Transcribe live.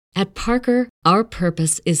At Parker, our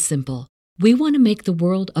purpose is simple. We want to make the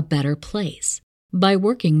world a better place by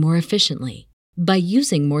working more efficiently, by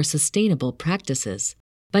using more sustainable practices,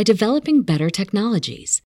 by developing better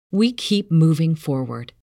technologies. We keep moving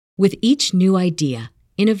forward. With each new idea,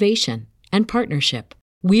 innovation, and partnership,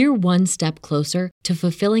 we're one step closer to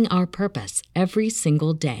fulfilling our purpose every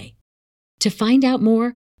single day. To find out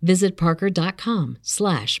more, visit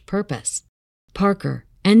parker.com/purpose. Parker,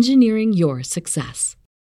 engineering your success.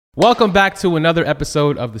 Welcome back to another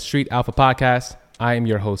episode of the Street Alpha Podcast. I am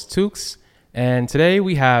your host, Tukes, and today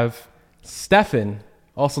we have Stefan,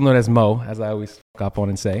 also known as Mo, as I always fuck up on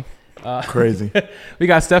and say. Crazy. We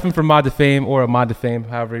got Stefan from Mod to Fame, or Mod to Fame,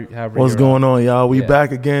 however. What's going on, y'all? We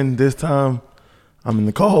back again. This time, I'm in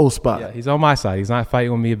the co-host spot. Yeah, he's on my side. He's not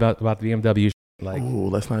fighting with me about the BMW. Ooh,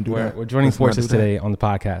 let's not do that. We're joining forces today on the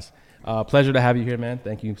podcast. Pleasure to have you here, man.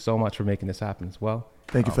 Thank you so much for making this happen as well.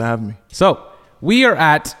 Thank you for having me. So, we are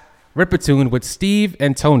at Ripatuned with Steve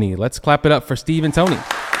and Tony. Let's clap it up for Steve and Tony. All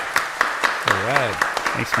right.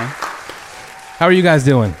 Thanks, man. How are you guys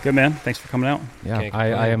doing? Good, man. Thanks for coming out. Yeah,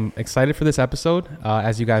 I am excited for this episode.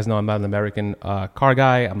 As you guys know, I'm not an American car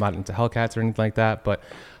guy. I'm not into Hellcats or anything like that. But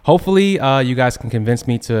hopefully you guys can convince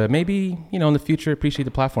me to maybe, in the future, appreciate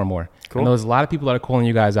the platform more. Cool. I know there's a lot of people that are calling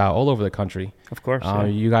you guys out all over the country. Of course.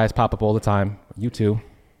 You guys pop up all the time. You too.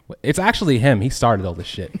 It's actually him. He started all this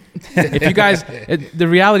shit. If you guys, the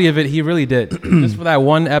reality of it, he really did. Just for that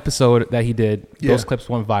one episode that he did, those clips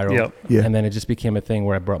went viral. Yep. Yeah. And then it just became a thing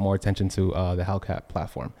where it brought more attention to the Hellcat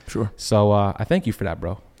platform. Sure. So I thank you for that,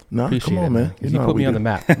 bro. No, Appreciate come on, it, man. You put me on the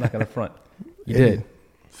map. I'm not going to front. You did.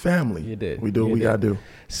 Family. You did. We do what we got to do.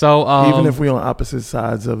 So even if we're on opposite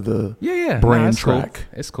sides of the brain track.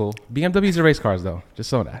 Cool. It's cool. BMWs are race cars, though. Just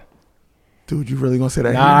so that. Dude, you really going to say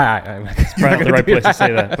that? It's probably not the right place to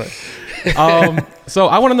say that. But. So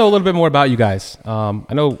I want to know a little bit more about you guys. I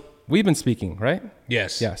know we've been speaking, right?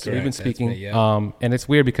 Yes. So we've been speaking. Me, yeah. And it's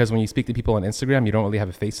weird because when you speak to people on Instagram, you don't really have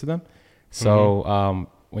a face to them. So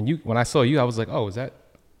when I saw you, I was like, oh, is that?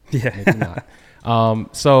 Yeah. Maybe not.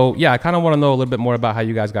 So yeah, I kind of want to know a little bit more about how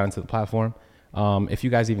you guys got into the platform. If you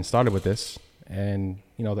guys even started with this and,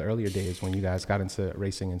 the earlier days when you guys got into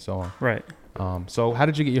racing and so on. Right. So how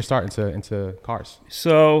did you get your start into cars?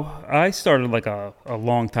 So I started like a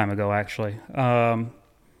long time ago, actually.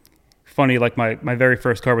 Funny, like my very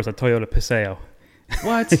first car was a Toyota Paseo.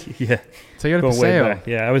 What? Yeah. Toyota Going way Paseo. back.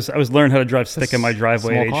 Yeah, I was learning how to drive stick in my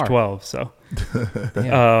driveway at small age car. 12.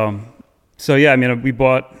 So yeah, I mean, we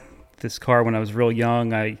bought this car when I was real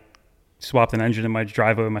young. I swapped an engine in my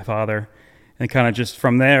driveway with my father, and kind of just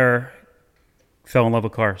from there fell in love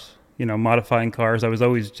with cars. Modifying cars. That was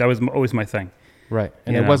always my thing. Right.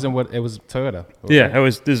 And it was Toyota. Yeah,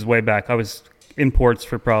 this is way back. I was imports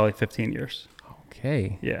for probably 15 years.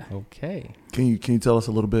 Okay. Yeah. Okay. Can you tell us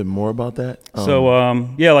a little bit more about that?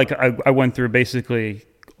 Like I went through basically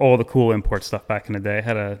all the cool import stuff back in the day. I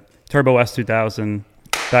had a Turbo S2000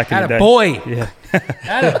 back in the day. Boy. Yeah.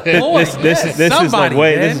 Boy. This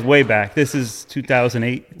is way back. This is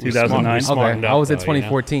 2008, 2009. Okay. I was at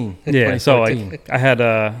 2014. Yeah. So I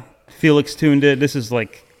had Felix tuned it. This is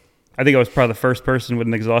like, I think I was probably the first person with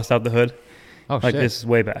an exhaust out the hood. Oh, like shit. This is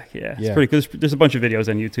way back. Yeah. It's pretty cool. There's a bunch of videos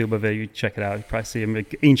on YouTube of it. You check it out. You probably see them.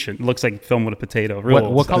 Like, ancient. It looks like film with a potato.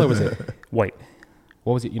 What color was it? White.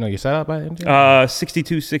 What was it? Your setup by engine?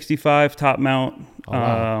 62, 65 top mount. Oh,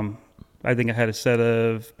 wow. I think I had a set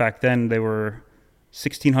of, back then they were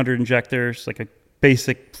 1600 injectors, like a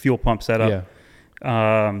basic fuel pump setup. Yeah.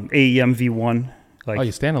 AEM V1.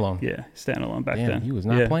 You standalone. Yeah, standalone back then. He was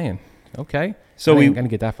not playing. Okay. So I ain't gonna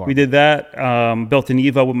get that far. We did that. Built an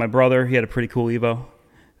Evo with my brother. He had a pretty cool Evo.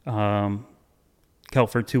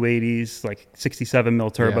 Kelford 280s, like 67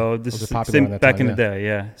 mil turbo. Yeah, this those is are popular back in in the day.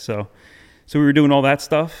 Yeah. So we were doing all that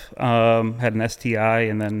stuff. Had an STI,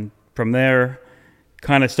 and then from there,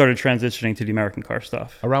 kind of started transitioning to the American car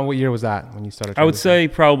stuff. Around what year was that when you started? I would say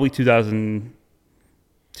probably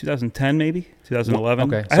 2010, maybe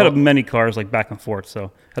 2011. Okay, I had many cars like back and forth,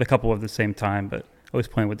 so had a couple of the same time, but always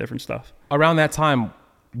playing with different stuff. Around that time,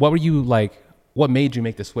 what were you like? What made you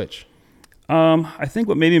make the switch? I think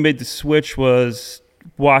what maybe made the switch was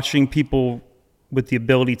watching people with the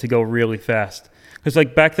ability to go really fast. Because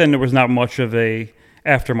like back then there was not much of a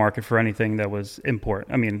aftermarket for anything that was import.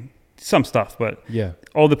 I mean, some stuff, but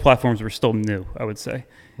all the platforms were still new, I would say.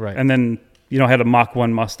 Right. And then, I had a Mach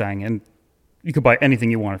 1 Mustang, and you could buy anything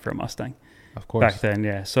you wanted for a Mustang. Of course. Back then,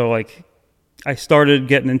 yeah. So like I started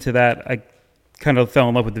getting into that. I kind of fell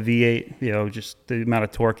in love with the V8, just the amount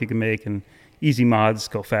of torque you can make and easy mods,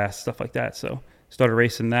 go fast, stuff like that. So started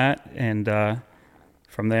racing that, and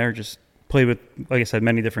from there just played with, like I said,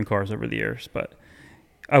 many different cars over the years. But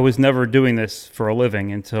I was never doing this for a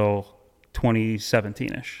living until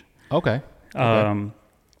 2017-ish. Okay.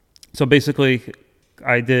 So basically,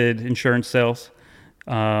 I did insurance sales.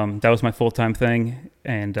 That was my full-time thing,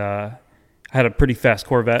 and I had a pretty fast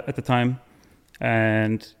Corvette at the time,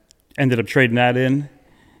 and ended up trading that in,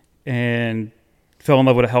 and fell in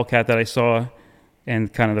love with a Hellcat that I saw,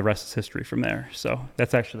 and kind of the rest is history from there. So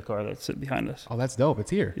that's actually the car that's sitting behind us. Oh, that's dope.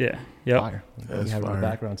 It's here. Yeah. Yep. Fire. That's We have it in fire. the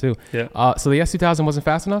background too. Yeah. So the S2000 wasn't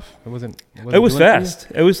fast enough? It wasn't It was doing for you? fast.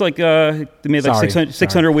 It was like they made like Sorry.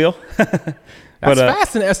 600 wheel. That's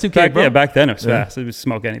fast in the S2K, bro. Yeah, back then it was fast. It would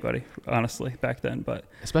smoke anybody, honestly, back then. But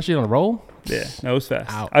Especially on a roll? yeah, no, it was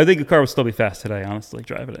fast. Ow. I think the car would still be fast today, honestly,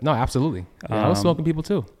 driving it. No, absolutely. Yeah, I was smoking people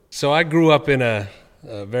too. So I grew up in a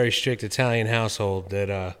very strict Italian household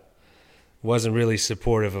that wasn't really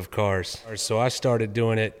supportive of cars. So I started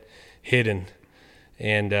doing it hidden.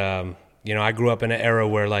 And, I grew up in an era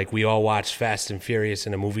where, like, we all watched Fast and Furious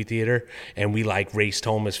in a movie theater, and we, like, raced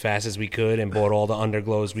home as fast as we could and bought all the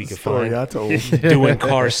underglows we could find. I told. Doing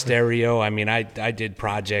car stereo. I mean, I did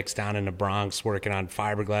projects down in the Bronx working on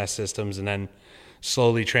fiberglass systems, and then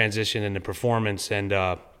slowly transitioned into performance. And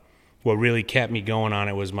what really kept me going on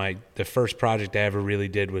it was the first project I ever really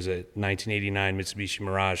did was a 1989 Mitsubishi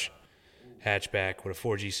Mirage hatchback with a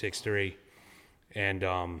 4G63. And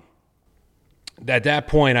at that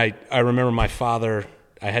point, I remember my father,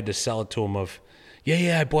 I had to sell it to him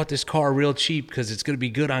yeah, I bought this car real cheap because it's going to be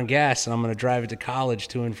good on gas, and I'm going to drive it to college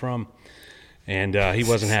to and from. And he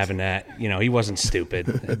wasn't having that. He wasn't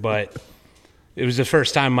stupid. But it was the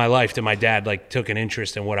first time in my life that my dad, like, took an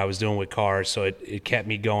interest in what I was doing with cars, so it kept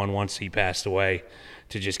me going once he passed away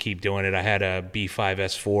to just keep doing it. I had a B5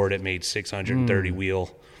 S4 that made 630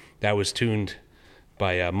 wheel. That was tuned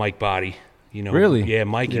by Mike Body. Really? Yeah,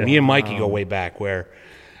 Mikey. Yeah. Me and Mikey go way back, where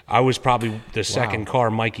I was probably the second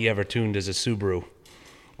car Mikey ever tuned as a Subaru.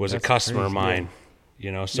 Was That's a customer of crazy.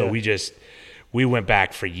 mine. So we went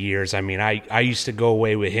back for years. I mean, I used to go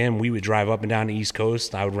away with him. We would drive up and down the East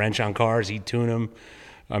Coast. I would wrench on cars. He'd tune them.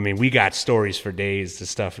 I mean, we got stories for days. The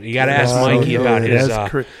stuff you got to ask Mikey about his.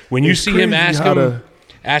 When you see him, ask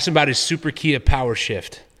him about his Super Kia Power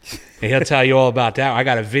Shift. And he'll tell you all about that. I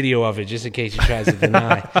got a video of it just in case he tries to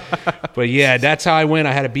deny. But yeah, that's how I went.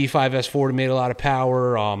 I had a B5 S4 that made a lot of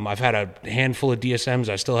power. I've had a handful of DSMs.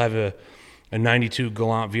 I still have a 92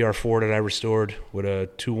 Galant VR4 that I restored with a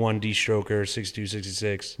 2.1 D-stroker,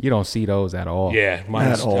 6266. You don't see those at all. Yeah,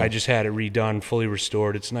 I just had it redone, fully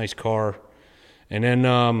restored. It's a nice car. And then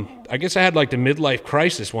I guess I had like the midlife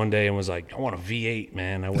crisis one day and was like, I want a V8,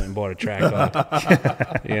 man. I went and bought a track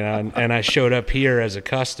car. And I showed up here as a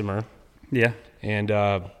customer. Yeah. And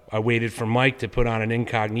I waited for Mike to put on an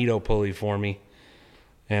incognito pulley for me.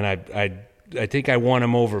 And I think I won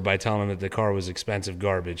him over by telling him that the car was expensive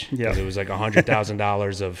garbage. Yeah. Because it was like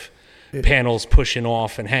 $100,000 of panels pushing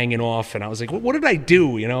off and hanging off. And I was like, what did I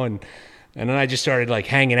do? And then I just started like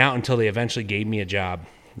hanging out until they eventually gave me a job.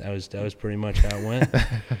 That was pretty much how it went.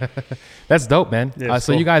 That's dope, man. Yeah,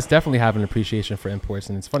 So cool. you guys definitely have an appreciation for imports,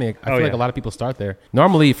 and it's funny. I feel like yeah. a lot of people start there.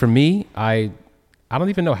 Normally, for me, I don't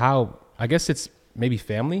even know how. I guess it's maybe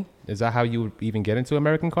family. Is that how you would even get into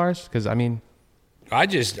American cars? Because I mean, I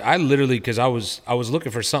literally, because I was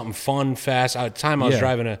looking for something fun, fast. At the time, I was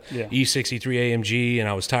driving a E63 AMG, and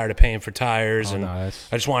I was tired of paying for tires, and I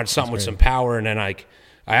just wanted something with some power. And then I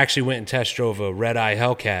actually went and test drove a red-eye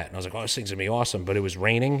Hellcat, and I was like, oh, this thing's going to be awesome. But it was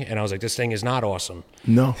raining, and I was like, this thing is not awesome.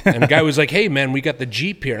 No. And the guy was like, hey, man, we got the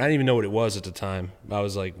Jeep here. And I didn't even know what it was at the time. I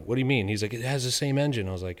was like, what do you mean? He's like, it has the same engine.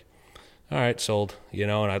 I was like, all right, sold.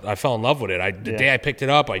 And I fell in love with it. The day I picked it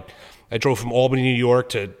up, I drove from Albany, New York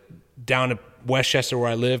to down to Westchester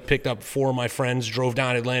where I live, picked up 4 of my friends, drove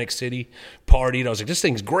down to Atlantic City, partied. I was like, this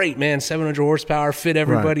thing's great, man. 700 horsepower, fit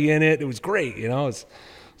everybody in it. It was great. It's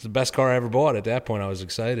the best car I ever bought. At that point, I was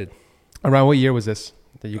excited. around what year was this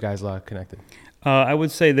that you guys connected? I would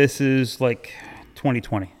say this is like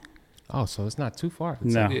 2020. Oh, so it's not too far.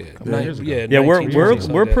 It's No. like a couple of years ago. Yeah, 19 we're years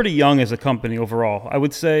ago. we're pretty young as a company overall. I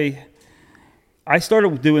would say I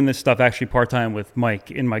started doing this stuff actually part-time with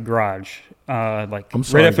Mike in my garage. I'm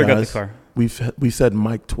sorry, right after I got the guys. car. We said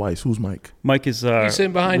Mike twice. Who's Mike? Mike is He's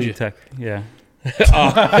sitting behind lead you. tech. Yeah.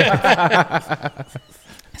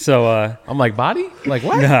 So I'm like, body? Like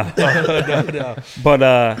what? No.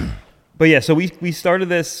 but yeah, so we started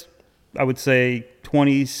this, I would say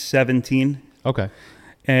 2017, Okay.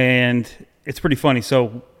 and it's pretty funny.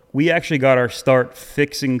 So we actually got our start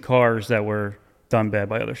fixing cars that were done bad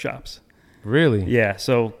by other shops. Really? Yeah,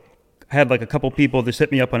 so I had like a couple people just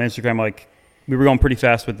hit me up on Instagram. Like, we were going pretty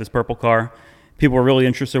fast with this purple car. People were really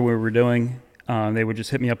interested in what we were doing. They would just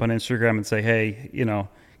hit me up on Instagram and say, hey,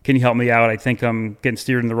 Can you help me out? I think I'm getting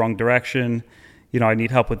steered in the wrong direction. I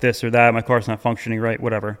need help with this or that. My car's not functioning right,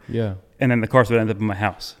 whatever. Yeah. And then the cars would end up in my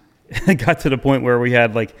house. It got to the point where we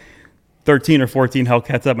had like 13 or 14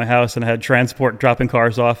 Hellcats at my house, and I had transport dropping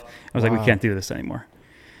cars off. I was like, we can't do this anymore.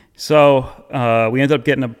 So we ended up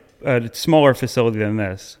getting a smaller facility than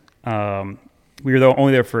this. We were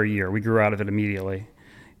only there for a year. We grew out of it immediately.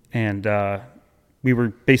 And we were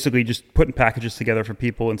basically just putting packages together for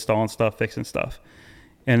people, installing stuff, fixing stuff.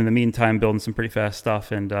 And in the meantime, building some pretty fast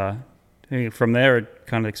stuff. And from there, it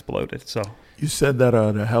kind of exploded. So you said that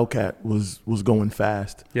the Hellcat was going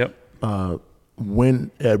fast. Yep.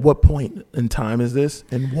 At what point in time is this,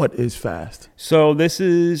 and what is fast? So this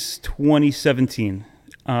is 2017.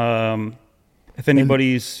 If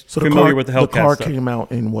anybody's familiar with the Hellcat the car stuff. came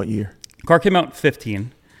out in what year? The car came out in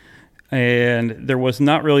 15, and there was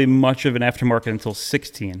not really much of an aftermarket until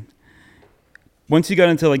 16. Once you got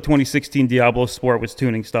into like 2016, Diablo Sport was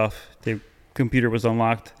tuning stuff. The computer was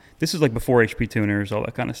unlocked. This is like before HP tuners, all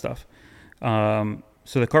that kind of stuff.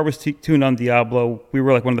 So the car was tuned on Diablo. We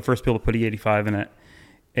were like one of the first people to put E85 in it.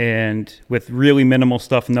 And with really minimal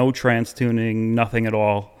stuff, no trans tuning, nothing at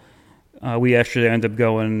all, we actually ended up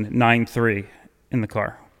going 9.3 in the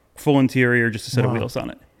car. Full interior, just a set of wheels on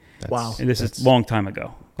it. Wow. And this is a long time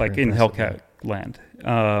ago, like in Hellcat land.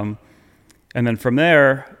 And then from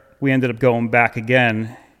there, we ended up going back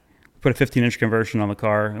again, put a 15-inch conversion on the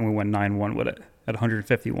car, and we went 9.1 with it at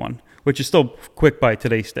 151, which is still quick by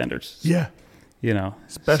today's standards. Yeah.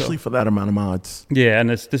 Especially for that amount of mods. Yeah, and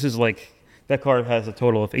this is like, that car has a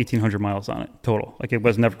total of 1,800 miles on it, total. Like, it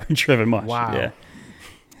was never driven much. Wow. Yeah.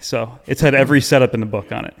 So it's had every setup in the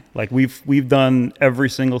book on it. Like, we've done every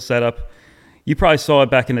single setup. You probably saw it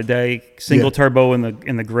back in the day, single turbo in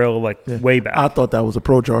the grill, like way back. I thought that was a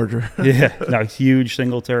Pro Charger. Yeah, no, huge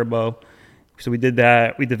single turbo. So we did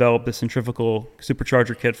that. We developed the centrifugal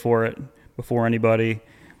supercharger kit for it before anybody.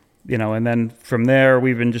 And then from there,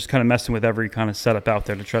 we've been just kind of messing with every kind of setup out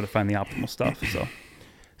there to try to find the optimal stuff.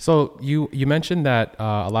 So you mentioned that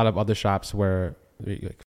a lot of other shops were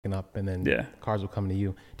like fucking up, and then cars will come to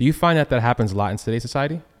you. Do you find that happens a lot in today's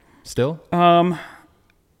society still?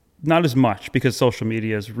 Not as much, because social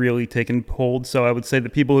media has really taken hold. So I would say the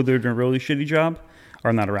people who are doing a really shitty job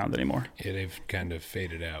are not around anymore. Yeah, they've kind of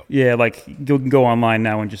faded out. Yeah, like you can go online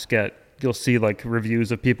now and just you'll see like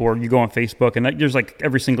reviews of people, or you go on Facebook, and there's like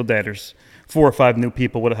every single day there's 4 or 5 new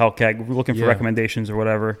people with a Hellcat looking for recommendations or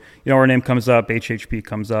whatever. Our name comes up, HHP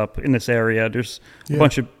comes up in this area. There's a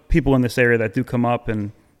bunch of people in this area that do come up,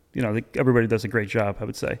 and everybody does a great job, I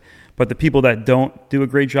would say. But the people that don't do a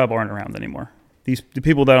great job aren't around anymore. The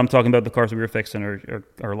people that I'm talking about, the cars that we were fixing,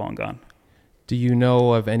 are long gone. Do you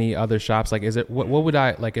know of any other shops? Like, is it what would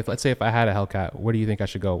I like if, let's say, if I had a Hellcat, where do you think I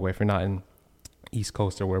should go? If you're not in East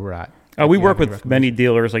Coast or where we're at? We work with many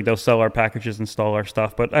dealers. Like, they'll sell our packages, install our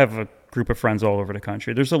stuff. But I have a group of friends all over the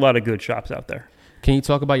country. There's a lot of good shops out there. Can you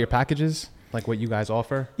talk about your packages, like what you guys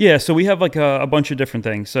offer? Yeah, so we have like a bunch of different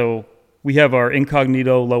things. So we have our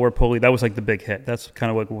incognito lower pulley. That was like the big hit. That's kind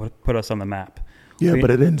of what put us on the map. Yeah, but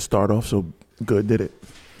it didn't start off so good, did it?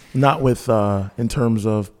 Not with in terms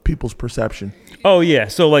of people's perception. Oh yeah,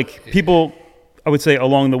 so like people, I would say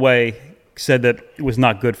along the way, said that it was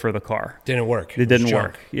not good for the car. Didn't work. It didn't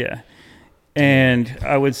work. Yeah, and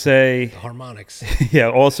I would say the harmonics. Yeah,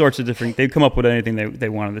 all sorts of different. They'd come up with anything they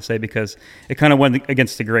wanted to say, because it kind of went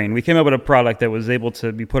against the grain. We came up with a product that was able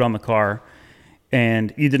to be put on the car,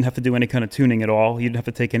 and you didn't have to do any kind of tuning at all. You didn't have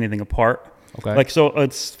to take anything apart. Okay. Like, so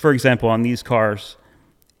it's, for example, on these cars,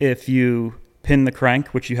 if you pin the crank,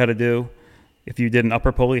 which you had to do, if you did an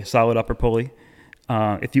upper pulley, a solid upper pulley,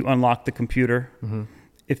 if you unlocked the computer,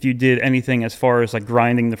 if you did anything as far as like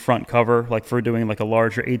grinding the front cover, like for doing like a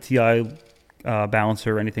larger ATI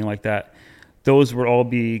balancer or anything like that, those would all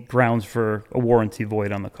be grounds for a warranty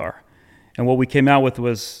void on the car. And what we came out with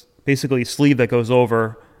was basically a sleeve that goes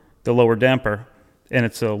over the lower damper, and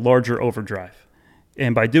it's a larger overdrive.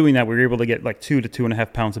 And by doing that, we were able to get like 2 to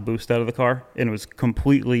 2.5 pounds of boost out of the car, and it was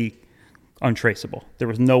completely untraceable. There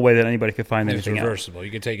was no way that anybody could find anything It's reversible. else.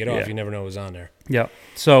 You could take it off. You never know it was on there. Yeah.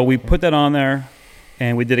 So we put that on there,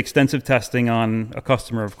 and we did extensive testing on a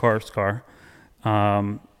customer of ours' car,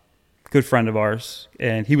 good friend of ours,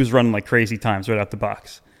 and he was running like crazy times right out the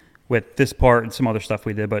box with this part and some other stuff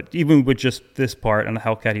we did. But even with just this part on the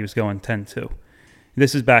Hellcat, he was going 10.2.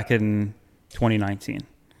 This is back in 2019.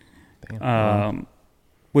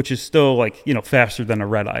 Which is still like, faster than a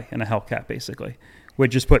red eye in a Hellcat, basically. We're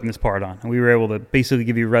just putting this part on. And we were able to basically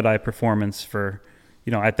give you red eye performance for,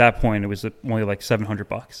 at that point, it was only like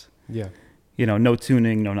 $700. Yeah. No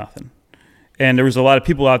tuning, no nothing. And there was a lot of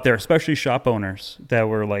people out there, especially shop owners, that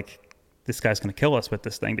were like this guy's going to kill us with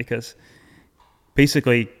this thing, because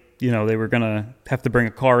basically, you know, they were going to have to bring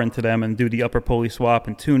a car into them and do the upper pulley swap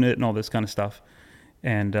and tune it and all this kind of stuff.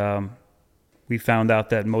 And we found out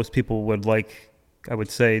that most people would like, I would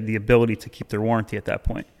say, the ability to keep their warranty at that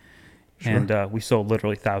point. Sure. And we sold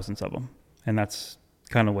literally thousands of them. And that's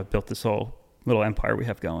kind of what built this whole little empire we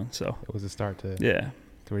have going. So it was a start to to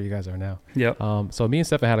where you guys are now. Yep. So me and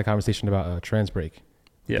Stefan had a conversation about trans brake.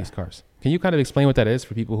 These cars. Can you kind of explain what that is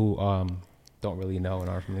for people who don't really know and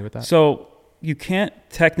aren't familiar with that? So you can't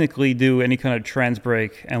technically do any kind of trans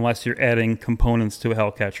brake unless you're adding components to a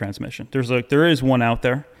Hellcat transmission. There is one out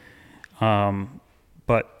there,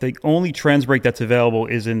 but the only trans brake that's available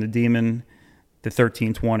is in the Demon, the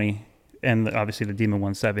 1320, and obviously the Demon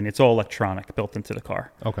 170. It's all electronic, built into the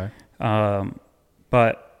car. Okay.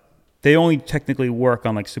 But they only technically work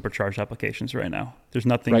on like supercharged applications right now. There's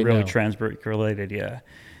nothing really trans brake related. Yeah,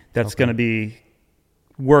 that's going to be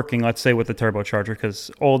working, let's say, with the turbocharger, because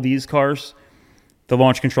all these cars, the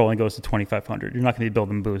launch control only goes to 2,500. You're not going to be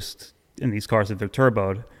building boost in these cars if they're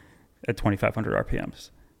turboed at 2,500 RPMs.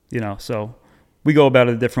 You know, so we go about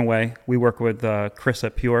it a different way. We work with Chris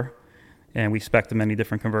at Pure, and we spec them many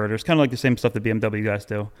different converters, kind of like the same stuff that BMW guys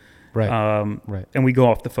do. Right. Right. And we go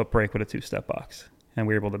off the foot brake with a 2-step box. And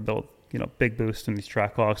we were able to build, you know, big boost in these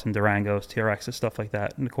Trackhawks and Durangos, TRXs, stuff like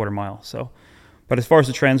that in a quarter mile. So, but as far as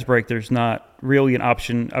the trans brake, there's not really an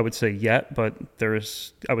option, I would say, yet. But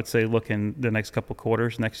there's, I would say, look in the next couple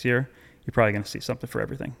quarters next year, you're probably going to see something for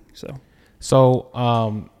everything. So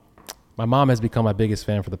my mom has become my biggest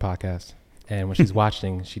fan for the podcast. And when she's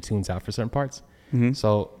watching, she tunes out for certain parts. Mm-hmm.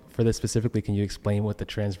 So for this specifically, can you explain what the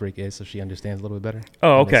trans brake is so she understands a little bit better?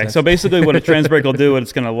 Oh, okay. So basically what a trans brake will do is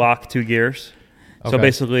it's going to lock 2 gears. So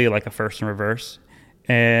basically like a first and reverse,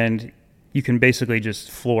 and you can basically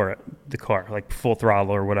just floor it, the car, like full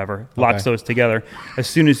throttle or whatever, locks those together. As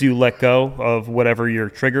soon as you let go of whatever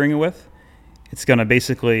you're triggering it with, it's going to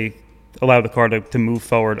basically allow the car to move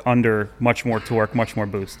forward under much more torque, much more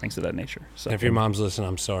boost, things of that nature. So if your mom's listening,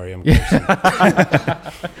 I'm sorry. I'm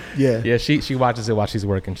Yeah, she watches it while she's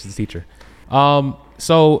working. She's a teacher.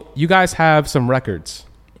 So you guys have some records,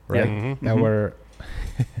 right? Yeah. Mm-hmm. That were...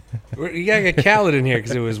 You gotta get Khaled in here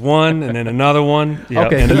because it was one and then another one,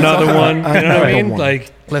 okay, and another one. You know what I mean?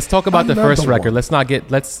 Like, let's talk about the first record. Let's not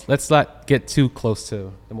get too close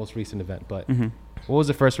to the most recent event. But what was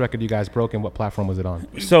the first record you guys broke, and what platform was it on?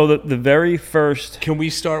 So the very first. Can we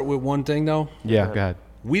start with one thing though? Yeah, go ahead.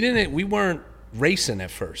 We weren't racing at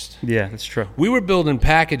first. Yeah, that's true. We were building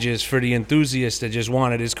packages for the enthusiast that just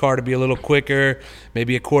wanted his car to be a little quicker.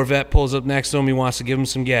 Maybe a Corvette pulls up next to him. He wants to give him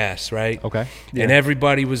some gas, right? Okay. Yeah. And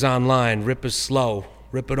everybody was online. Ripa's slow.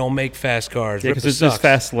 Ripa don't make fast cars. Yeah, Ripa because sucks. there's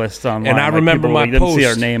fast lists online. And I remember my post. Didn't see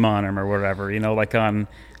our post. name on them or whatever, you know, like on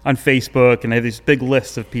Facebook, and they have these big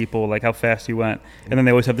lists of people, like how fast you went. And then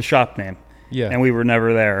they always have the shop name. Yeah. And we were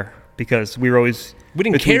never there because we were always... We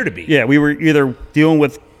didn't care to be. Yeah, we were either dealing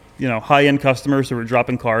with, you know, high-end customers who were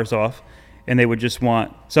dropping cars off, and they would just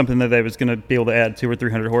want something that they was going to be able to add 200 or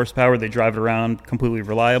 300 horsepower. They drive it around, completely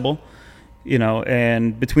reliable, you know.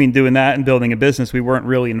 And between doing that and building a business, we weren't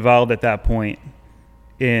really involved at that point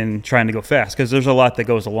in trying to go fast, because there's a lot that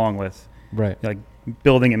goes along with like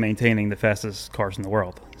building and maintaining the fastest cars in the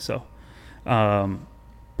world. So,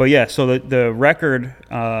 but yeah, so the record,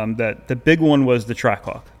 that the big one was the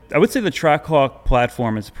Trackhawk. I would say the Trackhawk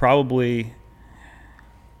platform is probably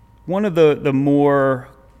one of the more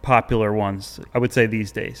popular ones, I would say,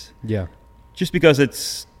 these days. Yeah. Just because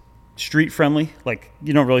it's street friendly. Like,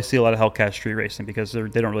 you don't really see a lot of Hellcat street racing because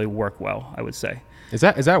they don't really work well, I would say. Is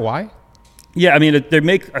that why? Yeah, I mean, they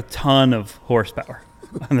make a ton of horsepower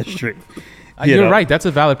on the street. You're right. That's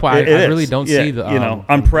a valid point. I really don't see the... you know,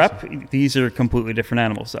 on prep, these are completely different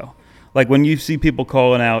animals, though. Like, when you see people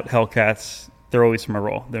calling out Hellcats, they're always from a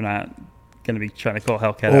roll. They're not going to be trying to call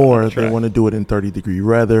Hellcat out. Or they want to do it in 30-degree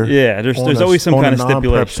weather. Yeah, there's always some kind of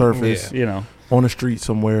stipulation. Surface, you know, on the street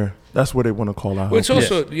somewhere. That's what they want to call out. Well, it's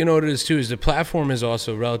also, you know what it is too, is the platform is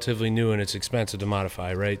also relatively new and it's expensive to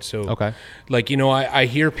modify, right? So, like, you know, I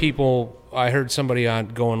hear people, I heard somebody on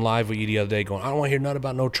going live with you the other day going, I don't want to hear nothing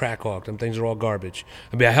about no Trackhawk. Them things are all garbage.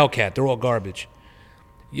 I mean, a Hellcat, they're all garbage.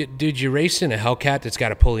 Dude, you're racing a Hellcat that's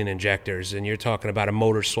got a pulley and injectors, and you're talking about a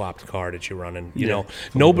motor swapped car that you're running. You know,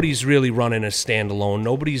 nobody's really running a standalone.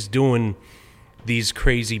 Nobody's doing these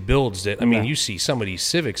crazy builds that, I mean, you see some of these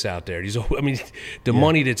Civics out there. The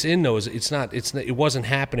money that's in those, it wasn't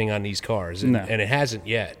happening on these cars, and it hasn't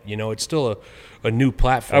yet. You know, it's still a new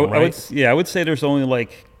platform, right? I would say there's only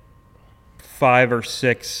like 5 or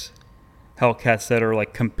 6 Hellcats that are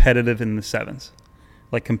like competitive in the 7s.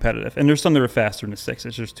 Like competitive, and there's some that are faster in the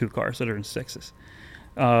 6s. There's 2 cars that are in 6s,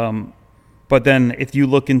 But then if you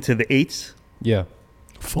look into the 8s, Yeah.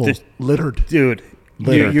 Full Just- littered dude,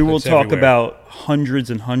 Littered. you will It's talk everywhere. about hundreds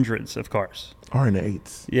and hundreds of cars. are in the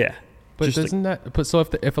 8s. Yeah. But Just doesn't that? But so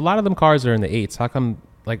if a lot of them cars are in the 8s, how come?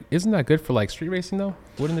 Like, isn't that good for like street racing though?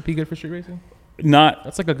 Wouldn't it be good for street racing? not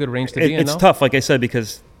That's like a good range to be in. it's No? tough, like I said,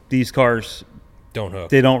 because these cars, Don't hook.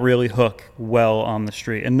 they don't really hook well on the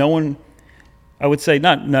street. And no one, I would say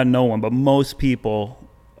not no one, but most people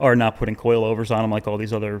are not putting coilovers on them like all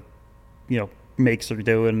these other, makes are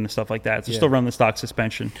doing and stuff like that. So Yeah. still run the stock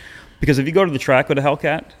suspension. Because if you go to the track with a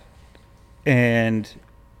Hellcat and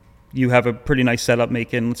you have a pretty nice setup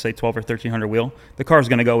making, let's say 12 or 1300 wheel, the car's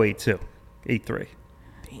going to go 8.2, 8.3,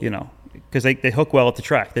 because they hook well at the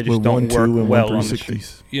track. They just With don't 1.2 work and well on the street.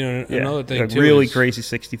 1.360s. You know, another thing like too really is, crazy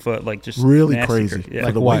 60 foot, like just Really nasty crazy. Yeah.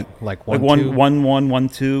 Like the what? weight. Like Like 1, 1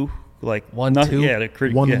 2, like 1, nothing- 2? Yeah, they're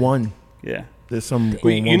crazy. 1-1. Yeah. There's some.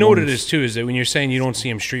 Well, you know what it 1-1s. is too, is that when you're saying you don't see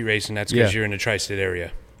them street racing, that's because Yeah. you're in the tri-state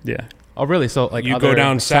area. Yeah. Oh, really? So like You other go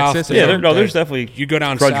down south Texas to- or Yeah, something? there's definitely You go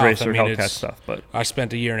down grudge south, racer I mean, Hellcat it's- stuff, but I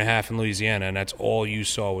spent a year and a half in Louisiana, and that's all you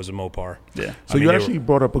saw was a Mopar. yeah. So I mean, you they actually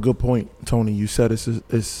brought up a good point, Tony. You said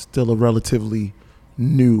it's still a relatively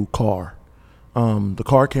new car. The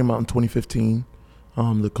car came out in 2015.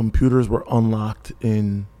 The computers were unlocked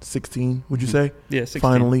in 16. Would you say? Yeah, 16.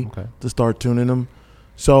 Finally, Okay. to start tuning them.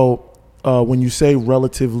 So when you say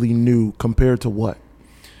relatively new, compared to what?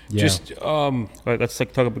 Yeah. Just Right, let's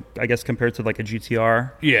like talk about, I guess, compared to like a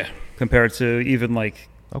GTR, yeah. compared to even like,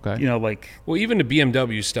 okay. like Well, even the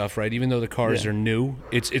BMW stuff, right? Even though the cars Yeah. are new,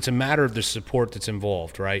 it's a matter of the support that's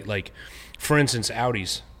involved, right? Like, for instance,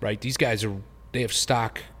 Audis, right? These guys they have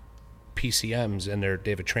stock PCMs and they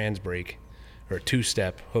have a trans brake or a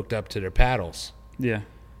two-step hooked up to their paddles. yeah.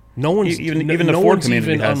 No one's Even no, the no Ford one's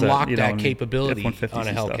community even has that, unlocked that and capability F-150s on a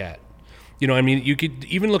and stuff. Hellcat. I mean, you could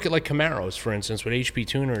even look at like Camaros, for instance, with HP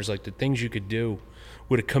tuners, like the things you could do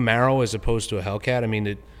with a Camaro as opposed to a Hellcat. I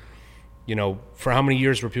mean, for how many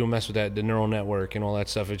years were people mess with that, the neural network and all that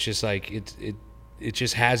stuff? It's just like it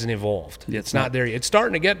just hasn't evolved. Yeah, it's not there. It's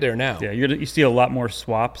starting to get there now. Yeah, you see a lot more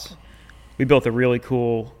swaps. We built a really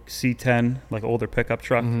cool C10, like older pickup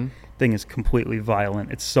truck. Thing is completely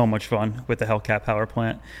violent. It's so much fun with the Hellcat power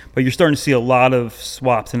plant. But you're starting to see a lot of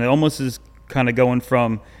swaps, and it almost is kind of going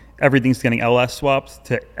from everything's getting LS swapped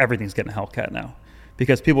to everything's getting Hellcat now,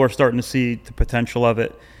 because people are starting to see the potential of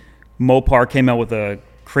it. Mopar came out with a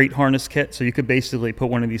crate harness kit, so you could basically put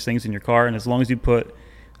one of these things in your car, and as long as you put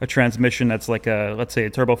a transmission that's like let's say a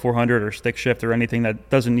Turbo 400 or stick shift or anything that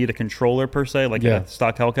doesn't need a controller per se, like Yeah. a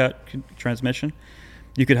stock Hellcat transmission,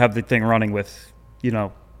 you could have the thing running with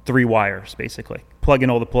 3 wires basically. Plug in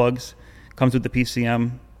all the plugs, comes with the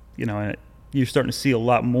PCM, and you're starting to see a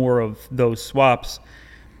lot more of those swaps.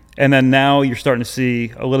 And then now you're starting to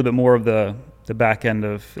see a little bit more of the back end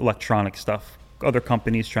of electronic stuff. Other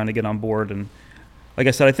companies trying to get on board. And like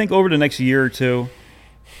I said, I think over the next year or two,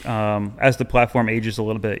 as the platform ages a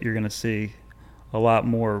little bit, you're going to see a lot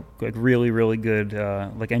more like really, really good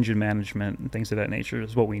like engine management and things of that nature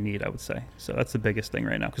is what we need, I would say. So that's the biggest thing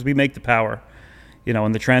right now, because we make the power,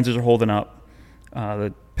 and the transits are holding up.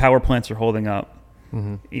 The power plants are holding up,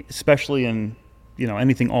 especially in,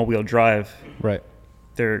 anything all-wheel drive. Right.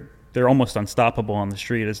 They're almost unstoppable on the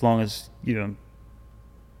street as long as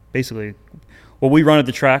basically what we run at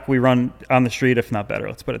the track, we run on the street, if not better.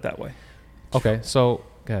 Let's put it that way. Okay. So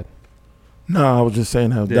go ahead. No, I was just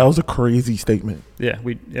saying how that was a crazy statement. Yeah,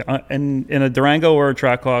 and in a Durango or a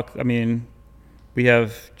Trackhawk, I mean, we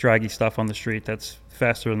have draggy stuff on the street that's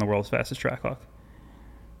faster than the world's fastest Trackhawk.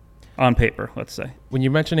 On paper, let's say. When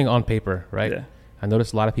you're mentioning on paper, right? Yeah. I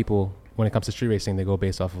notice a lot of people, when it comes to street racing, they go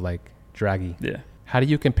based off of like draggy. Yeah. How do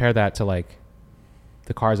you compare that to like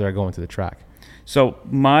the cars that are going to the track? So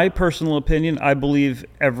my personal opinion, I believe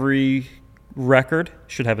every record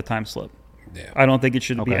should have a time slip. Yeah. I don't think it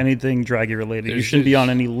should be Okay. anything draggy related. You There's shouldn't be just- on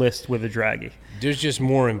any list with a draggy. There's just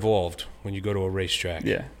more involved when you go to a racetrack.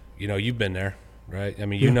 Yeah. You've been there, right? I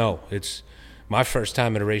mean, it's my first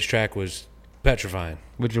time at a racetrack was petrifying.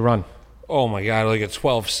 Would you run? Oh my God, like a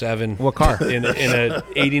 12.7. What car? In a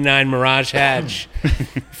 89 Mirage hatch,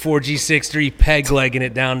 4G63 peg legging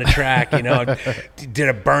it down the track, Did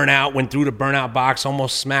a burnout, went through the burnout box,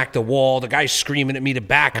 almost smacked the wall. The guy screaming at me to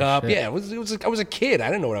back up. shit. Yeah, it was I was a kid. I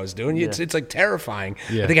didn't know what I was doing. It's like terrifying.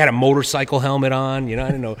 Yeah. I think I had a motorcycle helmet on, I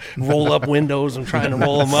didn't know. Roll up windows, I'm trying to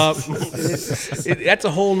roll them up. That's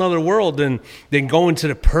a whole nother world than going to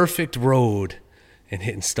the perfect road and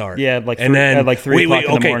hitting start. Yeah, like and three- then at like 3 o'clock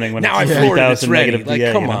in the okay, morning when now I it's floored it, it's 3,000 ready. negative Like,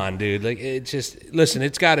 DA, come on, dude. Like, it just listen.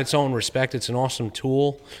 It's got its own respect. It's an awesome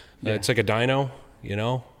tool. It's like a dyno,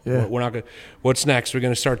 Yeah. We're not going. What's next? We're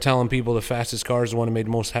going to start telling people the fastest car is the one that made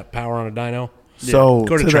the most power on a dyno. So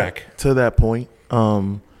Go to track. To that point,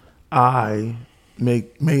 I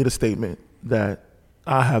made a statement that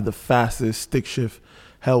I have the fastest stick shift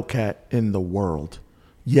Hellcat in the world.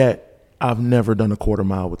 Yet I've never done a quarter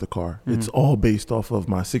mile with the car. It's all based off of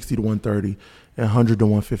my 60 to 130 and 100 to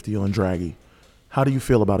 150 on draggy. How do you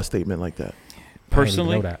feel about a statement like that?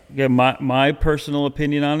 Personally, yeah, my personal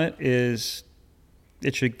opinion on it is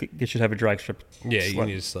it should have a drag strip. Yeah, you slip.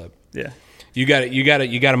 need a slip. Yeah, You got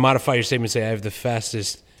to modify your statement. And say I have the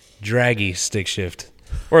fastest draggy stick shift.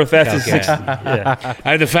 or the fastest Hellcat. 60. Yeah, I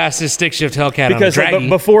have the fastest stick shift Hellcat because on a draggy.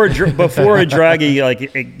 before a draggy,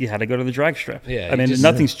 like you had to go to the drag strip. Yeah, I mean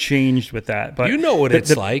nothing's changed with that. But you know what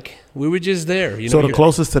it's like. We were just there. You know, So the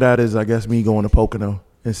closest to that is, I guess, me going to Pocono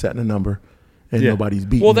and setting a number, and nobody's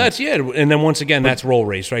beating. Well, me. that's and then once again, that's roll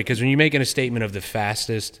race, right? Because when you're making a statement of the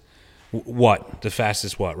fastest, the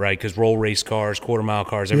fastest what, right? Because roll race cars, quarter mile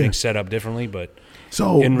cars, everything's set up differently. But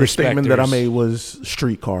So in the respect, statement that I there's- made was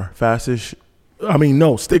street car, fastest. I mean,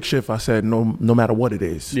 no, stick shift. I said no matter what it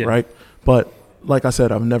is, Yeah. right? But like I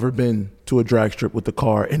said, I've never been to a drag strip with the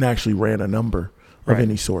car and actually ran a number of Right.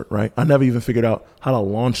 any sort, right? I never even figured out how to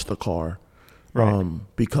launch the car,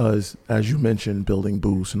 because as you mentioned, building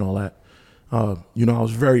boost and all that. I was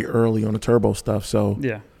very early on the turbo stuff, so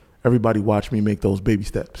yeah. everybody watched me make those baby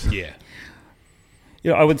steps. yeah,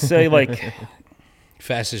 I would say like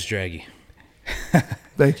fastest draggy.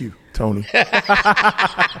 Thank you, Tony.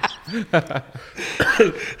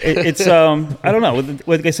 it's I don't know.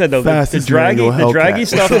 Like I said though, the Fastest draggy manual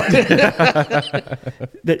stuff.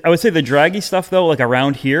 I would say the draggy stuff though, like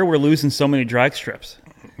around here, we're losing so many drag strips.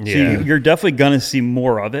 Yeah. So you're definitely gonna see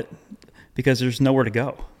more of it because there's nowhere to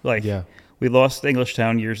go. Like we lost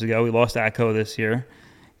Englishtown years ago. We lost Atco this year.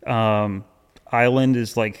 Island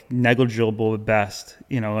is like negligible at best,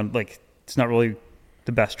 and like it's not really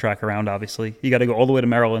the best track around. Obviously, you got to go all the way to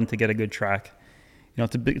Maryland to get a good track.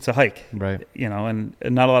 It's a hike, Right. And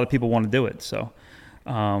not a lot of people want to do it. So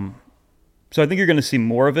I think you're going to see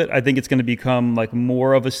more of it. I think it's going to become like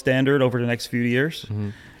more of a standard over the next few years.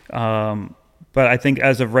 But I think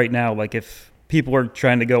as of right now, like if people are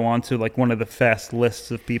trying to go onto like one of the fast lists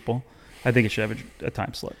of people, I think it should have a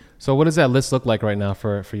time slot. So what does that list look like right now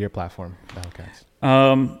for your platform, the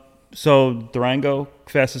Hellcats? So Durango,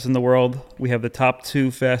 fastest in the world. We have the top two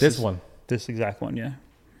fastest. This one. This exact one, yeah.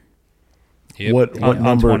 Yep. What On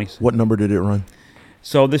number? 20s. What number did it run?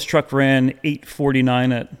 So this truck ran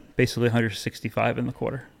 849 at basically 165 in the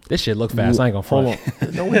quarter. This shit look fast. I ain't gonna Hold front.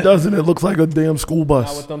 on. No, it doesn't. It looks like a damn school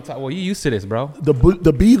bus. Well, you used to this, bro.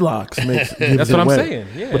 The bead locks gives That's it what I'm away. saying.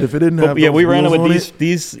 Yeah. But if it didn't have, Yeah, those we ran it wheels with on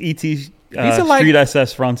these ET are like- Street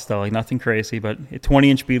SS fronts though, like nothing crazy, but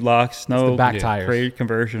 20-inch bead locks, no the back tires. trade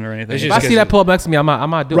conversion or anything. It's If just I see that pull up next to me, I'm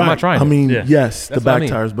not trying. I mean, Yeah. yes, the That's what I back mean.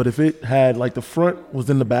 tires. But if it had like the front was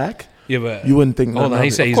in the back, Yeah, but you wouldn't think. hold nothing on. He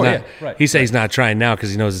of it. say Of he's course, not. yeah, right, He say he's not trying now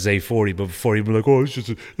because he knows it's 840. But before he'd be like, "Oh,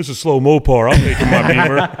 it's a slow Mopar. I'll make it my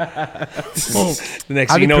beamer." The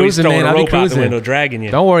next I'll thing you be know, he's cruising, throwing man. a I'll be rope out the cruising. window, dragging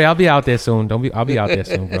you. Don't worry, I'll be out there soon. I'll be out there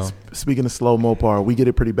soon, bro. Speaking of slow Mopar, we get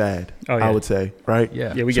it pretty bad. Oh, yeah. I would say, right?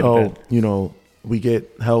 Yeah. Yeah, we get so, it bad. We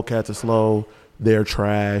get Hellcats are slow. They're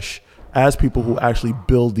trash. As people who actually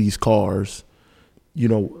build these cars,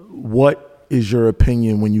 what is your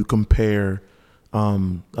opinion when you compare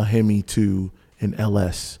a Hemi to an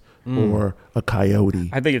LS or a Coyote?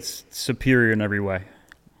 I think it's superior in every way.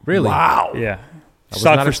 Really? Wow. Yeah, was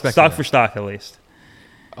not stock expecting that. for stock at least.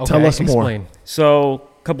 Okay, Tell us more. explain. So,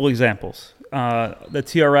 a couple examples. The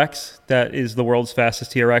TRX, that is the world's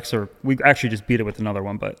fastest TRX, or we actually just beat it with another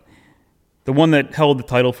one, but the one that held the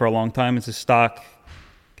title for a long time is a stock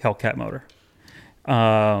Hellcat motor.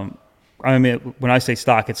 I mean, when I say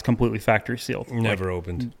stock, it's completely factory sealed. Never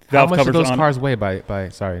opened. How Valve much do covers those on cars weigh by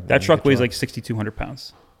sorry? that truck weighs like 6,200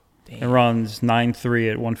 pounds. It runs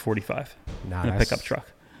 9.3 at 145 Nah, in a that's- pickup truck.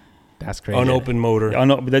 That's crazy. Unopened motor.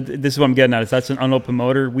 But this is what I'm getting at. That's an unopened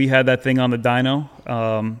motor. We had that thing on the dyno.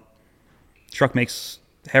 Truck makes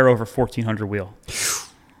hair over 1,400 wheel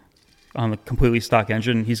on the completely stock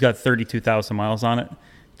engine. He's got 32,000 miles on it.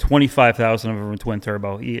 25,000 of them are twin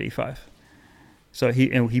turbo E85. So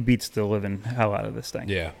he beats the living hell out of this thing.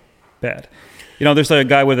 Yeah. Bad. There's like a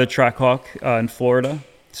guy with a Trackhawk in Florida,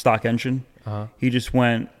 stock engine. He just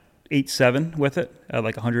went 8.7 with it at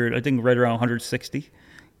like 100, I think right around 160.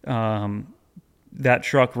 That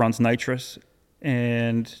truck runs nitrous,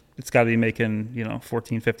 and it's got to be making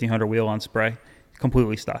 1,500 wheel on spray,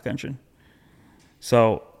 completely stock engine.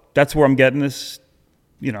 So that's where I'm getting this.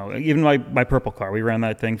 Even my purple car, we ran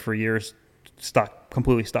that thing for years,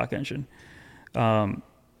 completely stock engine.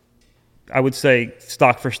 I I would say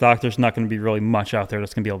stock for stock, there's not going to be really much out there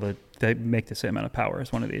that's going to be able to make the same amount of power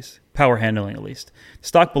as one of these. Power handling, at least.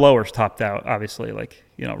 Stock blowers topped out, obviously, like,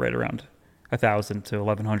 right around 1,000 to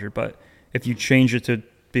 1,100. But if you change it to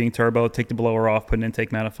being turbo, take the blower off, put an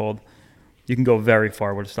intake manifold, you can go very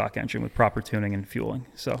far with a stock engine with proper tuning and fueling.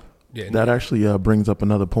 So that actually brings up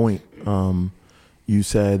another point. You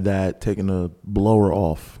said that taking the blower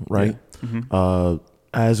off, right? Yeah. Mm-hmm.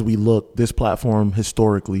 As we look, this platform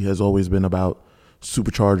historically has always been about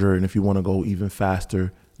supercharger, and if you want to go even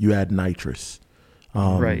faster, you add nitrous.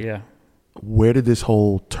 Right, yeah. Where did this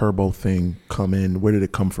whole turbo thing come in? Where did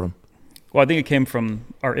it come from? Well, I think it came from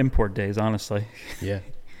our import days, honestly. Yeah.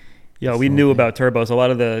 Yeah, we knew about turbos. A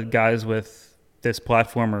lot of the guys with this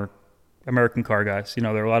platform are American car guys. A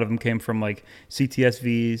lot of them came from like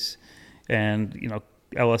CTSVs and,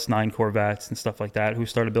 LS9 Corvettes and stuff like that, who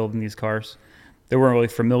started building these cars. They weren't really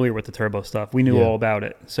familiar with the turbo stuff. We knew all about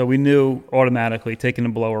it. So we knew automatically taking the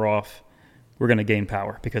blower off, we're going to gain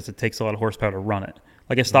power because it takes a lot of horsepower to run it.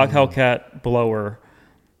 Like a stock Hellcat blower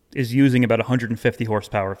is using about 150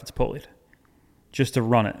 horsepower if it's pulleyed just to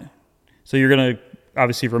run it. So you're going to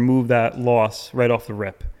obviously remove that loss right off the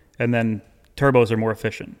rip. And then turbos are more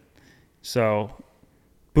efficient. So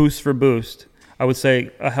boost for boost, I would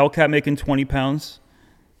say a Hellcat making 20 pounds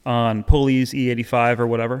on pulleys, E85 or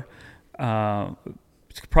whatever,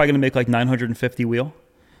 it's probably going to make like 950 wheel.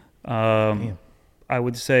 I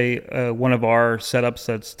would say one of our setups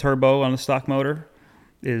that's turbo on a stock motor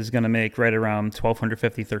is going to make right around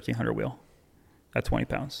 1,250, 1,300 wheel at 20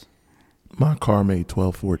 pounds. My car made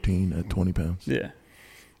 1214 at 20 pounds. Yeah.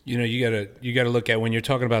 You gotta look at when you're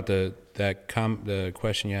talking about the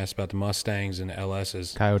question you asked about the Mustangs and the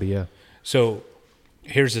LSs. Coyote, yeah. So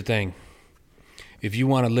here's the thing. If you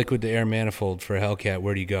want a liquid to air manifold for a Hellcat,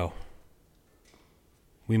 where do you go?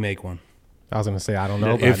 We make one. I was going to say, I don't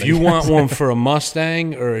know. If you want one for a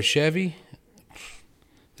Mustang or a Chevy,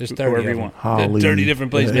 there's 30 of them. 30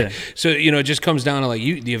 different places. Yeah. So, it just comes down to like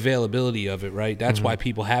the availability of it, right? That's why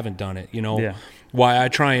people haven't done it. Why I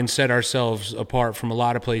try and set ourselves apart from a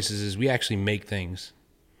lot of places is we actually make things.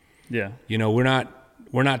 Yeah.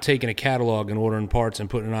 We're not taking a catalog and ordering parts and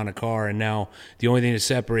putting it on a car, and now the only thing that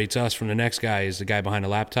separates us from the next guy is the guy behind the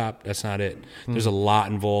laptop. That's not it. There's a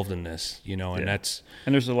lot involved in this, and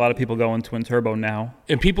there's a lot of people going twin turbo now.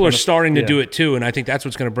 And people are starting to do it too, and I think that's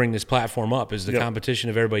what's going to bring this platform up is the competition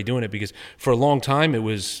of everybody doing it, because for a long time it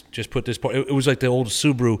was just put this part. It was like the old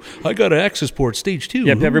Subaru, I got an access port stage 2.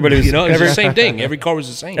 Yeah, everybody was, it was the same thing. Every car was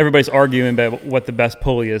the same. Everybody's arguing about what the best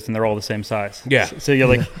pulley is, and they're all the same size. Yeah. So you're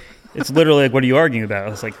like... It's literally like, what are you arguing about?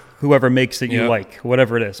 It's like whoever makes it you like,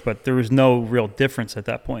 whatever it is. But there was no real difference at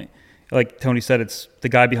that point. Like Tony said, it's the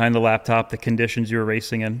guy behind the laptop, the conditions you were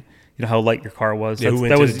racing in, how light your car was. Yeah, who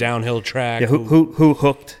went to the downhill track. Yeah, who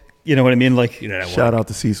hooked, you know what I mean? Like, shout out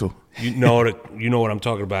to Cecil. You know what I'm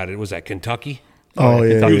talking about. It was that Kentucky. Oh,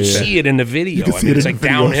 yeah. You see it in the video. It's like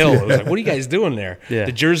downhill. It was like, what are you guys doing there? Yeah.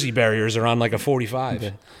 The Jersey barriers are on like a 45.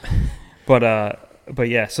 Yeah. But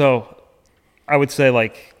yeah, so I would say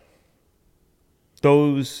like,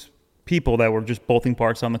 those people that were just bolting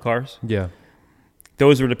parts on the cars,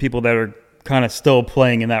 those were the people that are kind of still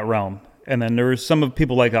playing in that realm. And then there's some of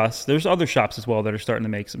people like us. There's other shops as well that are starting to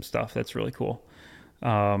make some stuff that's really cool.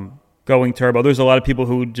 Going turbo. There's a lot of people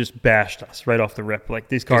who just bashed us right off the rip. Like,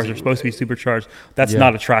 these cars are supposed to be supercharged. That's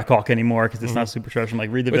not a Trackhawk anymore because it's not supercharged. I'm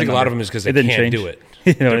like, read the VIN I think a lot of them is because they can't do it.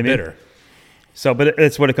 You know what I mean? Bitter. So, but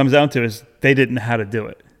it's what it comes down to is they didn't know how to do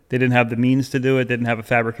it. They didn't have the means to do it. They didn't have a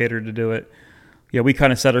fabricator to do it. Yeah, we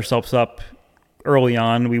kind of set ourselves up early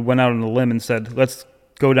on. We went out on a limb and said, let's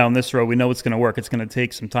go down this road. We know it's going to work. It's going to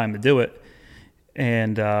take some time to do it.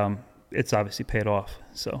 And it's obviously paid off.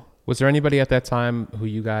 So, was there anybody at that time who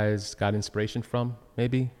you guys got inspiration from,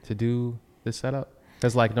 maybe, to do this setup?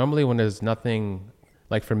 Because, like, normally when there's nothing,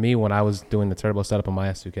 like for me, when I was doing the turbo setup on my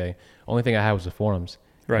S2K, only thing I had was the forums.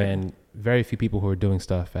 Right. And very few people who were doing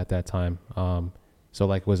stuff at that time. So,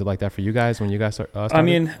 like, was it like that for you guys when you guys started? I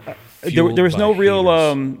mean, there was no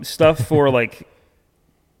real stuff for, like,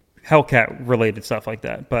 Hellcat-related stuff like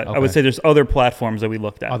that. But I would say there's other platforms that we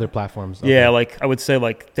looked at. Other platforms. Okay. Yeah, like, I would say,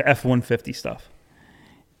 like, the F-150 stuff.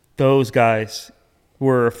 Those guys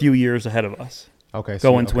were a few years ahead of us. Okay.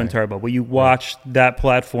 Going twin turbo. But you watched that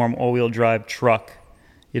platform, all-wheel drive truck,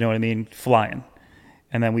 you know what I mean, flying.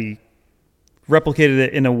 And then we replicated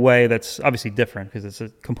it in a way that's obviously different because it's a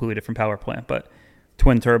completely different power plant. But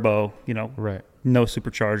twin turbo, no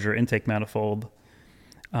supercharger, intake manifold.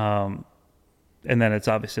 And then it's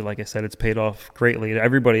obviously, like I said, it's paid off greatly.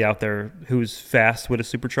 Everybody out there who's fast with a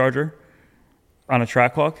supercharger on a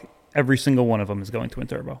Trackhawk, every single one of them is going twin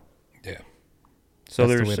turbo. Yeah. So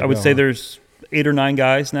That's the way to I would go, say huh? there's 8 or 9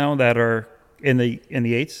 guys now that are in the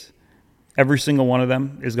 8s. Every single one of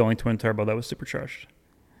them is going twin turbo that was supercharged.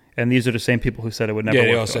 And these are the same people who said it would never work.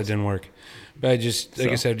 Yeah, they all to said us. it didn't work. But like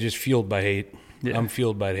I said, just fueled by hate. Yeah. I'm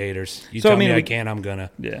fueled by the haters. You So, tell I mean, me I we- can't, I'm gonna.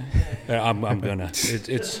 Yeah. I'm gonna.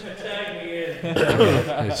 It's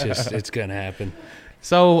it's gonna happen.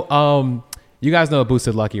 So, you guys know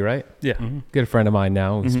Boosted Lucky, right? Yeah. Good friend of mine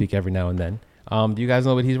now. We speak every now and then. Do you guys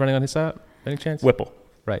know what he's running on his side? Any chance? Whipple.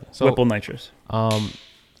 Right. So, Whipple nitrous.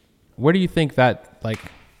 where do you think that, like,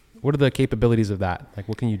 what are the capabilities of that? Like,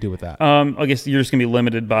 what can you do with that? I guess you're just going to be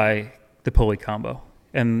limited by the pulley combo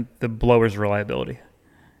and the blower's reliability.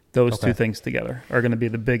 Those Okay. two things together are going to be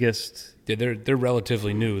the biggest. Yeah, they're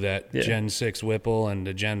relatively new. That Yeah. Gen 6 Whipple and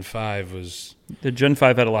the Gen 5 was The Gen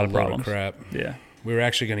 5 had a lot a of load problems. of crap. Yeah. We were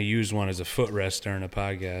actually going to use one as a footrest during a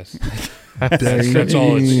podcast. Dang. That's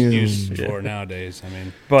all it's used for nowadays. I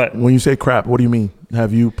mean, But When you say crap, what do you mean?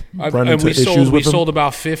 Have you run into we issues sold with them? sold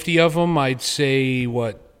about 50 of them. I'd say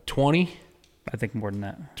 20, I think more than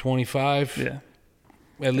that. 25. Yeah.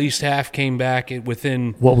 At least half came back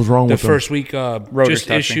within What was wrong the with them? first week. Just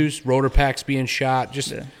touching. issues, rotor packs being shot,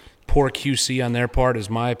 just Yeah. poor QC on their part is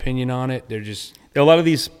my opinion on it. They're just A lot of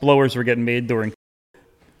these blowers were getting made during,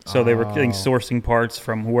 so they were getting sourcing parts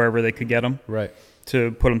from wherever they could get them Right.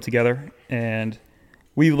 to put them together. And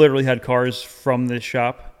we literally had cars from this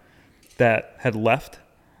shop that had left,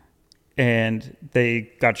 and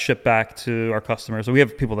they got shipped back to our customers. So we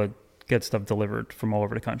have people that get stuff delivered from all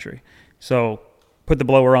over the country. So put the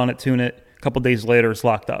blower on it, tune it. A couple days later, it's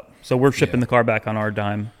locked up. So we're shipping the car back on our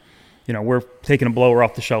dime. You know, we're taking a blower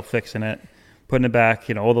off the shelf, fixing it, putting it back,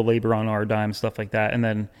 you know, all the labor on our dime, stuff like that. And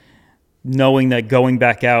then knowing that going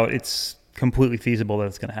back out, it's completely feasible that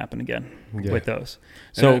it's going to happen again with those.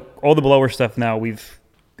 So all the blower stuff now, we've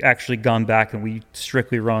actually gone back and we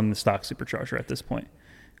strictly run the stock supercharger at this point,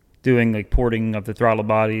 doing like porting of the throttle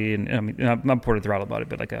body, and I mean, not ported throttle body,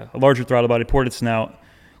 but like a larger throttle body, ported snout.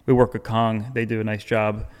 We work with Kong. They do a nice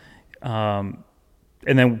job.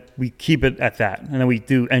 And then we keep it at that. And then we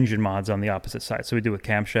do engine mods on the opposite side. So we do a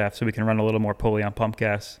camshaft so we can run a little more pulley on pump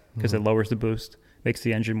gas because it lowers the boost, makes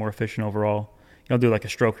the engine more efficient overall. You know, do like a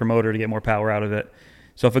stroker motor to get more power out of it.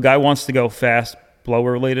 So if a guy wants to go fast,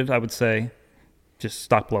 blower related, I would say just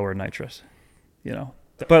stock blower nitrous, you know.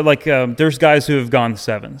 But like there's guys who have gone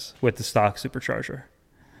 7s with the stock supercharger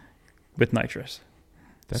with nitrous.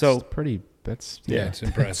 That's So- pretty. That's yeah, it's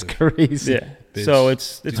impressive. crazy. Yeah. Bitch. So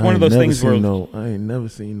it's I one of ain't those never things seen where I ain't never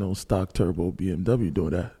seen no stock turbo BMW doing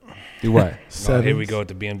that. Do what? Oh, here we go with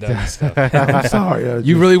the BMW stuff. I'm sorry.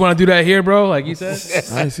 You really want to do that here, bro? Like you said,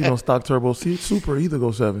 I ain't seen no stock turbo Super either go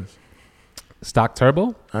 7s. stock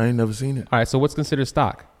turbo. I ain't never seen it. All right. So what's considered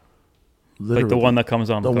stock? Literally. like the one that comes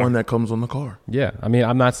on the the car. one that comes on the car. Yeah. I mean,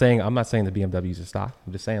 I'm not saying the BMWs are stock.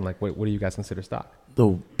 I'm just saying, like, what do you guys consider stock?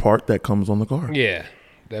 The part that comes on the car. Yeah,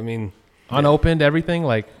 I mean, Unopened, everything.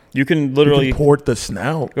 Like, You can You literally can port the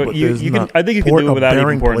snout. But you there's can. not- I think you can port do it a without even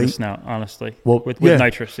bearing pouring the plate. snout. Honestly, Well, with yeah.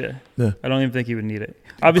 nitrous, yeah. Yeah. I don't even think you would need it.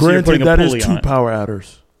 Obviously, you're Granted, putting a that pulley is on 2 it. power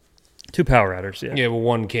adders. 2 power adders, yeah. yeah, well,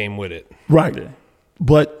 one came with it. Right. Yeah.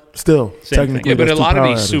 But still, Same technically, Yeah, but a there's 2 lot of power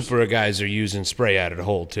these adders. super guys are using spray added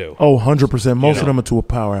hole too. Oh, 100%. Most know. of them are 2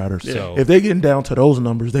 power adders. So If they getting down to those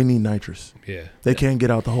numbers, they need nitrous. yeah, They can't get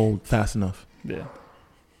out the hole fast enough. Yeah.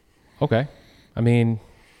 okay. I mean,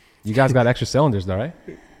 you guys got extra cylinders, though, right?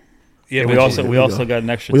 yeah. We but also Here we we also go. got an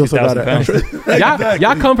extra We also got 2,000 an pounds. extra.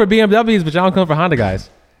 Y'all come for BMWs, but y'all don't come for Honda guys.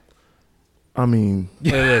 I mean,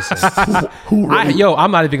 listen. who really,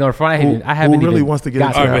 I'm not even going to front. I haven't who really even wants to get got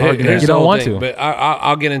into All to right, that but argument? here's You the don't whole want thing. to. But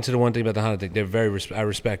I'll get into the one thing about the Honda thing. They're I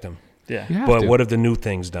respect them. Yeah. You have But to. what have the new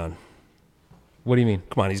things done? What do you mean?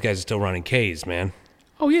 Come on, these guys are still running Ks, man.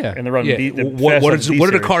 Oh yeah, And they're running Yeah, B, the what fast do B the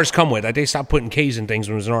series. cars come with? They stopped putting Ks in things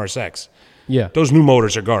when it was an RSX. yeah. Those new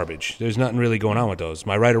motors are garbage. There's nothing really going on with those. Am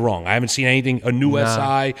I right or wrong? I haven't seen anything. A new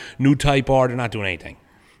SI, new Type R. They're not doing anything.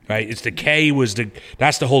 Right? It's the K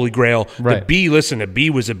that's the holy grail. Right. The B, listen, the B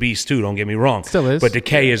was a beast too. Don't get me wrong. Still is. But the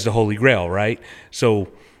K is the holy grail, right? So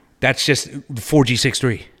that's just the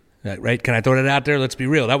 4G63. Right? Can I throw that out there? Let's be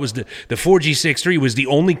real. That was the 4G63 was the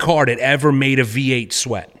only car that ever made a V8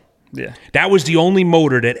 sweat. Yeah. That was the only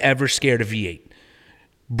motor that ever scared a V8.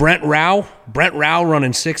 Brent Rao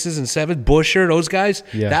running 6s and 7s, Busher, those guys.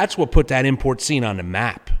 Yeah. That's what put that import scene on the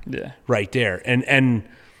map. Yeah. Right there. And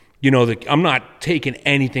you know, I'm not taking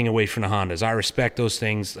anything away from the Hondas. I respect those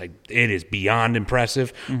things. Like, it is beyond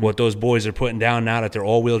impressive what those boys are putting down now that they're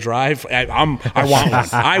all-wheel drive. I want one.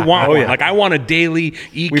 I want one. yeah. Like, I want a daily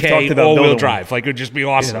We've talked EK about all-wheel building drive. Like, it would just be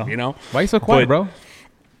awesome, you know? Why are you so quiet, But-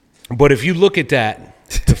 bro? But if you look at that,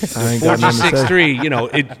 I ain't got nothing to say. 4G63, you know,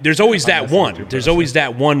 there's always that one. There's always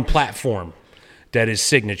that one platform that is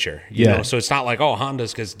signature. You know, so it's not like, oh,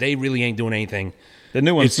 Honda's, because they really ain't doing anything. The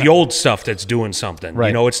new one's it's the old stuff that's doing something. Right,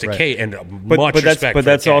 You know, it's the right. K, and but much respect. But for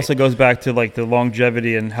that's the K. also goes back to like the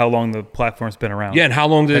longevity and how long the platform's been around. Yeah, and how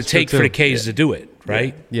long did That's it take true, for the too. Ks to do it,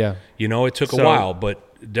 right? Yeah. You know, it took a So- while, but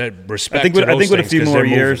that respect I think to with, I those think with a things, few 'cause more they're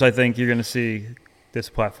years, moving. I think you're going to see this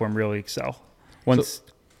platform really excel once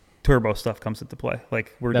turbo stuff comes into play.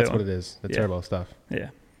 Like we're That's doing. what it is. The Yeah. turbo stuff. Yeah.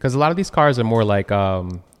 Because a lot of these cars are more like,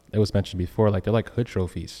 it was mentioned before, like they're like hood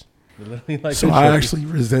trophies. They're literally like So hood I trophies. actually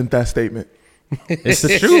resent that statement. It's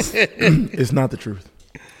the truth. It's not the truth.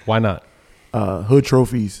 Why not? Hood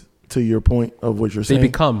trophies, to your point of what you're They saying,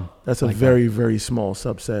 become. that's a like very, very small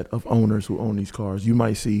subset of owners who own these cars. You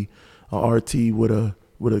might see a RT with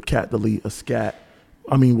a cat delete, a scat.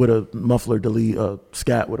 I mean, with a muffler delete, a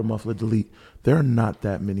scat with a muffler delete. There are not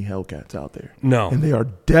that many Hellcats out there. No. And they are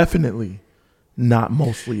definitely not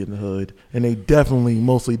mostly in the hood. And they definitely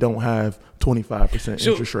mostly don't have 25%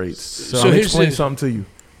 So- interest rates. so So I'm here's explaining the- something to you.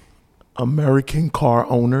 American car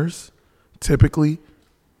owners typically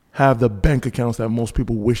have the bank accounts that most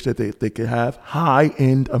people wish that they could have.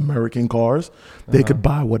 High-end American cars, they could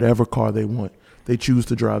buy whatever car they want. They choose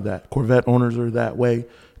to drive that. Corvette owners are that way.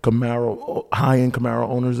 Camaro, high-end Camaro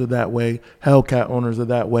owners are that way. Hellcat owners are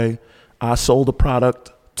that way. I sold a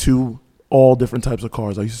product to all different types of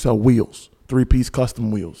cars. I used to sell wheels, 3-piece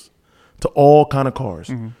custom wheels, to all kind of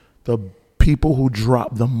cars. The people who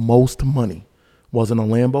dropped the most money wasn't a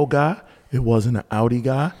Lambo guy. It wasn't an Audi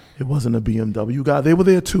guy. It wasn't a BMW guy. They were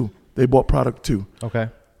there too. They bought product too. Okay.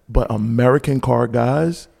 But American car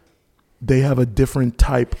guys, they have a different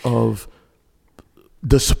type of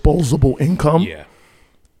disposable income, Yeah.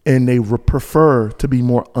 and they prefer to be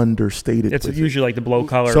more understated. It's with usually like the blue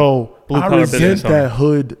collar. so I blue-collar resent business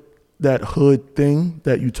owner. that hood thing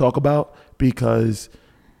that you talk about, because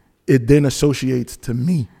it then associates to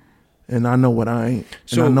me, and I know what I ain't,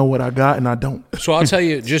 So- and I know what I got, and I don't. So I'll tell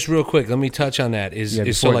you just real quick. Let me touch on that.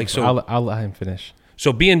 I'll let him finish.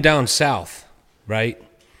 So being down south, right?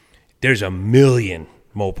 There's a million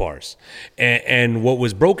Mopars, and what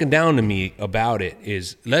was broken down to me about it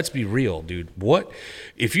is, let's be real, dude. What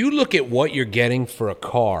if you look at what you're getting for a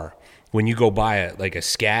car when you go buy a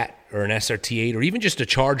Scat or an SRT8 or even just a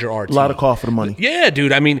Charger RT? A lot of car for the money. Yeah,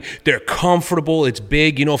 dude. I mean, they're comfortable. It's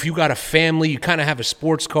big. You know, if you got a family, you kind of have a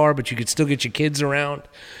sports car, but you could still get your kids around.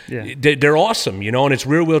 Yeah. They're awesome, you know, and it's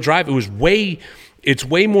rear-wheel drive. It's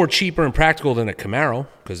way more cheaper and practical than a Camaro,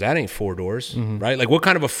 because that ain't 4 doors, right? Like, what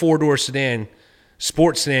kind of a 4-door sedan,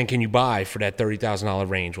 sports sedan, can you buy for that $30,000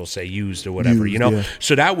 range, we'll say, used or whatever, Used, you know? yeah.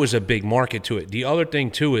 So that was a big market to it. The other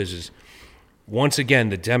thing, too, is once again,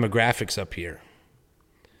 the demographics up here.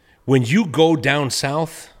 When you go down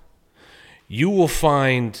south, you will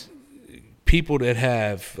find people that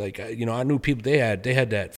have, like, you know, I knew people, they had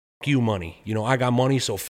that "f you" money. You know, I got money,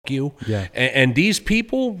 so "f you." Yeah. And these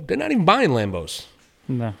people, they're not even buying Lambos.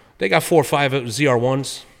 No. They got 4 or 5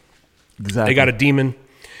 ZR1s. Exactly. They got a Demon.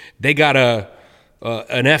 They got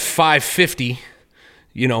an F550,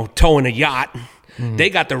 you know, towing a yacht.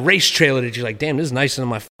 They got the race trailer that you're like, damn, this is nicer than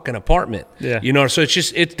my fucking apartment. Yeah. You know, so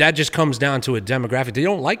that just comes down to a demographic. They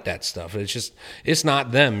don't like that stuff. It's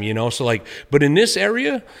not them, you know? So like, but in this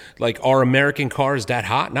area, like, are American cars that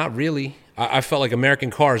hot? Not really. I felt like American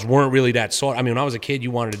cars weren't really that sought. I mean, when I was a kid, you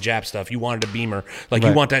wanted a Jap stuff. You wanted a Beamer. Like, you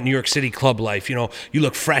Right. want that New York City club life. You know, you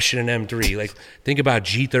look fresh in an M3. Like, think about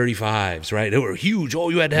G35s, right? They were huge. Oh,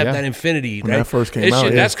 you had to have Yeah. that Infinity. When right? that first came out,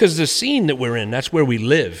 yeah. That's because the scene that we're in. That's where we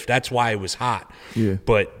live. That's why it was hot. Yeah.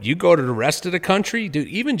 But you go to the rest of the country, dude,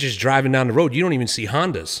 even just driving down the road, you don't even see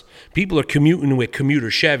Hondas. People are commuting with commuter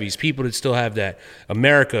Chevys. People that still have that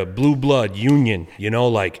America, blue blood, union, you know,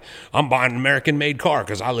 like, I'm buying an American-made car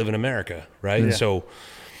because I live in America, right? Yeah. So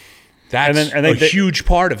that's And then a huge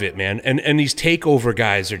part of it, man. And these takeover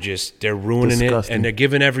guys are they're ruining Disgusting. it, and they're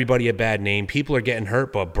giving everybody a bad name. People are getting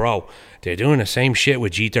hurt, but bro, they're doing the same shit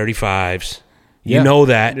with G35s. You Yeah. know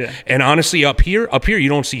that. Yeah. And honestly, up here, you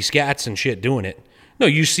don't see scats and shit doing it. No,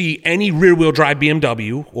 you see any rear-wheel drive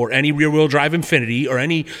BMW or any rear-wheel drive Infinity or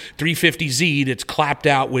any 350Z that's clapped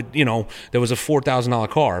out with, you know, there was a $4,000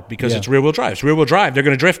 car because Yeah. it's rear-wheel drive. It's rear-wheel drive. They're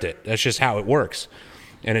going to drift it. That's just how it works.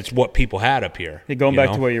 And it's what people had up here. Yeah, going you back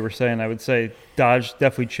know? to what you were saying, I would say Dodge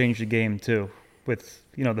definitely changed the game too, with,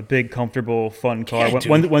 you know, the big, comfortable, fun car. Yeah,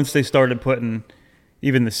 When- dude. once they started putting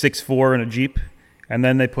even the 6.4 in a Jeep, and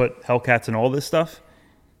then they put Hellcats and all this stuff,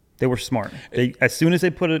 they were smart. As soon as they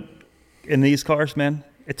put it in these cars, man,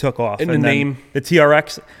 it took off. And the then name- the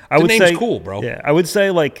TRX, I would name's say, cool, bro. Yeah, I would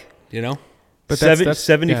say like You know? But that's-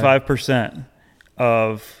 75%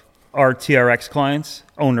 of our TRX clients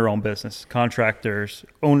own their own business. Contractors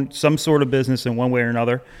own some sort of business in one way or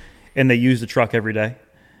another, and they use the truck every day.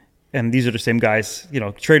 And these are the same guys,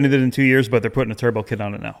 traded it in 2 years, but they're putting a turbo kit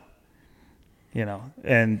on it now.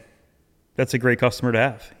 And that's a great customer to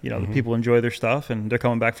have. The people enjoy their stuff, and they're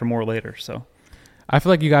coming back for more later. So I feel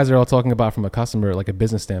like you guys are all talking about from a customer, like a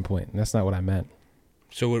business standpoint, and that's not what I meant.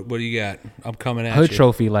 So what do you got? I'm coming at hood you.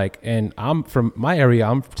 trophy, and I'm from my area.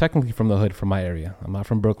 I'm technically from the hood from my area. I'm not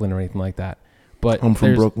from Brooklyn or anything like that. But I'm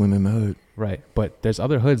from Brooklyn in the hood. Right. But there's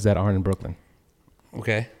other hoods that aren't in Brooklyn.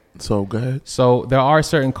 Okay. So go ahead. So there are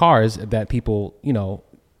certain cars that people, Aspire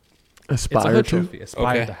it's a hood to. trophy,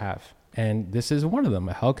 aspire to have. And this is one of them.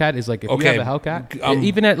 A Hellcat is like, if Okay. you have a Hellcat,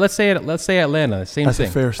 even at let's say Atlanta, same That's thing.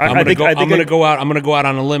 a fair I'm statement. gonna go out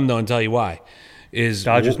on a limb though and tell you why. Is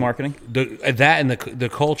Dodgers marketing? That and the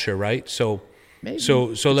culture, right? So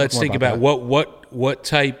so let's think about what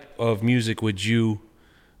type of music would you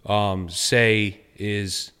say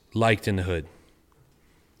is liked in the hood?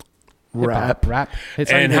 Rap.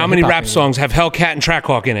 It's And how many rap songs have Hellcat and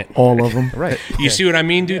Trackhawk in it? All of them. Right. You see what I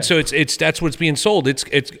mean, dude? So it's that's what's being sold. It's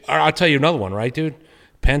I'll tell you another one, right, dude?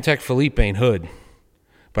 Pantech Philippe ain't hood,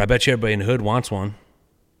 but I bet you everybody in the hood wants one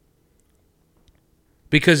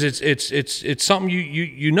because it's something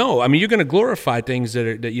you know. I mean, you're going to glorify things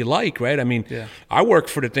that you like, right? I mean, I work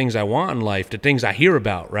for the things I want in life, the things I hear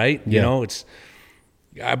about, right? You know,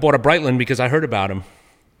 I bought a Breitland because I heard about him,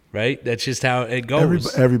 right? That's just how it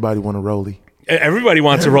goes. Everybody want a Rollie. Everybody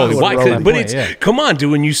wants a Rollie. Why? Rollie. But it's come on,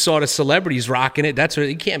 dude. When you saw the celebrities rocking it, that's what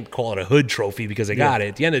you can't call it a hood trophy because they got it.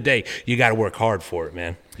 At the end of the day, you got to work hard for it,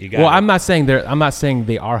 man. You got. Well, I'm not saying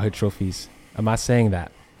they are hood trophies. I'm not saying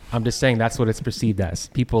that. I'm just saying that's what it's perceived as.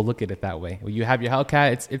 People look at it that way. When you have your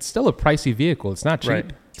Hellcat, it's still a pricey vehicle. It's not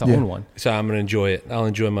cheap to own one. So I'm gonna enjoy it. I'll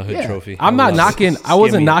enjoy my hood trophy. I'm not knocking. I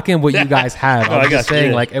wasn't knocking what you guys have. I was just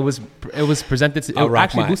saying, you. like it was presented.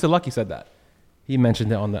 Actually, Booster Lucky said that. He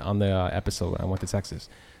mentioned it on the episode when I went to Texas.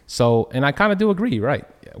 So, and I kind of do agree, right?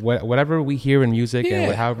 Whatever we hear in music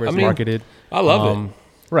and however it's marketed, I love it.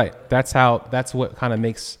 Right. That's what kind of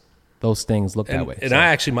makes those things look that way.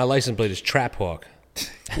 And my license plate is Trap Hawk.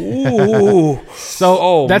 Ooh.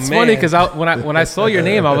 So that's funny because when I saw your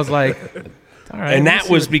name, I was like, all right. And that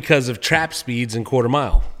was because of trap speeds and quarter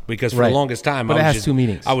mile. Because for the longest time, but it has two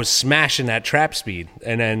meanings. I was smashing that trap speed,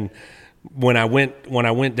 and then when I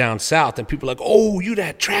went down south, and people were like, "Oh, you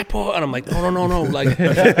that trap hawk?" And I'm like, "No, like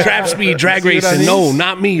trap speed, drag racing. No,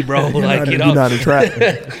 not me, bro. You're not a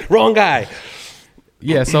trap. Wrong guy."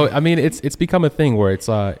 Yeah, so I mean, it's become a thing where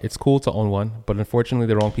it's cool to own one, but unfortunately,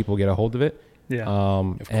 the wrong people get a hold of it. Yeah,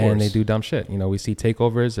 of course. And they do dumb shit. We see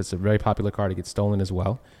takeovers. It's a very popular car to get stolen as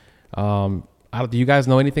well. Do you guys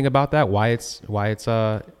know anything about that? Why it's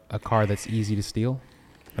a car that's easy to steal?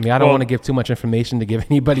 I mean, I don't want to give too much information to give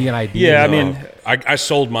anybody an idea. Yeah, I mean, I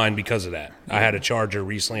sold mine because of that. I had a Charger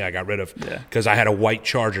recently. I got rid of because I had a white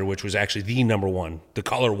Charger, which was actually the number one. The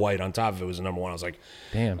color white on top of it was the number one. I was like,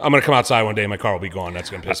 damn, I'm gonna come outside one day, my car will be gone. That's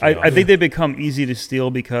gonna piss me off. I think they become easy to steal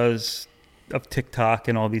because of TikTok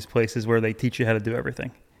and all these places where they teach you how to do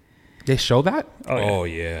everything. They show that? Oh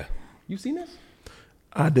yeah. You've seen this?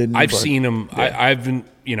 I didn't. I've seen them. Yeah.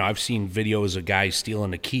 I've seen videos of guys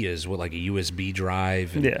stealing the Kias with like a USB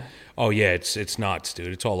drive. And, oh yeah, it's nuts, dude.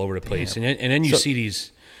 It's all over the place. And then you see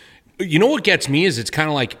these. You know what gets me is it's kind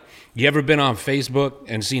of like, you ever been on Facebook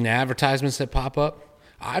and seen the advertisements that pop up?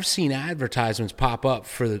 I've seen advertisements pop up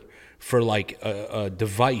for like a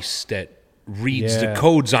device that reads the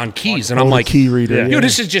codes on keys, and I'm like, key reader.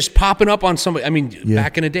 This is just popping up on somebody. I mean,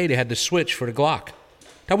 back in the day, they had the switch for the Glock.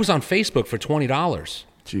 That was on Facebook for $20.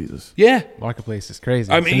 Jesus. Yeah. Marketplace is crazy.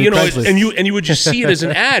 I mean, and you would just see it as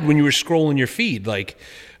an ad when you were scrolling your feed. Like,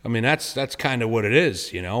 I mean, that's kind of what it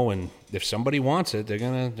is, And if somebody wants it, they're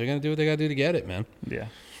gonna do what they gotta do to get it, man. Yeah.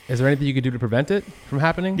 Is there anything you could do to prevent it from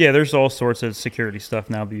happening? Yeah, there's all sorts of security stuff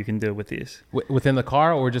now that you can do with these. Within the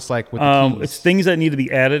car, or just like with the keys? It's things that need to be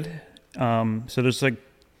added. So there's like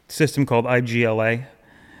a system called IGLA.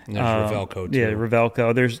 And there's Revelco too. Yeah,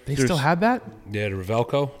 Revelco. They still have that? Yeah, the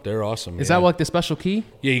Revelco. They're awesome. Is that like the special key?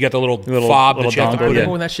 Yeah, you got the little fob that you have to I put remember in.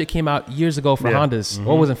 when that shit came out years ago for Hondas.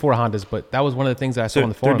 Well, it wasn't for Hondas, but that was one of the things that I saw on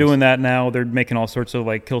the forums. They're doing that now. They're making all sorts of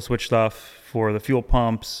like kill switch stuff for the fuel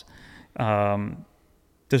pumps.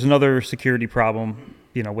 There's another security problem,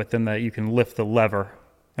 with them, that you can lift the lever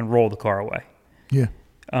and roll the car away. Yeah.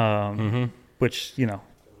 Which,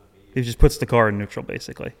 it just puts the car in neutral,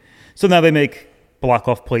 basically. So now they make block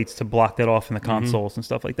off plates to block that off in the consoles and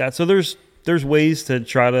stuff like that. So there's ways to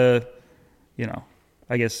try to,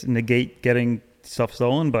 I guess, negate getting stuff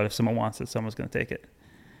stolen. But if someone wants it, someone's going to take it.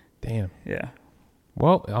 Damn. Yeah.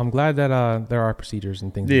 Well, I'm glad that there are procedures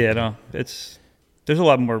and things. Yeah, no, there's a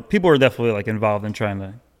lot more. People are definitely like involved in trying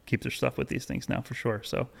to keep their stuff with these things now for sure.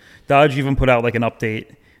 So Dodge even put out like an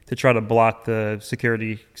update to try to block the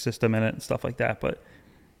security system in it and stuff like that. But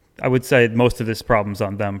I would say most of this problem's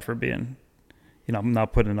on them for being,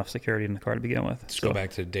 not putting enough security in the car to begin with. Let's go back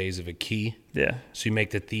to the days of a key. Yeah. So you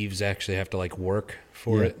make the thieves actually have to like work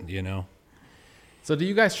for it, So do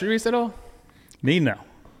you guys street race at all? Me, no.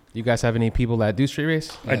 You guys have any people that do street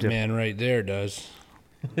race? That man right there does.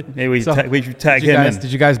 Maybe we should tag Did you him guys, in.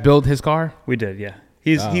 did you guys build his car? We did, yeah.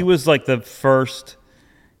 He was like the first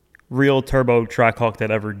real turbo Trackhawk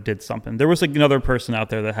that ever did something. There was like another person out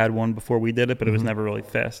there that had one before we did it, but it was never really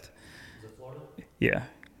fast. Is it Florida? Yeah.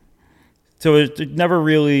 So it never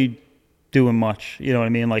really doing much. You know what I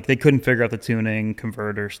mean? Like they couldn't figure out the tuning,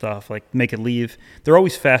 converter stuff, like make it leave. They're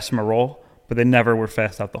always fast from a roll, but they never were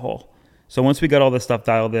fast out the hole. So once we got all this stuff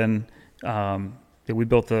dialed in, we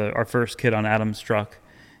built our first kit on Adam's truck.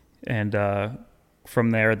 And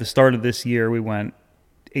from there, at the start of this year, we went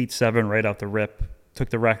 8.7 right out the rip. Took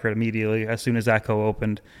the record immediately as soon as ACO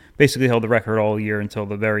opened. Basically held the record all year until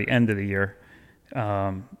the very end of the year.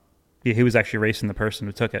 He was actually racing the person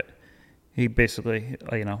who took it. He basically,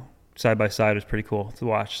 side by side was pretty cool to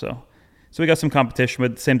watch. So we got some competition,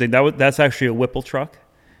 but the same thing. That's actually a Whipple truck.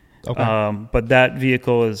 Okay. But that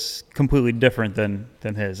vehicle is completely different than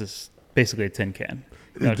his. It's basically a tin can.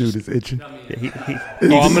 This dude is itching.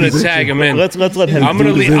 I'm gonna tag him in. Let's let him. I'm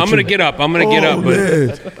gonna get up. Oh,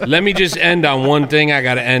 But let me just end on one thing I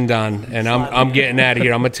got to end on, and I'm getting out of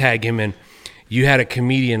here. I'm gonna tag him in. You had a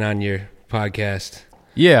comedian on your podcast,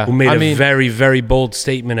 Yeah. who made a very, very bold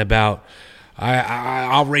statement about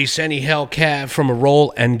I'll race any Hellcat from a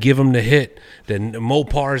roll and give him the hit. The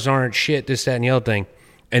Mopars aren't shit. This, that, and the other thing.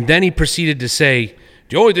 And then he proceeded to say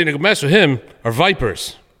the only thing that can mess with him are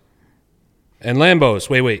Vipers and Lambos.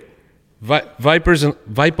 Wait. Vipers are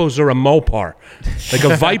a Mopar. Like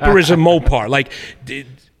a Viper is a Mopar. Like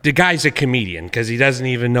the guy's a comedian because he doesn't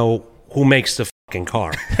even know who makes the fucking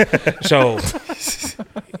car. So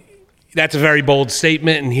that's a very bold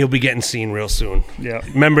statement, and he'll be getting seen real soon. Yeah.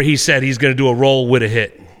 Remember, he said he's going to do a roll with a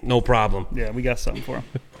hit. No problem. Yeah, we got something for him.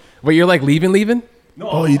 Wait, you're like leaving?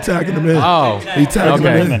 Oh, he tagging him in. Oh, He tagging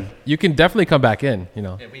him in. You can definitely come back in.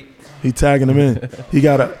 He tagging him in. He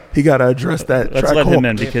gotta address that. Let's let him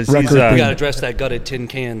in because he's. We got to address that gutted tin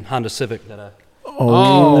can Honda Civic that I.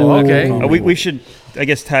 Oh, okay. We should, I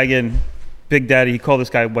guess, tag in Big Daddy. He called this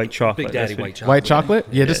guy White Chocolate. Big Daddy That's what White Chocolate. White chocolate?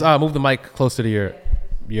 Yeah, just move the mic closer to your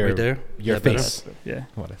Right there? your Is that face. Yeah.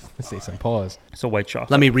 Let's say some pause. So White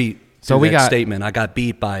Chocolate. Let me read So we that got- statement. I got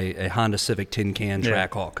beat by a Honda Civic tin can Yeah.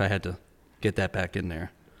 Trackhawk. I had to get that back in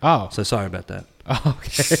there. Oh, So sorry about that.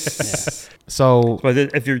 okay. So But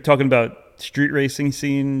if you're talking about street racing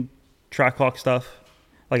scene, Trackhawk stuff,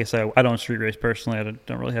 like I said, I don't street race personally. I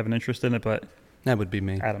don't really have an interest in it, but That would be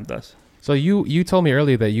me. Adam does. you told me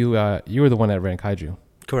earlier that you were the one that ran Kaiju,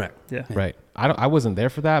 Correct. Yeah. right? I wasn't there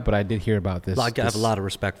for that, but I did hear about this. I have this- a lot of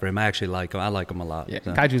respect for him. I actually like him. I like him a lot. Yeah,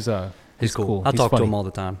 So, Kaiju's he's cool. I He's talk to funny. him all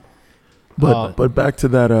the time. But back to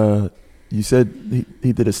that. You said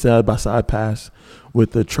he did a side by side pass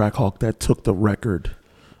with the Trackhawk that took the record.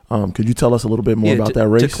 Could you tell us a little bit more about that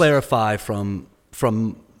race? To clarify, from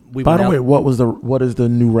we By went the out, way, what is the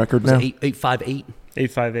new record was now? it 858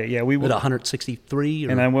 858. Yeah, we with went, 163 or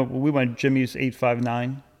and then we went Jimmy's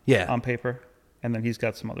 859 yeah on paper, and then he's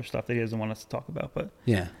got some other stuff that he doesn't want us to talk about. But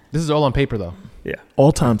yeah. This is all on paper though. yeah,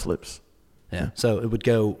 All time slips. Yeah. So it would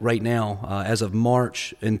go right now as of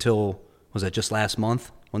March until, was that just last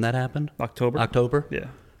month when that happened? October. Yeah,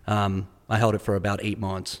 I held it for about 8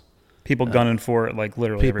 months. people gunning for it like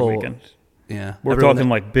literally every people- weekend. Yeah. We're Everyone talking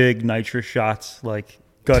that- like big nitrous shots, like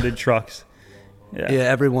gutted trucks. yeah,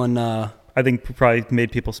 everyone, I think probably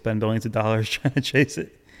made people spend billions of dollars trying to chase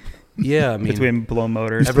it yeah, I mean, between blown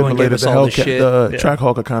motors. Everyone gave Stimulated us all this shit. the Yeah.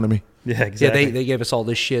 Trackhawk economy. Yeah, yeah, exactly. they gave us all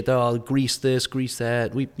this shit. Oh, grease this, grease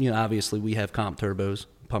that. We, obviously we have comp turbos,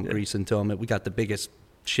 pump Yeah. grease into them. We got the biggest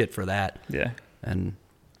shit for that. Yeah. And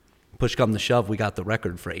push come to shove, we got the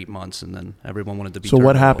record for 8 months, and then everyone wanted to be. So what turbo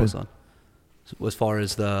all of a happened? sudden. So as far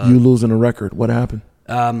as the You losing a record. What happened?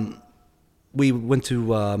 we went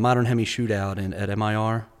to Modern Hemi Shootout at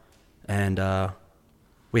MIR, and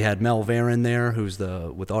we had Mel Varon there, who's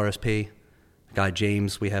with RSP. Guy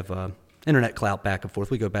James, we have internet clout back and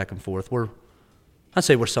forth. We go back and forth. I'd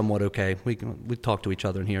say we're somewhat okay. We talk to each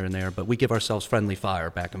other in here and there, but we give ourselves friendly fire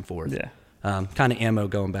back and forth. Yeah. Kind of ammo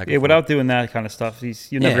going back and Yeah, forth. without doing that kind of stuff,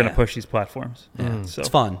 you're never Yeah. going to push these platforms. Yeah, So it's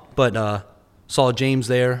fun. But saw James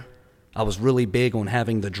there. I was really big on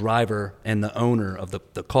having the driver and the owner of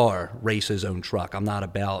the car race his own truck. I'm not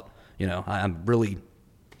about, I'm really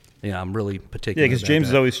particular. Yeah, because about James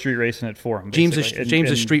that. is always street racing it for him. James basically,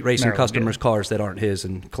 is street racing Maryland, customers' cars that aren't his,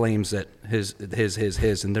 and claims that his,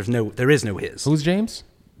 and there is no his. Who's James?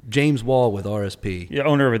 James Wall with RSP. Yeah,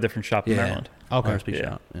 owner of a different shop in Yeah. Maryland. Okay. RSP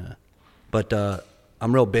shop. Yeah, but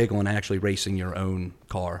I'm real big on actually racing your own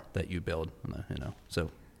car that you build. So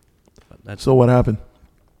that's So what happened?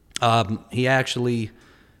 he actually.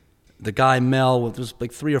 The guy Mel, it was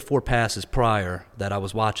like 3 or 4 passes prior that I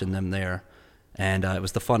was watching them there, and it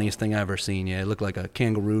was the funniest thing I ever seen. Yeah, it looked like a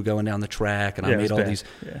kangaroo going down the track, and I Yeah, it made was all bad. these.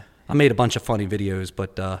 Yeah. I made a bunch of funny videos,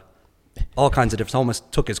 but all kinds of different.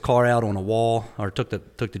 Almost took his car out on a wall, or took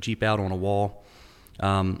the Jeep out on a wall.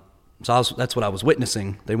 So that's what I was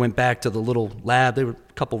witnessing. They went back to the little lab. They were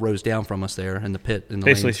a couple rows down from us there in the pit. In the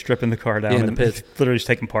Basically lanes. stripping the car down Yeah, in and the pit. literally just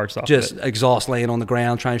taking parts off Just of it. exhaust laying on the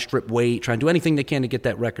ground, trying to strip weight, trying to do anything they can to get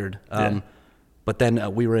that record. Yeah. But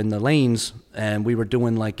then we were in the lanes, and we were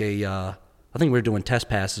doing like I think we were doing test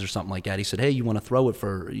passes or something like that. He said, "Hey, you want to throw it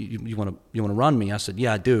for you want to run me?" I said,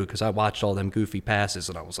 "Yeah, I do," because I watched all them goofy passes,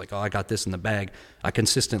 and I was like, "Oh, I got this in the bag." I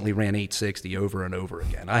consistently ran 860 over and over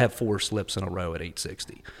again. I have 4 slips in a row at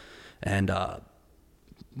 860, and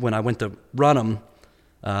when I went to run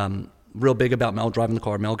them, real big about Mel driving the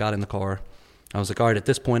car. Mel got in the car. I was like, "All right, at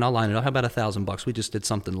this point, I'll line it up. How about $1,000? We just did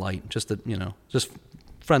something light, just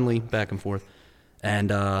friendly back and forth."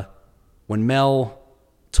 And when Mel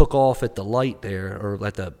took off at the light there, or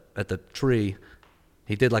at the tree,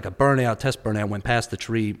 he did like a test burnout, went past the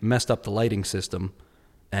tree, messed up the lighting system.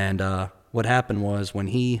 And what happened was when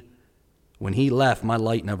he left, my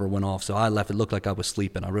light never went off, so I left. It looked like I was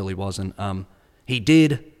sleeping. I really wasn't. He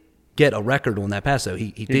did get a record on that pass, though.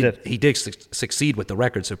 He did succeed with the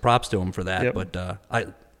record, so props to him for that. Yep.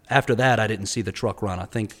 But after that, I didn't see the truck run. I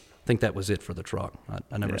think that was it for the truck.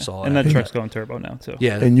 I never saw it. And that truck's going turbo now, too.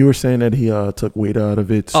 Yeah. And you were saying that he took weight out of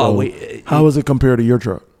it. So how is it compared to your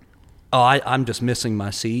truck? Oh, I'm just missing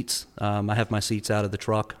my seats. I have my seats out of the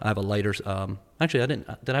truck. I have a lighter. Actually, I didn't.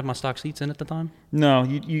 Did I have my stock seats in at the time? No,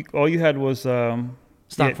 you all you had was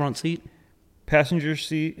Stock front seat. passenger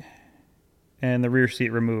seat, and the rear seat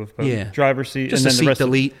removed. But Yeah. driver's seat, Just and a then seat the rest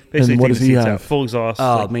delete. Of, basically, And what take does the he seats have? out, full exhaust.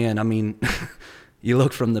 Oh man, I mean, you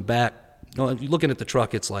look from the back. Well, looking at the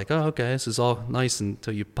truck, it's like, oh, okay, this is all nice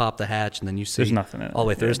until you pop the hatch, and then you see There's nothing in it. Oh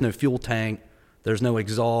wait, there's Yeah. no fuel tank. There's no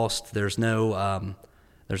exhaust. There's no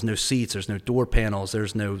seats. There's no door panels.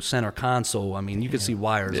 There's no center console. I mean, you can see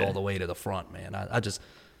wires all the way to the front, man. I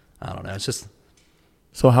don't know. It's just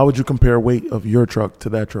So how would you compare weight of your truck to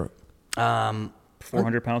that truck?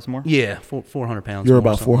 400 pounds more. yeah, 400 pounds. You're more,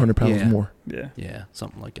 about something 400 like- pounds yeah. more. Yeah. Yeah,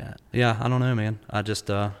 something like that. Yeah, I don't know, man. I just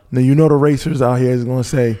Now, you know the racers out here is going to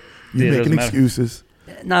say, you're Yeah, it making doesn't matter. excuses.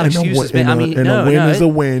 not And excuses, a, man. and I a- mean, and no, a win no, is it- a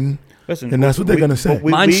win. Listen, And that's what they're gonna say.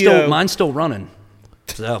 mine's still running.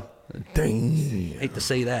 So Dang. hate to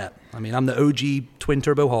say that. I mean, I'm the OG twin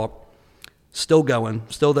turbo Hawk, still going,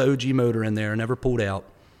 still the OG motor in there, never pulled out.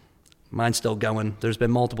 Mine's still going. There's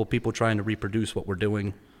been multiple people trying to reproduce what we're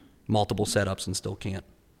doing, multiple setups, and still can't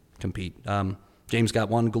compete. James got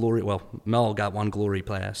Mel got one glory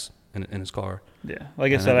pass in his car. Yeah,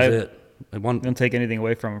 like I And said, that I was it. don't take anything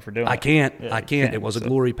away from him for doing I it. can't. Yeah, I you can't. It was a so-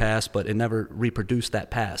 glory pass, but it never reproduced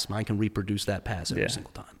that pass. Mine can reproduce that pass every Yeah.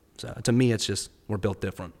 single time. So to me, it's just we're built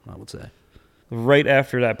different, I would say. Right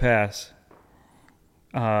after that pass,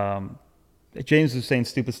 James was saying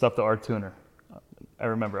stupid stuff to our tuner. I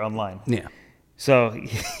remember online. Yeah. So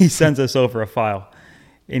he sends us over a file,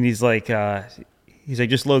 and he's like,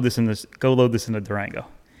 just go load this in the Durango.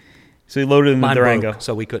 So he loaded it in Mine the Durango. broke,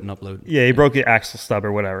 so we couldn't upload. Yeah, he broke the axle stub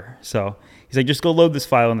or whatever. So he's like, just go load this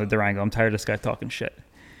file in the Durango. I'm tired of this guy talking shit.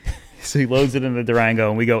 So he loads it in the Durango,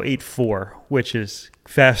 and we go 8.4, which is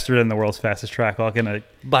faster than the world's fastest track hawk. In a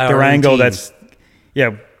By our Durango, own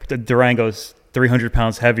team. the Durango's 300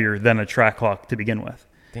 pounds heavier than a track hawk to begin with.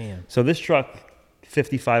 Damn. So this truck,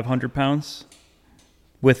 5,500 pounds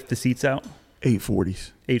with the seats out,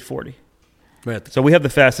 840s. 840. Right. So we have the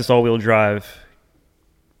fastest all-wheel drive,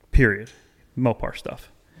 period. Mopar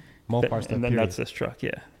stuff. Mopar stuff, And then period. that's this truck, yeah.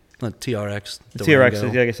 TRX. The Durango.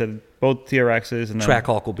 TRXs, like I said, both TRXs. And then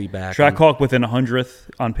Trackhawk will be back. Trackhawk within 100th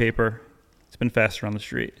on paper. It's been faster on the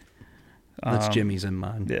street. That's Jimmy's in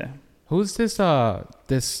mind. Yeah. Who's this?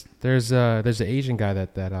 There's an Asian guy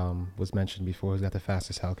that was mentioned before who's got the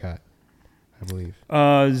fastest Hellcat, I believe.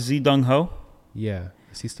 Zedong Ho. Yeah,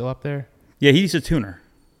 is he still up there? Yeah, he's a tuner.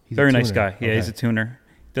 He's a Very nice tuner. guy. Yeah, he's a tuner.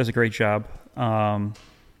 Does a great job.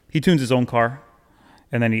 He tunes his own car,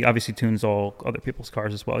 and then he obviously tunes all other people's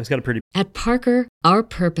cars as well. He's got a pretty At Parker, our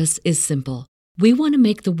purpose is simple. We want to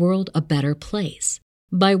make the world a better place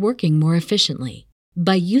by working more efficiently,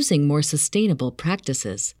 by using more sustainable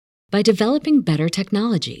practices, By developing better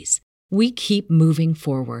technologies, we keep moving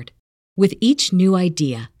forward. With each new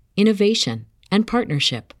idea, innovation, and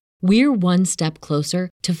partnership, we're one step closer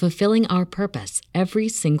to fulfilling our purpose every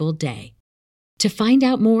single day. To find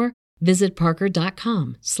out more, visit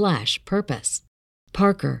parker.com/purpose.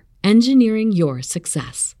 Parker, engineering your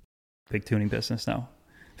success. Big tuning business now.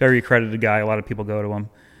 Very accredited guy. A lot of people go to him.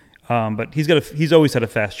 But he's always had a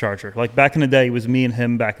fast charger. Like back in the day, it was me and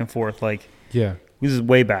him back and forth. Like, Yeah. this is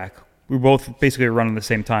way back. We were both basically running the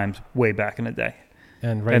same times way back in the day.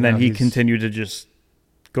 And then now he he's- continued to just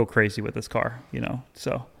go crazy with his car,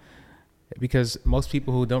 so. because most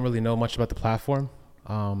people who don't really know much about the platform,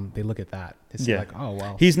 they look at that. It's like, oh,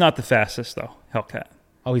 wow. He's not the fastest, though, Hellcat.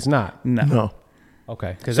 Oh, he's not? No.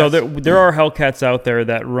 Okay. So there are Hellcats out there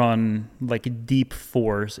that run like deep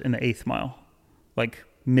 4s in the 8th mile, like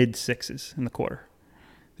mid 6s in the quarter.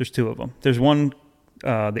 There's 2 of them. There's one,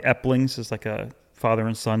 the Eplings is like a father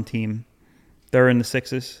and son team. They're in the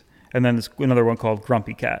 6s. And then there's another one called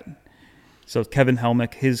Grumpy Cat. So Kevin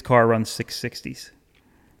Helmick, his car runs 660s.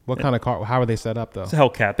 What kind of car? How are they set up, though? It's a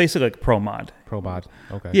Hellcat, basically like Pro Mod. Pro Mod.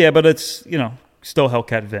 Okay. Yeah, but it's, still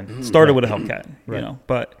Hellcat VIN. Started with a Hellcat, Right.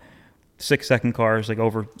 but 6-second cars, like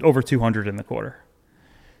over 200 in the quarter.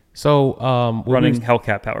 So Running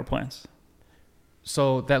Hellcat power plants.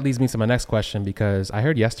 So that leads me to my next question, because I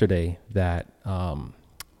heard yesterday that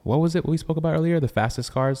what was it we spoke about earlier? The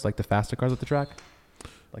fastest cars, like the faster cars at the track,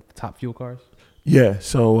 like the top fuel cars. Yeah.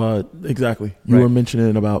 So exactly, you Right. were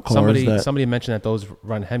mentioning about cars Somebody mentioned that those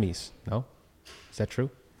run Hemis. No, is that true?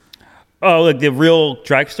 Oh, like the real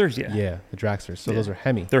dragsters? Yeah. Yeah, the dragsters. So those are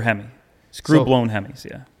Hemi. They're Hemi. Screw-blown Hemis,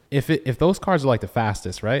 yeah. If those cars are like the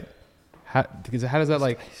fastest, right? How does that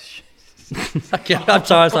like? I'm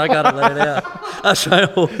sorry, so I gotta let it out. I was trying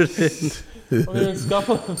to hold it in.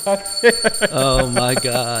 Oh my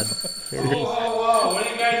God. Whoa, what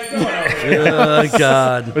are you guys doing over here? Oh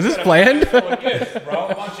God. Was this planned? Bro,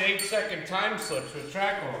 a bunch of 8-second time slips with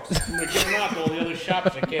track hooks. They're giving out to all the other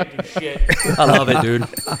shops that can't do shit. I love it, dude.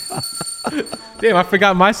 Damn, I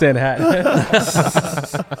forgot my Santa hat.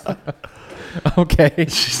 Okay,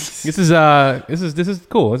 this is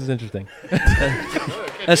cool. This is interesting.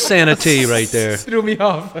 That's Santa T right there. Threw me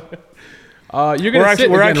off. You're gonna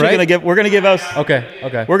give out.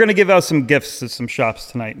 Okay. We're gonna give out some gifts to some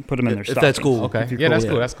shops tonight and put them in their If stockings. that's cool. Okay. If you're Yeah, cool that's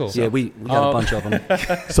with cool. it. That's cool. Yeah, we got a bunch of them.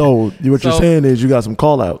 So what you're saying is you got some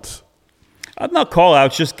call outs. Not call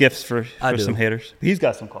outs, just gifts for I do. some haters. He's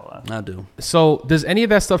got some call outs. I do. So does any of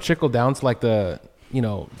that stuff trickle down to like the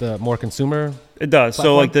more consumer? It does.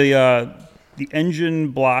 Platform? So like the engine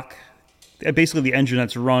block, basically the engine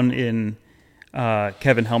that's run in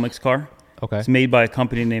Kevin Helmick's car. Okay. It's made by a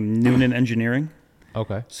company named Noonan Engineering.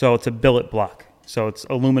 Okay. So it's a billet block. So it's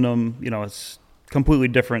aluminum. It's completely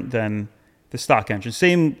different than the stock engine.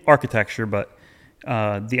 Same architecture, but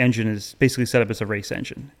the engine is basically set up as a race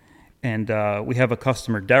engine. And we have a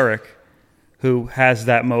customer, Derek, who has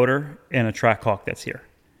that motor and a Trackhawk that's here.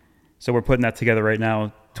 So we're putting that together right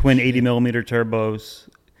now. Twin 80 millimeter turbos,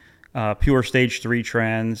 pure stage 3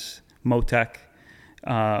 trans, Motec,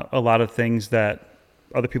 a lot of things that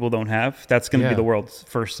other people don't have. That's going to be the world's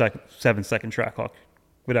first 7-second Trackhawk,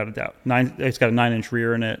 without a doubt. It's got a 9-inch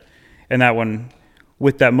rear in it. And that one,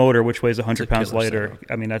 with that motor, which weighs 100 pounds lighter,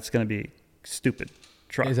 setup. I mean, that's going to be stupid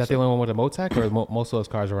truck. Is that the only one with a Motec, or most of those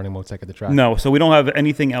cars are running Motec at the track? No, so we don't have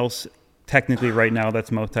anything else technically right now that's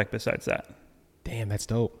Motec besides that. Damn, that's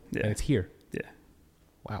dope. Yeah. And it's here. Yeah.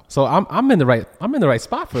 Wow. So I'm in the right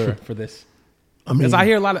spot for this. I mean, Because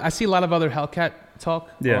I see a lot of other Hellcat talk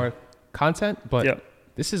or content, but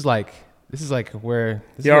this is like where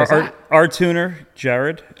this is where it's at. Our tuner,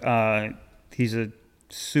 Jared, he's a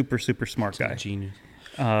super smart guy. Genius.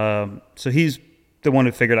 So he's the one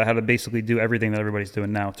who figured out how to basically do everything that everybody's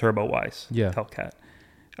doing now, turbo wise. Yeah. Hellcat.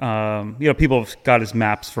 People have got his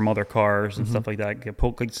maps from other cars and stuff like that.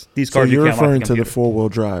 These so cars you're you can't referring lock to the computer. 4-wheel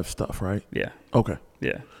drive stuff, right? Yeah. Okay.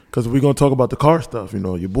 Yeah. Because we're gonna talk about the car stuff.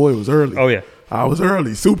 Your boy was early. Oh yeah. I was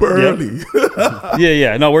early, super early.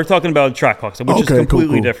 Yeah. No, we're talking about Trackhawks, which is Okay,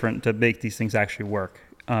 completely cool. different to make these things actually work.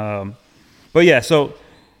 But yeah, so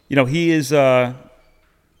he is.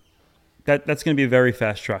 That's going to be a very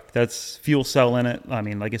fast truck. That's fuel cell in it. I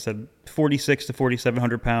mean, like I said, 4,600 to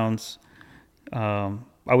 4,700 pounds.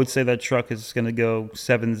 I would say that truck is going to go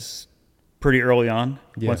 7s pretty early on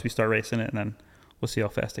once we start racing it, and then we'll see how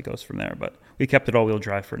fast it goes from there. But we kept it all-wheel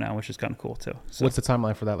drive for now, which is kind of cool too. So, What's the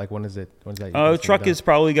timeline for that? Like, when is that? the truck has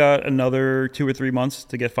probably got another 2 or 3 months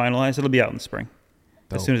to get finalized. It'll be out in the spring.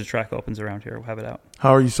 Dope. As soon as the track opens around here, we'll have it out.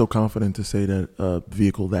 How are you so confident to say that a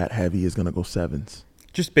vehicle that heavy is gonna go 7s?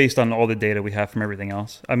 Just based on all the data we have from everything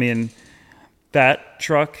else. I mean, that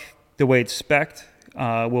truck the way it's spec'd,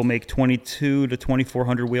 will make 22 to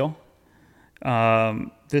 2400 wheel.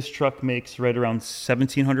 This truck makes right around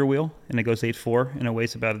 1700 wheel, and it goes 8.4, and it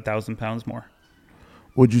weighs about 1,000 pounds more.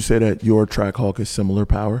 Would you say that your Trackhawk is similar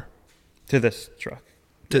power To this truck.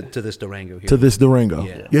 To this Durango here. to this Durango?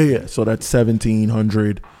 Yeah. Yeah. So that's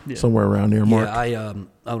 1700, somewhere around there, Mark. Yeah,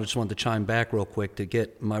 I just wanted to chime back real quick. To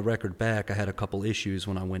get my record back, I had a couple issues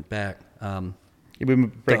when I went back. You've been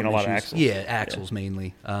breaking a lot of issues. axles. Yeah, axles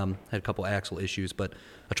mainly. Had a couple axle issues, but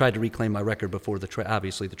I tried to reclaim my record before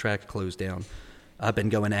obviously the track closed down. I've been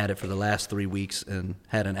going at it for the last 3 weeks and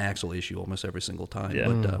had an axle issue almost every single time. Yeah.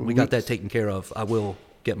 But we got that taken care of. I will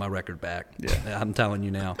get my record back. Yeah. I'm telling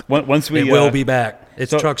you now. Once we it will be back.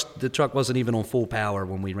 so- The truck wasn't even on full power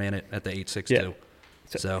when we ran it at the 862.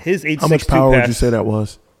 Yeah. So his 862 How much power would you pass- say that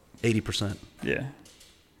was? 80%. Yeah.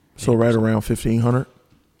 So right around 1500.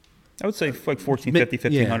 I would say like 1450,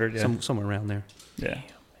 1500. Yeah. Somewhere around there. Yeah.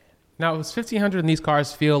 Now, is 1500 in these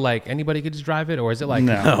cars feel like anybody could just drive it, or is it like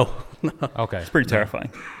No. Okay, It's pretty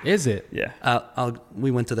terrifying. is it? Yeah. We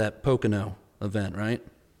went to that Pocono event, right?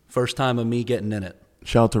 First time of me getting in it.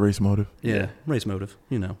 Shout out to Race Motive. Yeah. Race motive,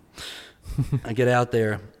 I get out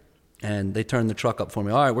there, and they turn the truck up for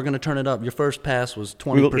me. All right, we're going to turn it up. Your first pass was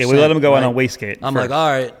 20%. We let them go right? on wastegate. I'm first. like, all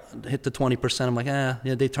right, hit the 20%. I'm like, yeah,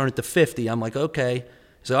 they turn it to 50. I'm like, okay.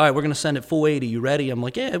 So, all right, we're going to send it full 80. You ready? I'm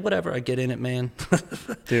like, yeah, whatever. I get in it, man.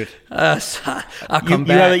 Dude. So I come You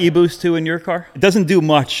back. have an e-boost too in your car? It doesn't do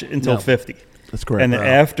much until No. 50. That's correct. And then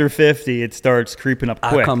after 50, it starts creeping up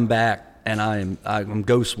quick. I come back, and I'm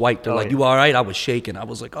ghost white. They're Oh, like, yeah. you all right? I was shaking. I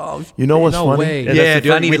was like, oh, You know what's No funny? way. Yeah, yeah, that's the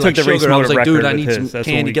dude, I thing. We needed took like the race sugar. I was motor like, dude, I record need with some his. That's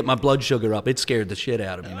when candy we- to get my blood sugar up. It scared the shit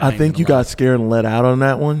out of me. I think you got scared and let out on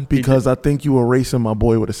that one because I think you were racing my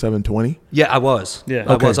boy with a 720. Yeah, I was. Yeah.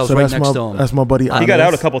 I was so right that's next to my him. that's my buddy. He got Inez.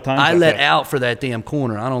 out a couple times. I like let that. out for that damn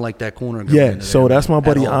corner. I don't like that corner. Going Yeah, into so there that's my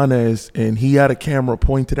buddy at all. Inez, and he had a camera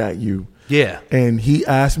pointed at you, Yeah, and he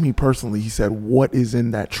asked me personally. He said, "What is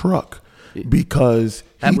in that truck?" Because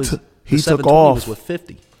that he was took the he took 720 off. was with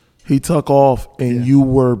 50. He took off, and you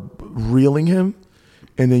were reeling him,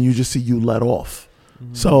 and then you just see you let off.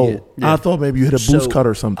 So Yeah. I thought maybe you hit a boost So, cut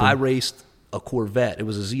or something. I raced a Corvette. It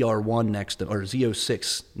was a ZR1 next to, or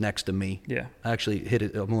Z06 next to me. Yeah. I actually hit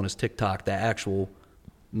it. I'm on his TikTok. The actual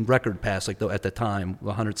record pass, like at the time,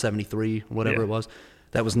 173, whatever Yeah. it was,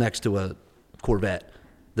 that was next to a Corvette.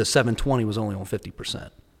 The 720 was only on 50%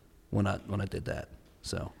 when I did that.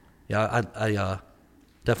 So yeah, I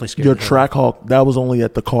definitely scared. Your the hell out of Trackhawk, that was only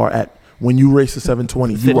at the car at when you raced the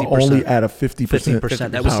 720. You were 50%. only at a 50%.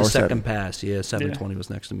 50%. That was the power second setting. pass. Yeah, 720 was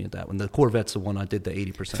next to me at that one. The Corvette's the one I did the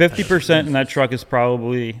 80%. 50% in that truck is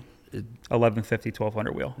probably 1150,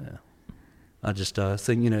 1200 wheel. Yeah. I just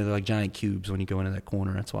think, they're like giant cubes when you go into that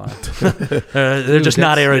corner. That's why. They're just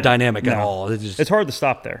not aerodynamic at No. all. They're just, It's hard to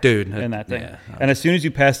stop there, Dude, in that thing. yeah. And as soon as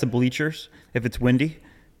you pass the bleachers, if it's windy,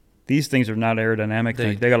 these things are not aerodynamic.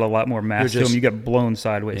 They got a lot more mass to just- them. You get blown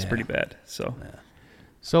sideways Yeah. pretty bad. So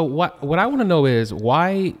So what I want to know is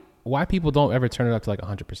why people don't ever turn it up to like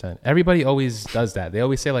 100%. Everybody always does that. They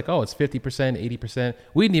always say like, oh, it's 50%, 80%.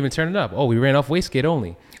 We didn't even turn it up. Oh, we ran off wastegate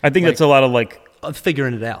only. I think that's a lot of like,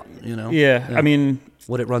 figuring it out, yeah. I mean,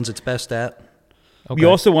 what it runs its best at. Okay. we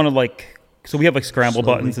also want to like, so we have like scramble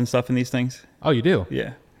Slowly. buttons and stuff in these things. Oh, you do?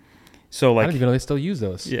 Yeah. So I like, don't even know they still use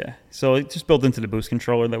those. yeah. So it's just built into the boost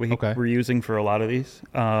controller that Okay. we're using for a lot of these.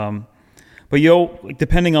 But like,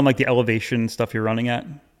 depending on like the elevation stuff you're running at,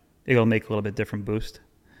 it'll make a little bit different boost.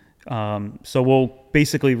 So we'll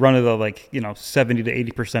basically run it at like, 70 to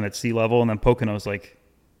 80% at sea level, and then Pocono's like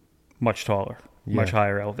much taller, much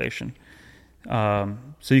higher elevation.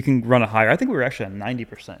 So you can run it higher. I think we were actually at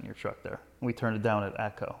 90% in your truck there. We turned it down at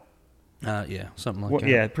ATCO. Yeah, something like Well, that.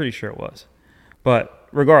 yeah, pretty sure it was. But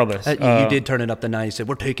regardless. You did turn it up the night. You said,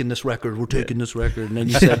 we're taking this record. We're taking this record. And then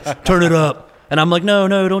you said, turn it up. And I'm like, no,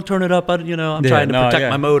 don't turn it up. I'm trying to protect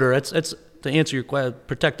my motor. It's to answer your question,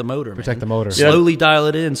 protect the motor. Protect man. the motor. Yeah. Slowly dial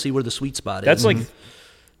it in, see where the sweet spot That's is. like,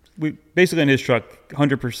 we basically in his truck,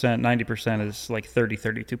 100%, 90% is like 30,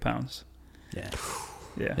 32 pounds. Yeah.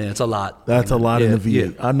 Yeah. Yeah, it's a lot. That's a lot in the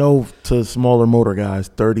V8. I know to smaller motor guys,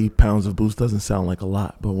 30 pounds of boost doesn't sound like a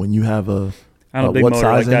lot, but when you have a big what motor like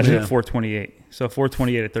size that, engine? at 428. So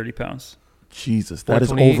 428 at 30 pounds. Jesus, that is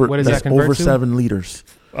 428, over. what does That's that convert over to? 7 liters.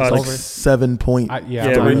 It's like Over- 7 point. Yeah, Yeah,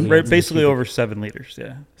 I'm right, gonna- right, basically over 7 liters.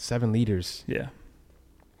 Yeah. 7 liters. Yeah.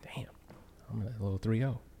 Damn. I'm at a little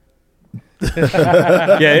 3.0.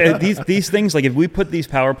 Yeah. These things, like if we put these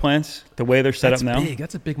power plants the way they're set That's up now, big.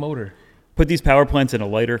 That's a big motor. put these power plants in a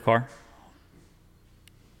lighter car,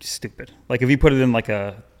 stupid. Like if you put it in like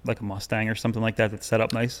a Mustang or something like that that's set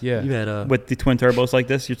up nice. Yeah. You had With the twin turbos like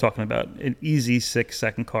this, you're talking about an easy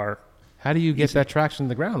 6-second car How do you get that traction to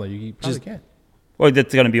the ground? Though you probably can't. Well,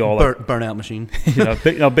 that's going to be all burnout machine.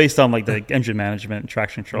 Based on like the engine management and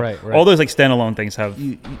traction control. Right. All those like standalone things have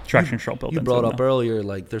traction control built in. You brought up earlier,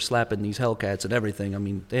 like they're slapping these Hellcats and everything. I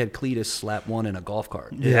mean, they had Cletus slap one in a golf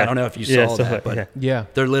cart. Yeah. I don't know if you saw that, but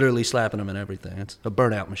they're literally slapping them and everything. It's a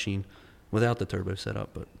burnout machine without the turbo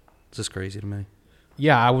setup, but it's just crazy to me.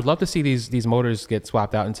 Yeah, I would love to see these motors get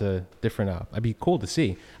swapped out into different. It'd be cool to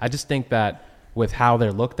see. I just think that with how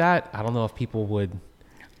they're looked at, I don't know if people would.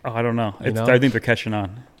 Oh, I don't know. I think they're catching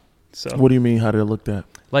on. So what do you mean? How they're looked at?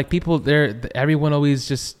 Like people, everyone always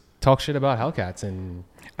just talks shit about Hellcats, and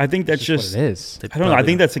I think that's just what it is. I don't know. I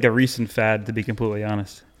think that's like a recent fad, to be completely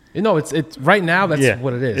honest. It's right now. That's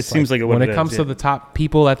what it is. It seems like when it comes to the top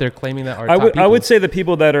people that they're claiming that are. I would say the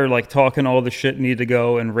people that are like talking all the shit need to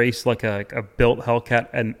go and race like a built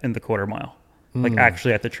Hellcat in the quarter mile, like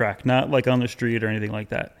actually at the track, not like on the street or anything like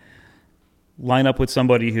that. Line up with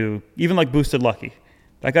somebody who even like Boosted Lucky.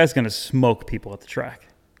 That guy's going to smoke people at the track.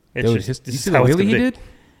 Dude, you see the wheelie he did?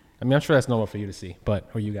 I mean, I'm sure that's normal for you to see,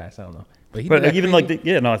 or you guys, I don't know. But like even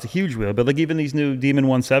it's a huge wheel. But like even these new Demon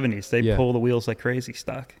 170s, they pull the wheels like crazy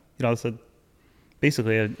stock. It's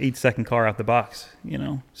basically an 8-second car out the box.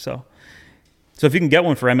 So if you can get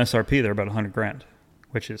one for MSRP, they're about $100,000,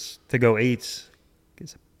 which is to go 8s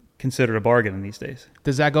is considered a bargain in these days.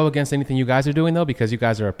 Does that go against anything you guys are doing though? Because you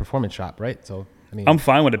guys are a performance shop, right? So. I mean, I'm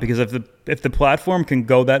fine with it because if the platform can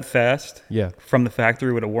go that fast from the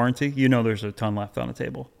factory with a warranty, there's a ton left on the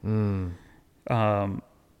table. And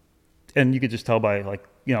you could just tell by like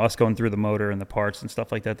us going through the motor and the parts and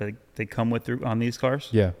stuff like that they come with on these cars.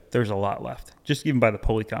 Yeah, there's a lot left, just even by the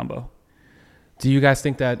pulley combo. Do you guys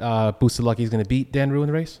think that Boosted Lucky is going to beat Dan Rue in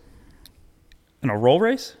the race? In a roll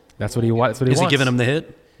race? That's what he wants. Is he giving him the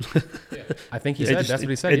hit? I think he said that's what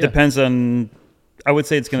he said. It depends on. I would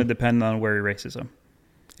say it's going to depend on where he races him.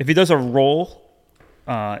 If he does a roll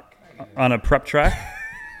on a prep track,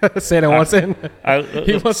 Santa wants in.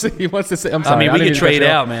 He wants to say. I'm sorry. I mean, we can trade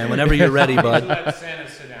out, man. Whenever you're ready, bud. Let Santa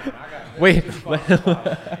sit down. Wait. All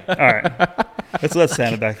right. Let's let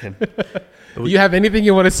Santa back in. Do you have anything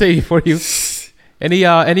you want to say before you?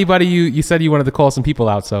 Anybody you said you wanted to call some people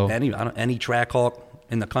out? So any track hawk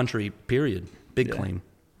in the country, period. Big claim.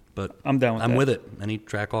 But I'm down with that. I'm with it. Any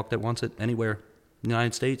track hawk that wants it anywhere.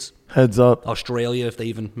 United States. Heads up. Australia, if they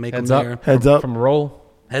even make Heads them up. there. Heads up. From roll.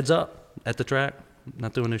 Heads up at the track.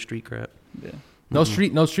 Not doing no street crap. Yeah. No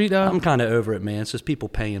street. I'm kind of over it, man. It's just people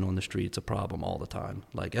paying on the street. It's a problem all the time.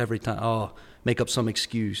 Like every time, make up some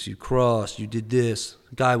excuse. You crossed. You did this.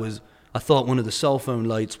 I thought one of the cell phone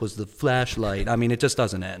lights was the flashlight. I mean, it just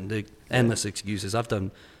doesn't end. Endless excuses.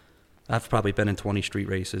 I've probably been in 20 street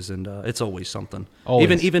races, and it's always something.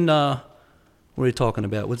 Always. Even what are you talking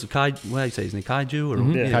about? What's it, what do you say? His name Kaiju? Or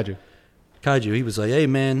Kaiju. Kaiju. He was like, hey,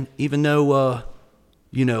 man, even though,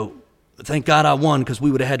 thank God I won because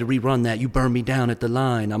we would have had to rerun that. You burned me down at the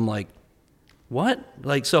line. I'm like, what?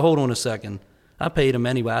 Like, so hold on a second. I paid him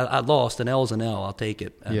anyway. I lost. An L's an L. I'll take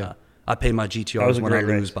it. And, I pay my GTRs when I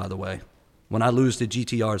lose, by the way. When I lose the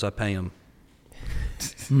GTRs, I pay them.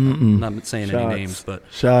 I'm not saying any names, but.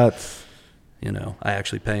 Shots. I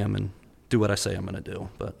actually pay him and do what I say I'm going to do.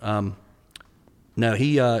 But, no,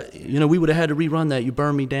 he, we would have had to rerun that. You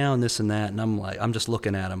burned me down, this and that. And I'm just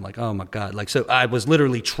looking at him like, oh my God. Like, so I was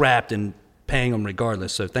literally trapped in paying him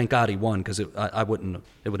regardless. So thank God he won because it would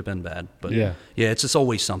have been bad. But yeah, it's just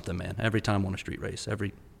always something, man. Every time on a street race,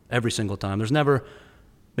 every single time. There's never,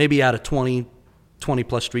 maybe out of 20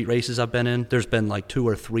 plus street races I've been in, there's been like 2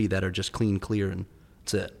 or 3 that are just clean, clear, and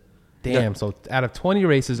that's it. Damn. So out of 20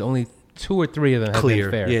 races, only 2 or 3 of them have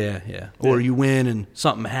been fair. Yeah. Or you win and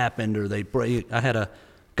something happened, or they break. I had a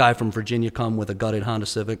guy from Virginia come with a gutted Honda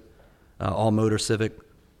Civic, all-motor Civic.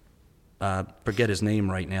 Forget his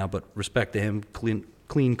name right now, but respect to him.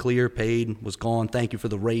 Clean, clear, paid, was gone. Thank you for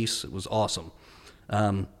the race. It was awesome.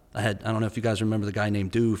 I don't know if you guys remember the guy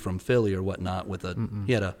named Dew from Philly or whatnot.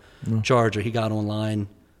 He had a Charger. He got online.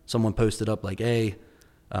 Someone posted up like, "Hey,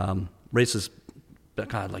 races."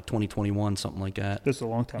 God, like 2021, something like that. This is a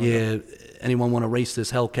long time ago. Anyone want to race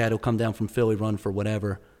this Hellcat? He'll come down from Philly, run for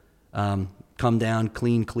whatever. Come down,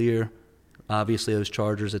 clean, clear. Obviously, those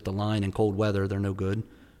Chargers at the line in cold weather, they're no good.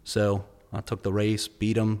 So I took the race,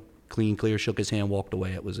 beat him, clean, clear, shook his hand, walked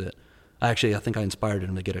away. It was it. I think I inspired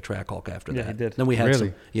him to get a Trackhawk after that. Yeah, he did. Then we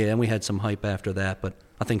had and we had some hype after that. But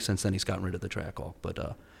I think since then he's gotten rid of the Trackhawk.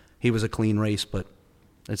 But he was a clean race. But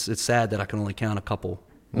it's sad that I can only count a couple.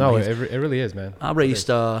 No, it really is, man. I raced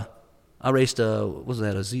what was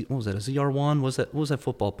that, a ZR1? What was that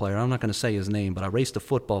football player? I'm not going to say his name, but I raced a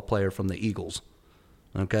football player from the Eagles.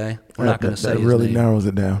 Okay? We're not going to say his name. That really narrows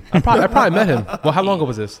it down. I probably met him. Well, how long ago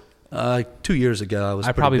was this? 2 years ago, I was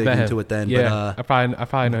I pretty probably big bet into him. it then. Yeah, But, I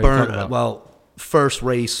probably know what you're talking about. well, first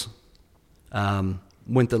race,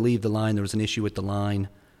 went to leave the line. There was an issue with the line.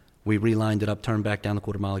 We relined it up, turned back down the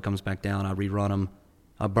quarter mile. He comes back down. I rerun him.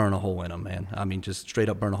 I burn a hole in him, man. I mean, just straight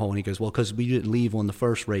up burn a hole. And he goes, well, because we didn't leave on the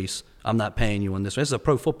first race, I'm not paying you on this. This is a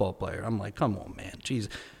pro football player. I'm like, come on, man. Jeez.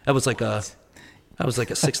 That was like a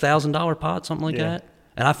 $6,000 pot, something like that.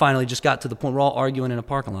 And I finally just got to the point. We're all arguing in a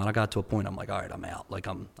parking lot. I got to a point. I'm like, all right, I'm out. Like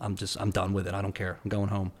I'm done with it. I don't care. I'm going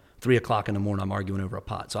home. 3 o'clock in the morning, I'm arguing over a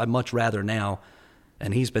pot. So I'd much rather now.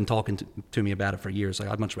 And he's been talking to me about it for years. Like,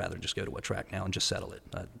 I'd much rather just go to a track now and just settle it.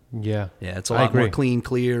 Yeah, it's a lot more clean,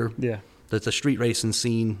 clear. Yeah. It's a street racing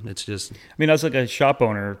scene. It's just. I mean, as like a shop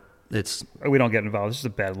owner, it's we don't get involved. It's just a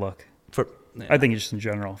bad look. I think just in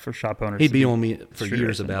general for shop owners. He'd be on me for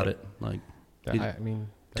years about it. Like, I mean,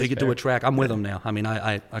 take it to a track. I'm with him now. I mean,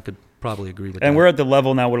 I could probably agree with that. And we're at the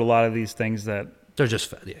level now with a lot of these things that they're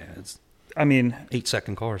just It's. I mean,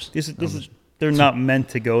 8-second cars. They're not meant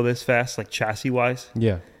to go this fast, like chassis wise.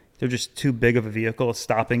 Yeah. They're just too big of a vehicle.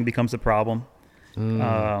 Stopping becomes a problem.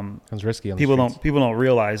 Sounds risky on people the streets. People don't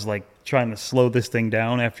realize, like, trying to slow this thing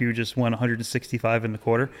down after you just went 165 in the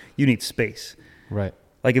quarter, you need space. Right.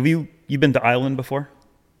 Like, have you've been to Island before?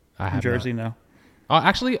 I have in Jersey, not. no.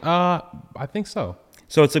 Actually, I think so.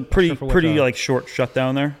 So it's a pretty what, like short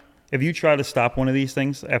shutdown there. If you try to stop one of these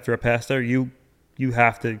things after a pass there, you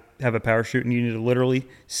have to have a parachute, and you need to literally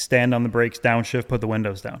stand on the brakes, downshift, put the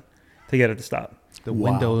windows down to get it to stop. The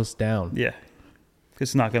windows down. Yeah,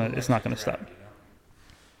 it's not gonna stop.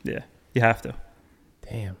 Yeah, you have to.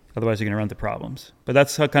 Damn. Otherwise, you're gonna run into problems. But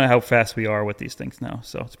that's kind of how fast we are with these things now.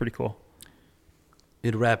 So it's pretty cool.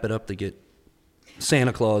 It'd wrap it up to get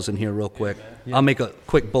Santa Claus in here real quick. Yeah. I'll make a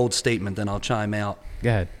quick, bold statement, then I'll chime out. Go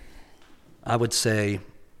ahead. I would say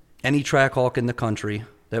any track hawk in the country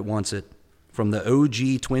that wants it, from the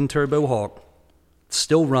OG twin turbo hawk,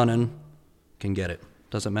 still running, can get it.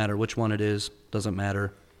 Doesn't matter which one it is. Doesn't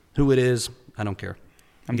matter who it is. I don't care.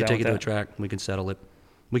 You can take it to a track. We can settle it.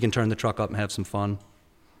 We can turn the truck up and have some fun.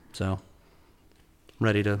 So,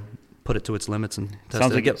 ready to put it to its limits and test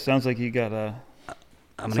it. Sounds like you got a.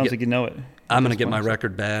 Sounds like you know it. I'm gonna get my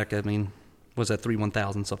record back. I mean, was that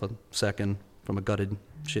 3/1000ths of a second from a gutted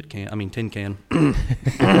tin can.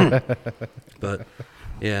 But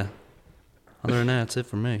yeah. Other than that, that's it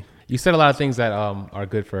for me. You said a lot of things that are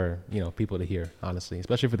good for people to hear, honestly,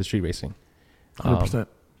 especially for the street racing. 100%.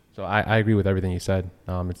 So I agree with everything you said.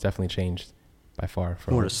 It's definitely changed by far.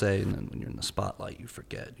 More to say, and then when you're in the spotlight, you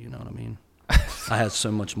forget. You know what I mean? I have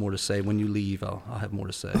so much more to say. When you leave, I'll have more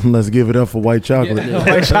to say. Let's give it up for white chocolate. Yeah.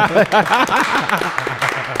 White chocolate.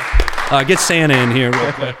 Get Santa in here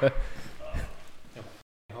real quick.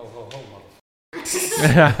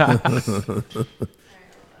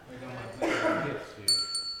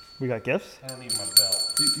 We got gifts? I don't need my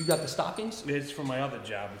belt. You got the stockings? It's from my other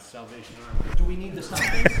job at Salvation Army. Do we need the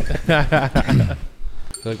stockings?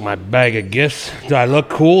 Look, my bag of gifts. Do I look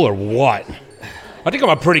cool or what? I think I'm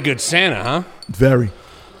a pretty good Santa, huh? Very.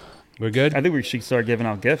 We're good? I think we should start giving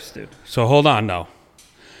out gifts, dude. So hold on, though.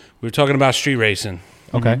 We were talking about street racing.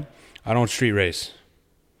 Okay. I don't street race.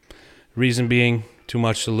 Reason being, too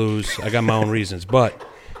much to lose. I got my own reasons. But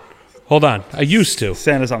hold on. I used to.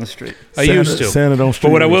 Santa's on the street. I used to. Santa don't street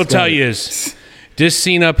But what I will race, tell you is, this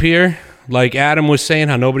scene up here, like Adam was saying,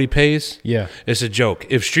 how nobody pays. Yeah. It's a joke.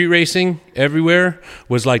 If street racing everywhere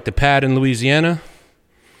was like the pad in Louisiana,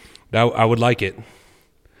 I would like it.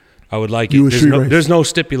 I would like You it. would street race. There's no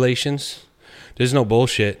stipulations. There's no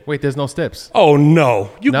bullshit. Wait, there's no steps. Oh, no.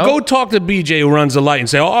 You No? go talk to BJ who runs the light and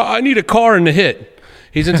say, oh, I need a car in the hit.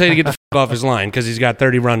 He's going to tell you to get the off his line because he's got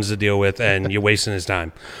 30 runs to deal with and you're wasting his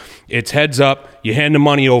time. It's heads up. You hand the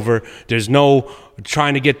money over. There's no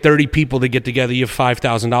trying to get 30 people to get together your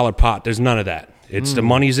 $5,000 pot. There's none of that. It's the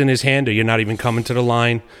money's in his hand or you're not even coming to the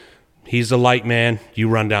line. He's the light man. You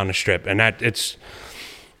run down the strip. And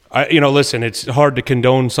listen, it's hard to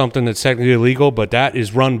condone something that's technically illegal, but that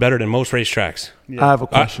is run better than most racetracks. Yeah. I have a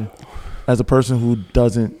question. As a person who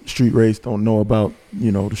doesn't street race, don't know about,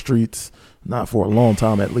 the streets, not for a long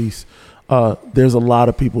time at least, there's a lot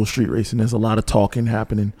of people street racing. There's a lot of talking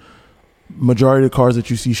happening. Majority of the cars that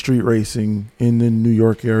you see street racing in the New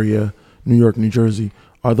York area, New York, New Jersey,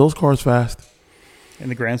 are those cars fast? In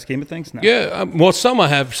the grand scheme of things, no. Yeah, well, some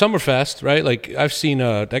are fast, right? Like I've seen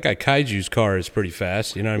that guy Kaiju's car is pretty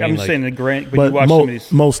fast. You know what I mean? I'm just saying the grand. But you But watch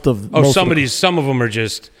some of them are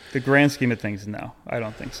just. The grand scheme of things, no, I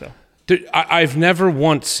don't think so. I've never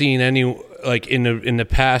once seen any like in the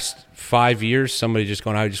past 5 years somebody just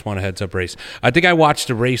going, I just want a heads up race. I think I watched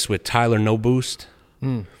a race with Tyler No Boost.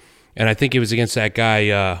 and I think it was against that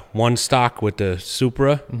guy One Stock with the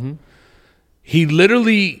Supra. He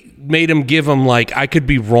literally made him give him, like, I could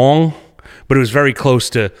be wrong, but it was very close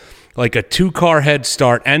to like a 2-car head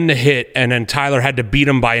start and the hit, and then Tyler had to beat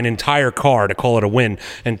him by an entire car to call it a win,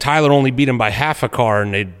 and Tyler only beat him by half a car,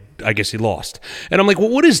 and I guess he lost. And I'm like, well,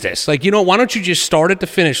 what is this? Like, why don't you just start at the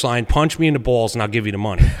finish line, punch me in the balls, and I'll give you the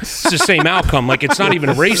money? It's the same outcome. Like, it's not even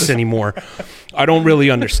a race anymore. I don't really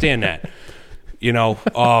understand that. I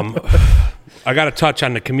got to touch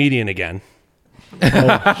on the comedian again.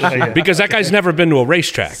 Because that guy's never been to a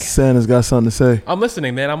racetrack. Santa's got something to say. I'm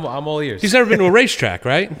listening, man. I'm all ears. He's never been to a racetrack,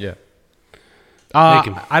 right? Yeah.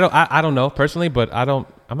 I don't know personally, but I'm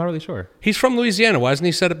not really sure. He's from Louisiana. Why doesn't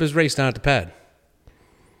he set up his race down at the pad?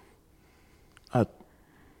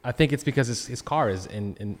 I think it's because his car is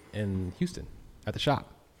in Houston at the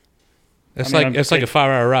shop. It's like a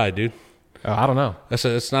 5-hour ride, dude. I don't know.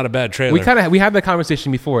 It's not a bad trailer. We had that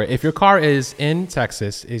conversation before. If your car is in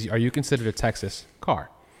Texas, are you considered a Texas car?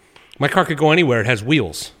 My car could go anywhere. It has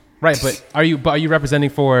wheels. Right, but are you representing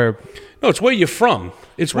for? No, it's where you're from.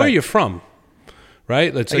 It's where you're from,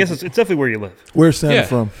 right? I guess it's definitely where you live. Where's Santa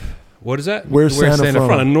from? What is that? Where's Santa from?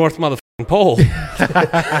 From the North motherfucking pole.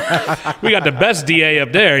 We got the best DA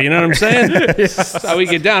up there. You know what I'm saying? That's how we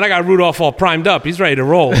get down. I got Rudolph all primed up. He's ready to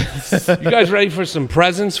roll. You guys ready for some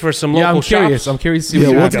presents for some local shops? I'm curious to see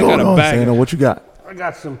what what's going on, Santa? What you got? I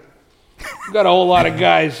got a whole lot of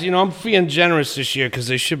guys. I'm being generous this year because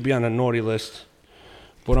they should be on the naughty list.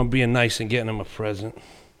 But I'm being nice and getting them a present.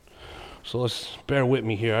 So let's bear with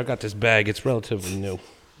me here. I got this bag. It's relatively new.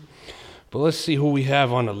 But let's see who we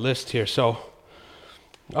have on the list here. So,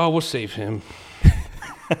 we'll save him.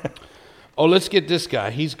 Let's get this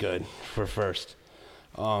guy. He's good for first.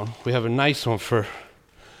 We have a nice one for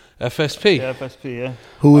FSP. Yeah, FSP, yeah.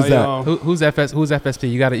 Who is that? Who's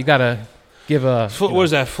FSP? You gotta give a. What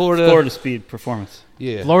is that? Florida Speed Performance.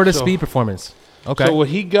 Yeah. Florida Speed Performance. Okay. So what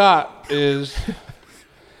he got is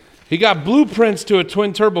he got blueprints to a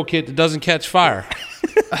twin turbo kit that doesn't catch fire.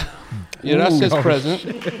 That's his present.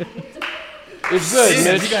 It's good,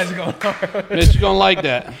 Mitch. You guys are going hard. Mitch, you're going to like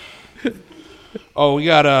that. We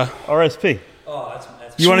got a... RSP.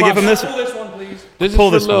 That's you want to give him this? Pull this one, please. This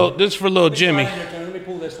is for little Jimmy. Let me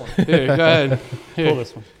pull this one. Here, go ahead. Here. Pull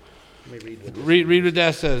this one. Let me Read what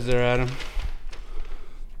that says there, Adam.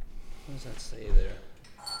 What does that say there?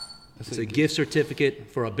 It's a gift certificate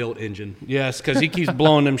for a built engine. Yes, because he keeps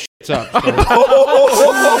blowing them shits up.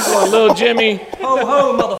 So. Little Jimmy. Ho,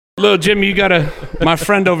 ho, motherfucker. Little Jimmy, you got my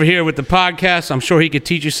friend over here with the podcast. I'm sure he could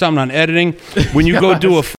teach you something on editing. When you go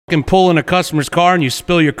do a fucking pull in a customer's car and you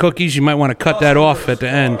spill your cookies, you might want to cut that off at the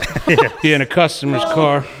end. Yeah, in a customer's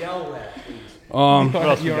car. You all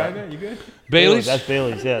right, man? You good? Bailey's? That's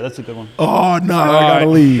Bailey's. Yeah, that's a good one. Oh, no, I gotta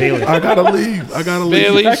leave. I gotta leave.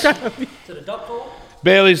 Bailey's. To the duck bowl?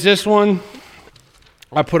 Bailey's, this one,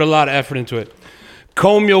 I put a lot of effort into it.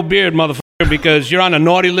 Comb your beard, motherfucker, because you're on the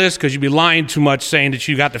naughty list because you be lying too much saying that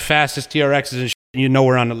you got the fastest TRXs and shit and you know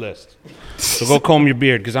we're on the list. So go comb your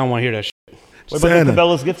beard because I don't want to hear that shit. What about the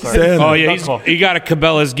Cabela's gift card? Santa. Oh, yeah, he got a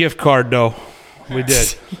Cabela's gift card, though. We did.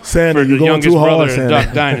 Santa, For you're the going youngest too hard, brother in Santa.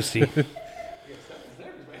 Duck Dynasty.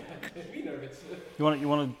 You want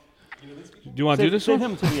to Do you want to do this save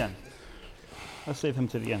one? him to the end. Let's save him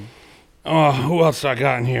to the end. Oh, who else I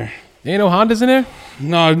got in here? Ain't no Hondas in there?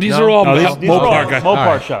 No, these are all These are all Mopar guys.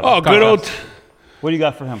 Mopar shops. Oh, good old What do you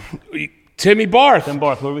got for him? Timmy Barth. Tim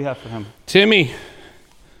Barth, what do we have for him? Timmy.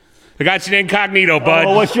 I got you an incognito, bud.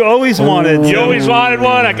 Oh, what you always wanted. You always wanted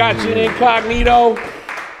one. I got you an incognito.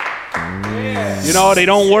 They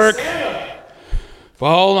don't work.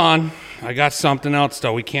 But hold on. I got something else,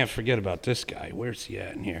 though. We can't forget about this guy. Where's he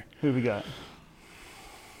at in here? Who we got?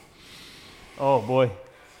 Oh, boy.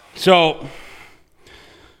 So,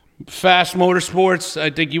 Fast Motorsports, I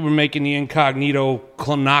think you were making the incognito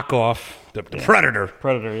knockoff. The Predator.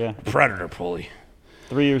 Predator, yeah. Predator pulley.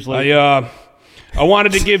 3 years later. I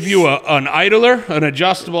wanted to give you an idler, an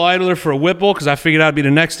adjustable idler for a Whipple, because I figured that'd be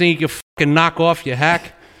the next thing you could fucking knock off, you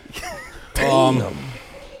hack.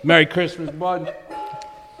 Merry Christmas, bud.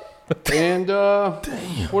 And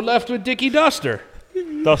we're left with Dickie Duster.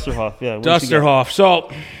 Dusterhoff, yeah. Dusterhoff.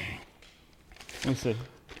 So, let me see.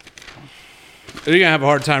 you're going to have a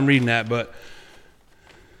hard time reading that, but...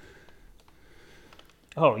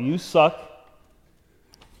 Oh, you suck.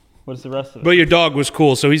 What's the rest of it? But your dog was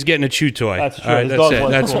cool, so he's getting a chew toy. That's true. All right, His that's dog it.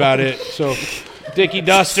 was That's cool. about it. So, Dickie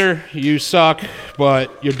Duster, you suck,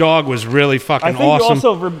 but your dog was really fucking I think awesome. you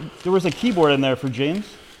also there was a keyboard in there for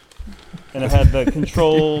James, and it had the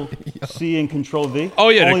Control C and Control V. Oh,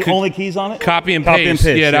 yeah, only keys on it. Copy and Copy paste. and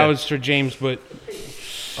paste, Yeah, that yeah. was for James, but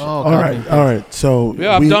Oh, All right. So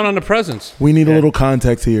Yeah, I'm done on the presents. We need a little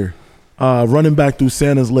context here. Running back through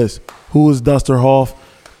Santa's list, who is Duster Hoff,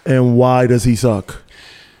 and why does he suck?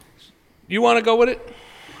 You want to go with it?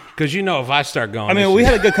 Because if I start going, I mean, we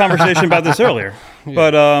had a good conversation about this earlier,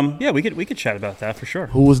 but we could chat about that for sure.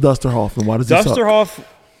 Who was Duster Hoff, and why does he suck? Duster Hoff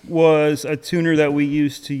was a tuner that we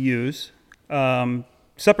used to use,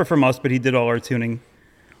 separate from us, but he did all our tuning.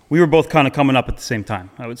 We were both kind of coming up at the same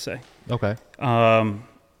time, I would say. Okay.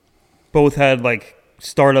 Both had like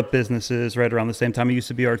startup businesses right around the same time. He used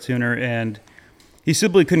to be our tuner, and he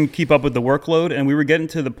simply couldn't keep up with the workload, and we were getting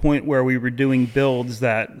to the point where we were doing builds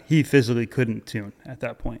that he physically couldn't tune at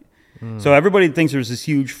that point. So everybody thinks there's this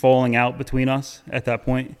huge falling out between us at that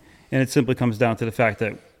point, and it simply comes down to the fact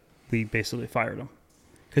that we basically fired him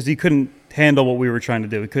because he couldn't handle what we were trying to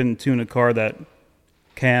do. He couldn't tune a car that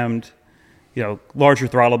cammed, larger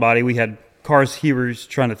throttle body. We had cars he was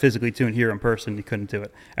trying to physically tune here in person. He couldn't do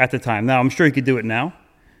it at the time. Now, I'm sure he could do it now.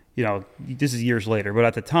 This is years later, but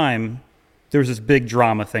at the time, there was this big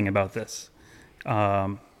drama thing about this,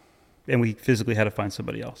 and we physically had to find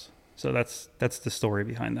somebody else. So that's the story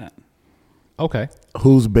behind that. Okay.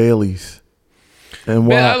 Who's Bailey's? And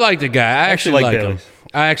why? Man, I like the guy. I actually like him. Bailey's.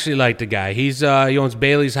 I actually like the guy. He owns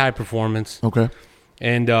Bailey's High Performance. Okay.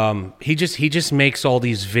 And he just makes all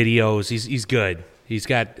these videos. He's good. He's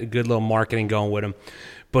got a good little marketing going with him.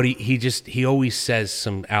 But he always says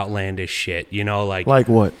some outlandish shit, like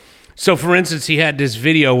what? So for instance, he had this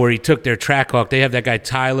video where he took their Trackhawk. They have that guy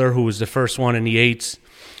Tyler who was the first one in the 8s.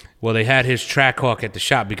 Well, they had his Trackhawk at the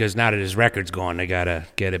shop because now that his record's gone, they gotta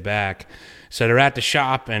get it back. So they're at the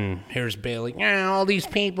shop, and here's Bailey. All these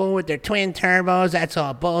people with their twin turbos, that's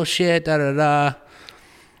all bullshit, da-da-da.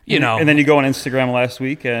 And then you go on Instagram last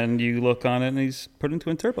week, and you look on it, and he's putting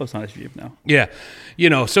twin turbos on his Jeep now. Yeah.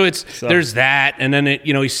 So there's that, and then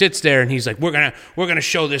he sits there, and he's like, we're gonna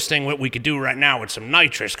show this thing what we could do right now with some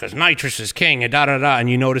nitrous, because nitrous is king, and da-da-da. And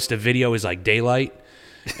you notice the video is like daylight.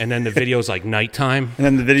 And then the video's like nighttime. And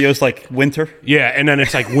then the video's like winter. Yeah, and then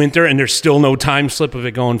it's like winter, and there's still no time slip of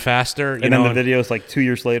it going faster. And then the video's like 2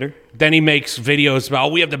 years later. Then he makes videos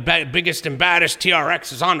about, we have the biggest and baddest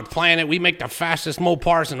TRXs on the planet. We make the fastest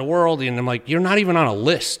Mopars in the world. And I'm like, you're not even on a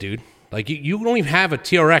list, dude. Like, you don't even have a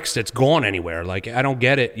TRX that's gone anywhere. Like, I don't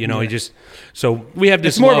get it. He just... So we have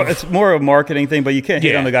this It's more of a marketing thing, but you can't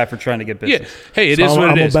hit on the guy for trying to get business. Yeah. Hey, it is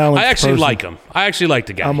what it is. I actually like him. I actually like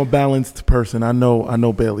the guy. I'm a balanced person. I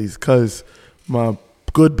know Bailey's because my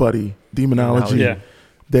good buddy, Demonology...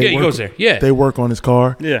 He goes there. Yeah. They work on his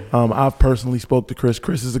car. Yeah. I've personally spoke to Chris.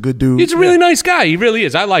 Chris is a good dude. He's a really nice guy. He really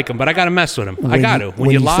is. I like him, but I got to mess with him. I got to.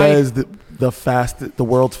 When you lie... says the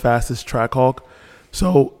world's fastest Trackhawk...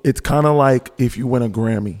 So it's kind of like if you win a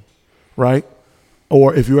Grammy, right?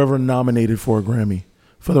 Or if you're ever nominated for a Grammy.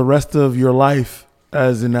 For the rest of your life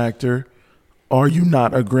as an actor, are you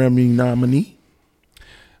not a Grammy nominee?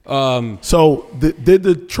 So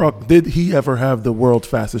did he ever have the world's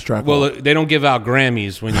fastest Trackhawk? Well, they don't give out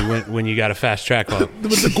Grammys when you got a fast Trackhawk.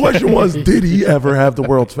 But the question was, did he ever have the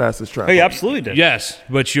world's fastest Trackhawk? He absolutely did. Yes,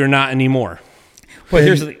 but you're not anymore. But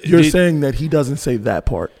you're saying that he doesn't say that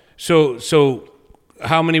part. So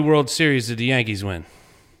how many World Series did the Yankees win?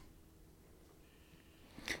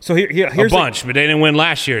 So here's a bunch, but they didn't win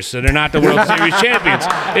last year, so they're not the World Series champions.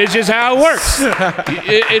 It's just how it works.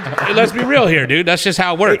 Let's be real here, dude. That's just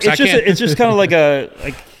how it works. It's just kind of like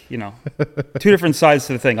two different sides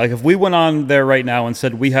to the thing. Like if we went on there right now and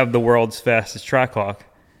said we have the world's fastest Trackhawk,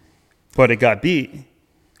 but it got beat,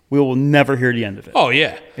 we will never hear the end of it. Oh,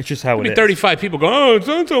 yeah. It's just how it is. 35 people go,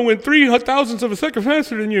 so-and-so went 3/1000th of a second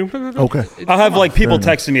faster than you. Okay. I'll have people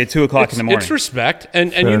texting me at 2 o'clock in the morning. It's respect.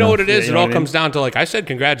 And you know what it is? It all comes down to, I said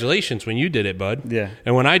congratulations when you did it, bud. Yeah.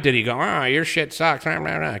 And when I did it, you go, your shit sucks.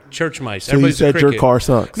 Church mice. So you said your car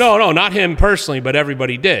sucks. No, not him personally, but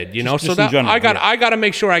everybody did. Just in general, I got to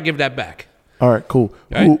make sure I give that back. All right, cool.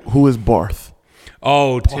 Right? Who is Barth?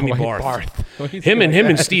 Oh, Timmy Barth. Him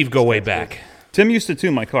and Steve go way back. Tim used to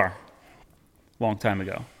tune my car. Long time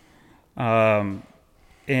ago,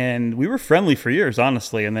 and we were friendly for years,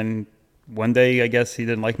 honestly. And then one day, I guess he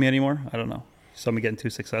didn't like me anymore. I don't know. Saw me getting too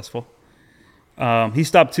successful. He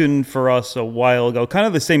stopped tuning for us a while ago. Kind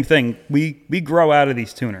of the same thing. We grow out of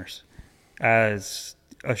these tuners as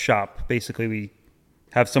a shop. Basically, we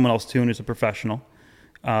have someone else tune as a professional.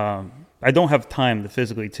 I don't have time to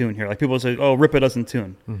physically tune here. Like people say, "Oh, Ripa doesn't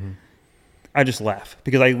tune." Mm-hmm. I just laugh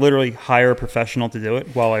because I literally hire a professional to do it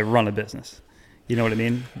while I run a business. You know what I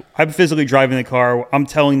mean? I'm physically driving the car. I'm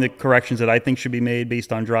telling the corrections that I think should be made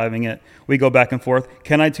based on driving it. We go back and forth.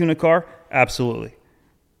 Can I tune a car? Absolutely.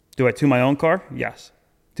 Do I tune my own car? Yes.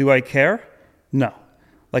 Do I care? No.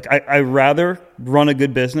 Like, I rather run a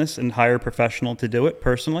good business and hire a professional to do it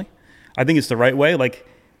personally. I think it's the right way. Like,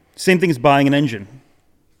 same thing as buying an engine.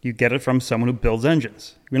 You get it from someone who builds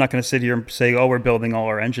engines. You're not going to sit here and say, oh, we're building all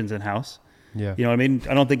our engines in-house. Yeah. You know what I mean?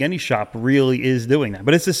 I don't think any shop really is doing that.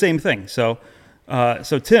 But it's the same thing. So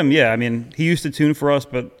Tim, yeah, I mean, he used to tune for us.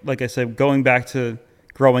 But like I said, going back to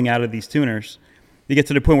growing out of these tuners, you get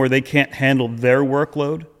to the point where they can't handle their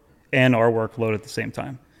workload and our workload at the same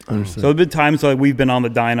time. Understood. So there have been times like we've been on the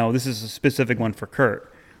dyno. This is a specific one for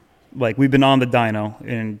Kurt. Like, we've been on the dyno,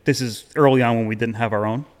 and this is early on when we didn't have our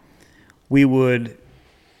own. We would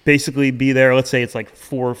basically be there. Let's say it's like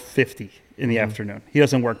 4:50 in the afternoon. He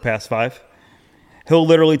doesn't work past 5. He'll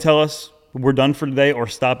literally tell us we're done for today or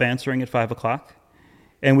stop answering at 5 o'clock.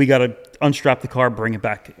 And we got to unstrap the car, bring it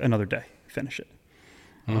back another day, finish it.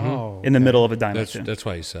 Oh, In the middle of a dyno. That's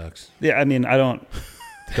why he sucks. Yeah, I mean, I don't.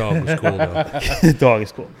 Dog was cool though. The dog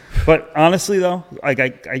is cool. But honestly, though, like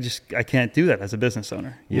I can't do that as a business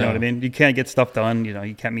owner. You know No. what I mean? You can't get stuff done. You know,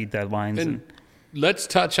 you can't meet deadlines. And let's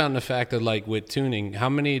touch on the fact that, like, with tuning, how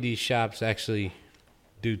many of these shops actually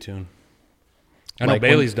do tune? I know Like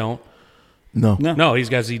Bailey's don't. No. No, he's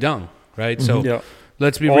got Zedong, right? So Yeah.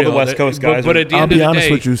 let's be All real. the West Coast guys But are- at the I'll end of be the honest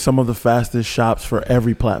day, with you. Some of the fastest shops for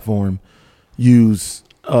every platform use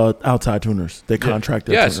outside tuners. They contract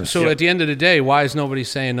their yes. tuners. So at the end of the day, why is nobody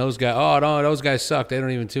saying those guys? Oh no, those guys suck. They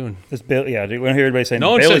don't even tune. It's Bailey, yeah, we don't hear everybody saying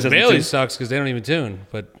No one Bailey's says doesn't Bailey tune. sucks because they don't even tune.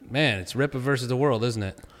 But man, it's Ripa versus the world, isn't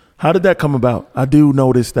it? How did that come about? I do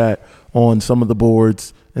notice that on some of the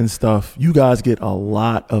boards and stuff, you guys get a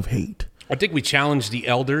lot of hate. I think we challenged the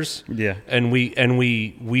elders. Yeah. And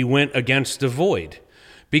we went against the void.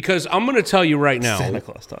 Because I'm going to tell you right now, Santa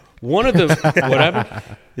Claus talk. one of the whatever.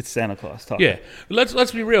 It's Santa Claus talk. Yeah,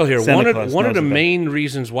 let's be real here. Santa One Claus of knows the it better. main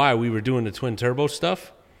reasons why we were doing the twin turbo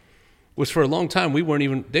stuff was for a long time they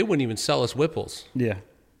wouldn't even sell us Whipples. Yeah.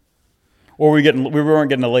 Or we weren't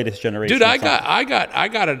getting the latest generation. Dude, I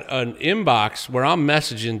got an inbox where I'm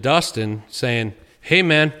messaging Dustin saying, "Hey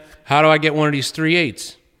man, how do I get one of these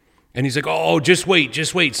 3.8s?" And he's like, "Oh, just wait,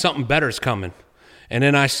 something better's coming." And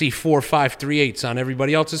then I see 4 or 5 3.8s on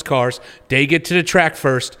everybody else's cars. They get to the track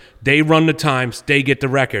first. They run the times. They get the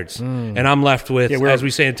records. And I'm left with, as we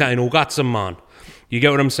say in Italian, "Ugazzaman." You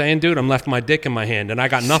get what I'm saying, dude? I'm left with my dick in my hand, and I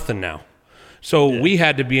got nothing now. So we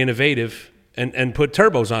had to be innovative and put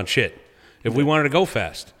turbos on shit if we wanted to go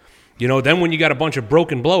fast. You know, then when you got a bunch of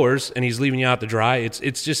broken blowers and he's leaving you out to dry, it's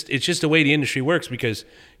just the way the industry works because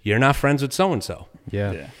you're not friends with so-and-so.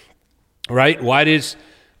 Yeah. Right? Why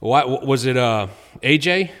was it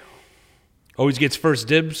AJ always gets first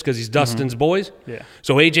dibs because he's Dustin's boys? Yeah.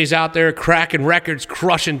 So AJ's out there cracking records,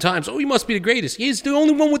 crushing times. Oh, he must be the greatest. He's the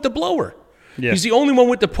only one with the blower. Yeah. He's the only one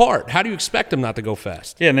with the part. How do you expect him not to go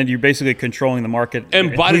fast? Yeah, and then you're basically controlling the market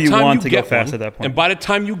And by who the you time want you to get go fast one, at that point. and by the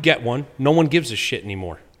time you get one, no one gives a shit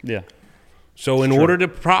anymore. Yeah. So in order to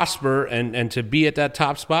prosper and to be at that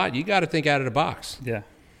top spot, you got to think out of the box. Yeah.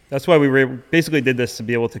 That's why we basically did this to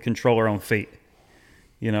be able to control our own fate,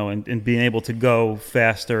 you know, and being able to go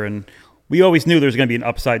faster. And we always knew there was going to be an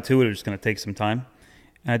upside to it. It was going to take some time.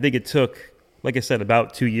 And I think it took, like I said,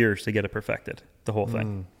 about 2 years to get it perfected, the whole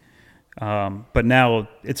thing. But now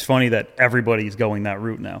it's funny that everybody's going that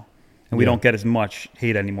route now. And we don't get as much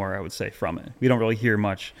hate anymore, I would say, from it. We don't really hear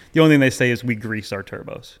much. The only thing they say is we grease our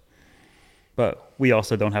turbos. But we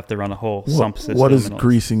also don't have to run a whole sump system. What is and all that.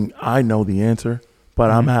 greasing? I know the answer,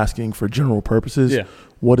 but I'm asking for general purposes. Yeah.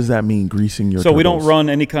 What does that mean, greasing your So we don't turbos? run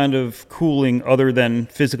any kind of cooling other than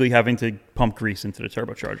physically having to pump grease into the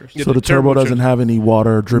turbochargers. Yeah, So the turbo doesn't have any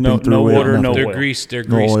water dripping through no it? water, nothing? no They're oil. grease No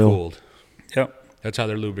grease oil. cooled. Yep. That's how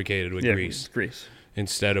they're lubricated with Yeah, grease grease.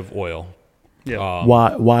 instead of oil. Yeah.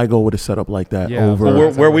 Why go with a setup like that Yeah. over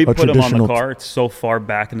Well, where we a put them on traditional the car, it's so far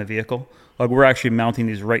back in the vehicle. Like we're actually mounting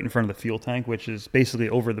these right in front of the fuel tank, which is basically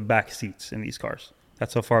over the back seats in these cars.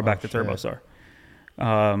 That's how far back the turbos are.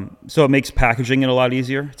 So it makes packaging it a lot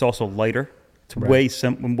easier. It's also lighter. It's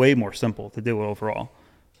way more simple to do it overall.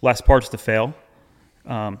 Less parts to fail.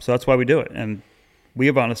 So that's why we do it. And we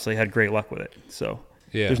have honestly had great luck with it. So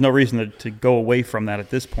Yeah. there's no reason to go away from that at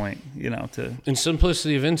this point, you know, And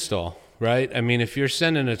simplicity of install, right? I mean, if you're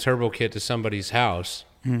sending a turbo kit to somebody's house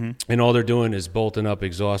and all they're doing is bolting up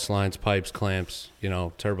exhaust lines, pipes, clamps, you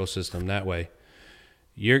know, turbo system that way,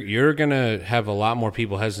 you're going to have a lot more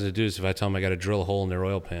people hesitant to do this if I tell them I got to drill a hole in their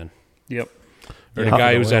oil pan. Yep. Or the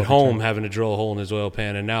guy who's at home having to drill a hole in his oil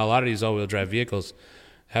pan. And now a lot of these all-wheel drive vehicles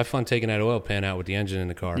have fun taking that oil pan out with the engine in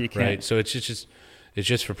the car, You can't. right? So it's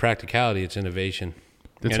just for practicality. It's innovation.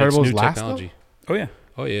 The And it's turbos new last, technology. Oh, yeah.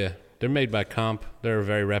 Oh, yeah. They're made by Comp. They're a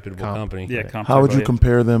very reputable company. Yeah. Comp How would turbo, you yeah.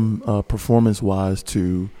 compare them performance-wise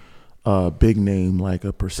to big name like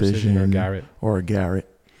a Precision or a Garrett.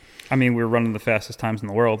 I mean, we're running the fastest times in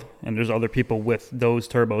the world, and there's other people with those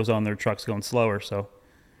turbos on their trucks going slower. So,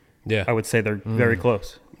 yeah, I would say they're very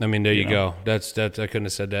close. I mean, there you go. That's I couldn't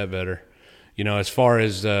have said that better. As far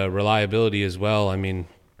as reliability as well. I mean,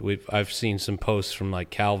 I've seen some posts from like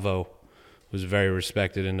Calvo, who's very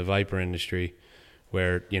respected in the Viper industry,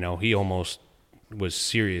 where he almost was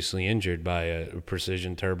seriously injured by a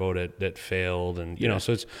Precision turbo that failed, and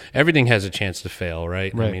so it's everything has a chance to fail,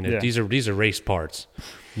 right? I mean, these are race parts.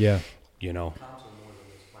 Yeah.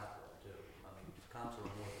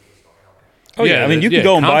 Oh yeah, I mean, you can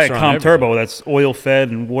go and buy a comp turbo that's oil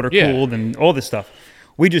fed and water cooled and all this stuff.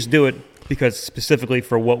 We just do it because specifically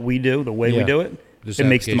for what we do, the way we do it, it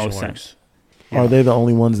makes the most sense. Are they the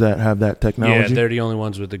only ones that have that technology? Yeah, they're the only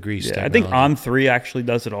ones with the grease technology. I think On3 actually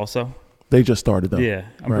does it also. They just started them. Yeah,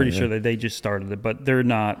 I'm pretty sure that they just started it, but they're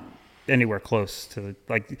not anywhere close to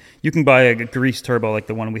like you can buy a grease turbo like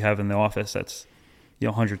the one we have in the office that's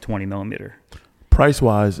 120 millimeter. Price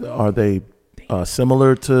wise, are they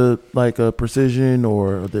similar to like a Precision,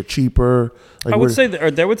 or they're cheaper? Like I would say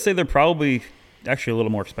they're probably actually a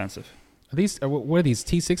little more expensive. What are these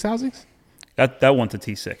T6 housings? That one's a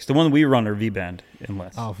T6. The one we run are V-band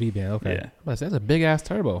inlets. Oh, V-band. Okay. Yeah. That's a big ass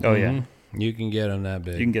turbo. Oh yeah. You can get them that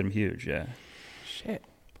big. You can get them huge. Yeah. Shit.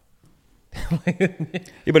 Yeah,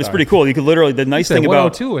 but it's pretty cool. You could literally the nice thing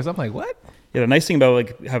about 102 is I'm like what? Yeah, the nice thing about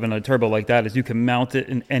like having a turbo like that is you can mount it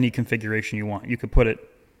in any configuration you want. You could put it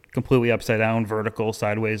completely upside down, vertical,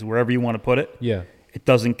 sideways, wherever you want to put it. Yeah. It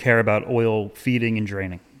doesn't care about oil feeding and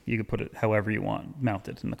draining. You can put it however you want,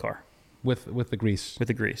 mounted in the car. With the grease. With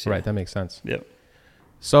the grease. Right, that makes sense. Yep.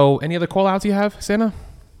 So, any other call outs you have, Santa?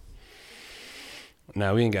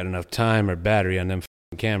 No, we ain't got enough time or battery on them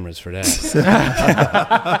cameras for that.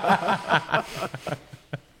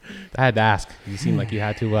 I had to ask. You seemed like you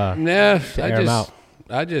had to air them out.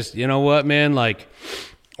 I just, you know what, man? Like,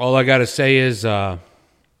 all I got to say is I'm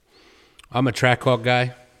a Trackhawk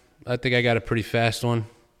guy. I think I got a pretty fast one.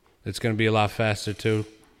 It's going to be a lot faster, too.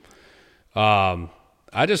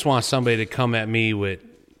 I just want somebody to come at me with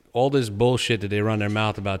all this bullshit that they run their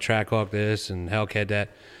mouth about Trackhawk this and Hellcat that.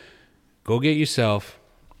 Go get yourself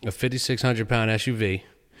a 5,600-pound SUV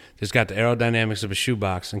that's got the aerodynamics of a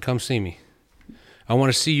shoebox and come see me. I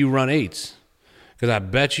want to see you run 8s because I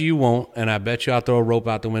bet you won't, and I bet you I'll throw a rope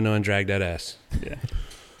out the window and drag that ass. Yeah.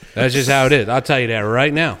 That's just how it is. I'll tell you that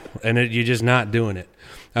right now, and you're just not doing it.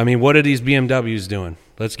 I mean, what are these BMWs doing?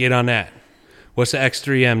 Let's get on that. What's the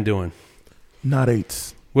X3M doing? Not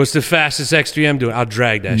 8s. What's the fastest X3M doing? I'll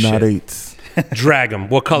drag that shit. Not 8s. Drag them.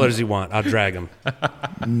 What color does he want? I'll drag them.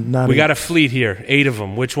 We got a fleet here. 8 of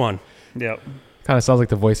them. Which one? Yep. Kind of sounds like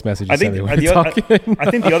the voice message. I think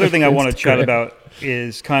the other thing I want to chat about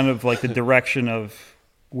is kind of like the direction of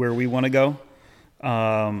where we want to go.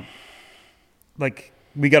 Like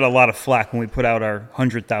we got a lot of flack when we put out our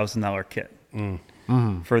 $100,000 kit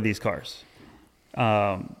for these cars.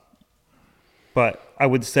 But I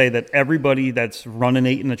would say that everybody that's running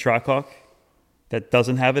 8 in the Trackhawk that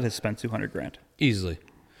doesn't have it has spent $200,000 easily.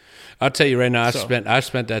 I'll tell you right now, I spent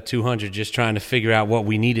that $200 just trying to figure out what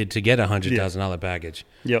we needed to get a $100,000 package.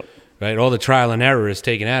 Yep. Right, all the trial and error is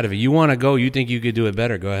taken out of it. You want to go, you think you could do it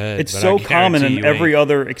better, go ahead. It's so common in every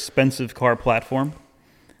other expensive car platform,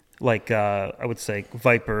 like I would say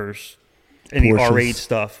Vipers, any Porsches. R8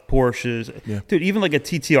 stuff, Porsches. Yeah. Dude, even like a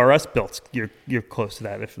TTRS built, you're close to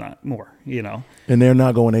that, if not more. And they're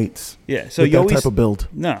not going 8s. Yeah, so you always type of build.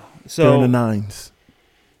 No, so they're in the 9s.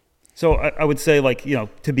 So I would say, like,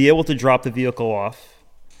 to be able to drop the vehicle off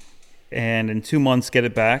and in 2 months get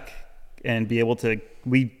it back and be able to,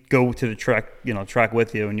 we go to the track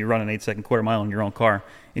with you and you run an 8-second quarter mile in your own car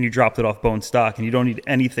and you dropped it off bone stock and you don't need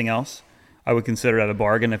anything else, I would consider that a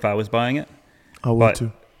bargain if I was buying it. I would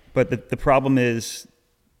too. But the problem is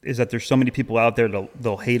that there's so many people out there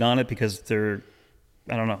they'll hate on it because they're,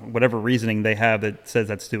 I don't know, whatever reasoning they have that says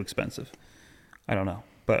that's too expensive. I don't know.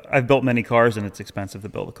 But I've built many cars and it's expensive to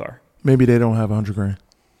build a car. Maybe they don't have $100,000.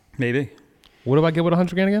 Maybe. What do I get with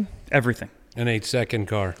 $100,000 again? Everything. An 8-second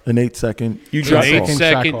car. An 8-second. You drop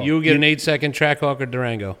 8-second. You get an 8-second Trackhawk or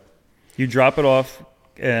Durango. You drop it off,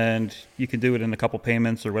 and you can do it in a couple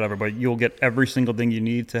payments or whatever. But you'll get every single thing you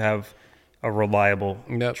need to have a reliable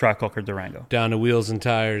Trackhawk or Durango. Down to wheels and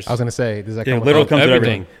tires. I was gonna say, does that come with literally comes with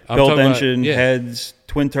everything? Built engine, about, heads,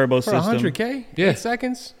 twin turbo for system. $100,000, 8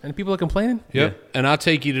 seconds, and people are complaining. Yep. Yeah. And I'll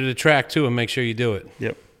take you to the track too and make sure you do it.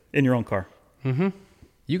 Yep. In your own car. Mm-hmm.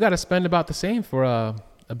 You got to spend about the same for a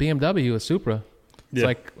BMW, a Supra. It's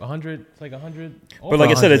like 100. It's like 100. But like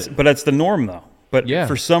I said, that's the norm though. But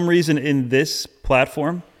for some reason in this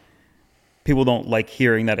platform, people don't like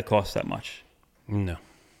hearing that it costs that much. No.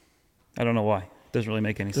 I don't know why. It doesn't really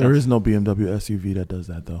make any sense. There is no BMW SUV that does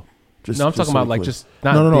that though. I'm talking about like just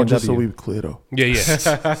not no, BMW. just so we clear though. Yeah.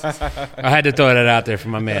 I had to throw that out there for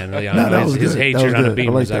my man. You know, that was his good. hatred That on was the good.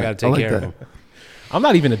 I like Beamers, I that. got to I take like care of that. him. I'm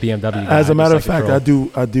not even a BMW guy. As a matter of just like fact, troll.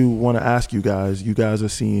 I do want to ask you guys. You guys are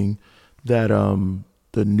seeing that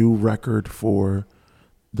the new record for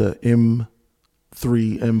the M3,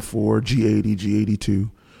 M4, G80,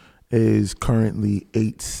 G82 is currently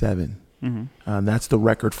 8.7, and that's the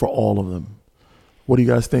record for all of them. What do you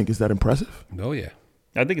guys think? Is that impressive? Oh, yeah.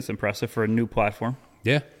 I think it's impressive for a new platform,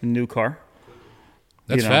 Yeah. a new car.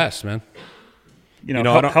 That's You know. fast, man. You know, You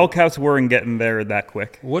know, I don't- Hellcats weren't getting there that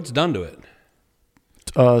quick. What's done to it?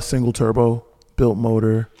 Single turbo, built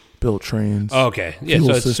motor, built trains. Oh, okay. Yeah, fuel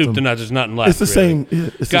so it's soup system. to nuts. There's nothing left. It's the really. same. Yeah,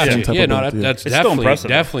 it's the Gotcha. same type Yeah, of no, build, yeah. that's It's still impressive,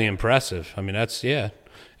 though. definitely impressive. I mean, that's, yeah.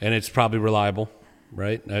 And it's probably reliable,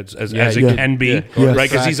 right? As it yeah. can be, Yes. right?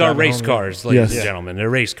 Because these are race cars, ladies Yes. and gentlemen. They're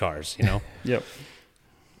race cars, you know? Yep.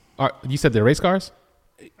 You said they're race cars?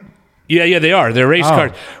 Yeah, they are. They're race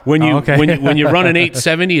cars. When you okay. when you run an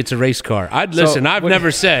 870, it's a race car. I've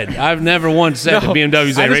never once said that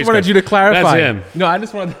BMW's a I race car. just wanted you to clarify. That's him. No, I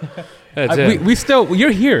just wanted. That's him. We still.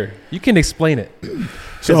 You're here. You can explain it.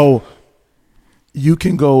 So you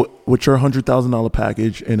can go with your $100,000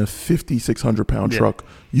 package in a 5,600 pound Yeah. truck.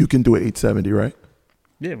 You can do an 870, right?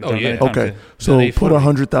 Yeah. we've Oh, done it yeah. many times, Okay. yeah. So Then put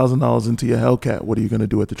 $840. $100,000 into your Hellcat. What are you going to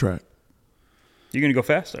do at the track? You're going to go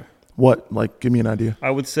faster. What? Like, give me an idea.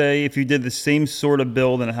 I would say if you did the same sort of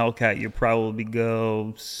build in a Hellcat, you'd probably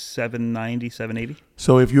go 790, 780.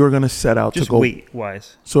 So if you were going to set out Just to go,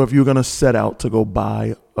 weight-wise. so if you're going to set out to go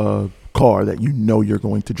buy a car that you know you're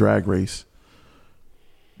going to drag race,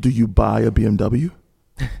 do you buy a BMW?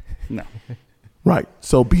 No. Right.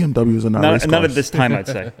 So BMWs are not race Not at cars. this time, I'd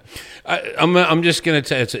say. I'm just gonna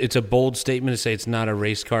tell it's a bold statement to say it's not a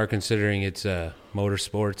race car considering it's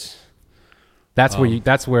motorsports. That's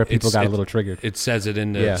where people got a little triggered. It says it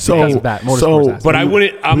in the Yeah. So- because of that motorsports so- aspect. But I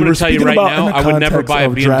wouldn't. I'm We going were to tell you speaking right about now. in the I would never context buy a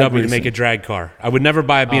of drag BMW to make racing. a drag car. I would never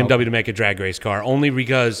buy a BMW to make a drag race car, only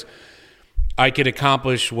because I could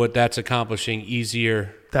accomplish what that's accomplishing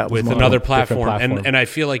easier That was with my another different platform. platform. And I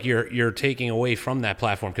feel like you're taking away from that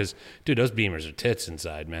platform because, dude, those Beamers are tits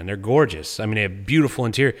inside, man. They're gorgeous. I mean, they have beautiful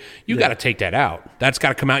interior. You got to take that out. That's got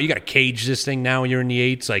to come out. You got to cage this thing now when you're in the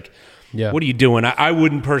 8s. Like, Yeah. what are you doing? I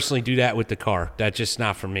wouldn't personally do that with the car. That's just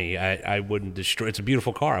not for me. I wouldn't destroy. It's a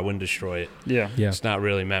beautiful car. I wouldn't destroy it. Yeah. Yeah. It's not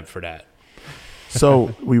really meant for that.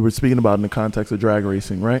 So we were speaking about in the context of drag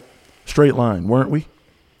racing, right? Straight line, weren't we?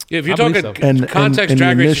 If you're I believe talking so. And- context and the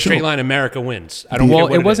drag race, initial- straight line, America wins. I don't care Well,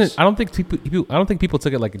 what it wasn't. is. I don't think people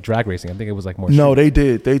took it like drag racing. I think it was like more. No, street. they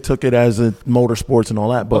did. They took it as a motorsports and all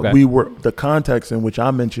that. But Okay. we were the context in which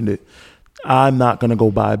I mentioned it. I'm not going to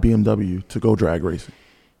go buy a BMW to go drag racing.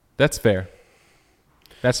 That's fair.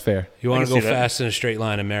 That's fair. You want I to can go see that. fast in a straight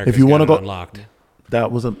line, America. If you want wanna to go- unlocked. That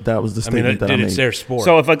was the I mean, statement that I it's made. their sport.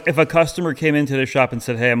 So if a customer came into the shop and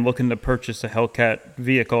said, "Hey, I'm looking to purchase a Hellcat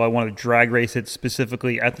vehicle. I want to drag race it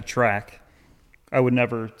specifically at the track," I would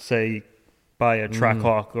never say buy a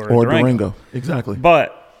Trackhawk or a Or Durango. Durango, exactly.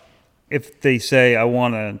 But if they say, "I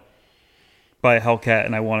want to buy a Hellcat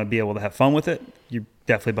and I want to be able to have fun with it," you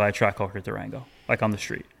definitely buy a Trackhawk or Durango, like on the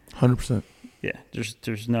street. 100%. Yeah,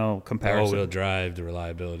 there's no the comparison. all-wheel drive, the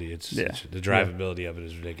reliability, it's the drivability of it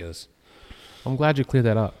is ridiculous. I'm glad you cleared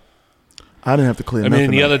that up. I didn't have to clear I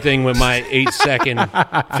nothing mean, the up. other thing with my 8-second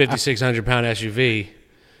 5,600 pound SUV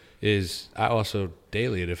is I also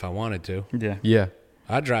daily it if I wanted to. Yeah. Yeah.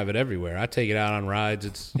 I drive it everywhere. I take it out on rides.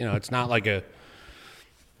 It's it's not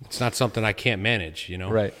it's not something I can't manage.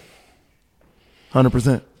 Right.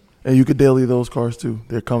 100%. And you could daily those cars too.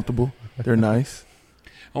 They're comfortable. They're nice.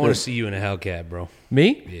 I want to see you in a Hellcat, bro.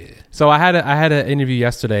 Me? Yeah. So I had an interview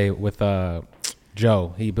yesterday with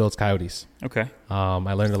Joe. He builds Coyotes. Okay.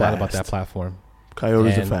 I learned a lot about that Fast. platform.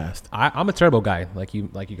 Coyotes are And fast. I'm a turbo guy, like you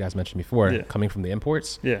guys mentioned before, Yeah. coming from the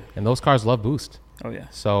imports. Yeah. And those cars love boost. Oh yeah.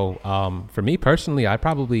 So for me personally, I'd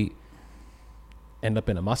probably end up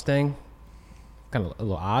in a Mustang. Kind of a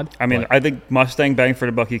little odd. I mean, but I think Mustang bang for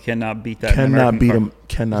the buck. You cannot beat that. in an Cannot American beat car. them.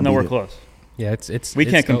 Cannot There's beat nowhere it. close. yeah, it's We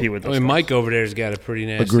it's can't dope. compete with I those. mean, cars. Mike over there's got a pretty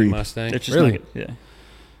nasty Agreed. Mustang. It's just Really? like yeah.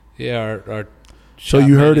 Yeah, our So shop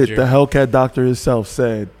you heard it. manager- The Hellcat doctor himself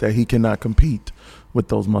said that he cannot compete with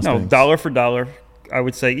those No, Mustangs. dollar for dollar, I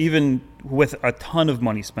would say even with a ton of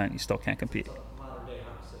money spent, you still can't compete.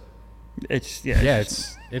 It's Yeah,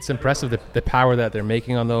 it's impressive the power that they're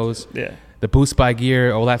making on those. yeah. The boost by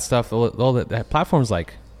gear, all that stuff, all that platform's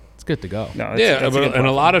like it's good to go. No, Yeah, that's but, good and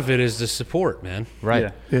a lot platform. of it is the support, man.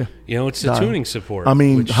 Right. Yeah. Yeah. It's the Nah. tuning support. I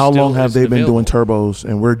mean, which how still long have isn't they been doing available. turbos?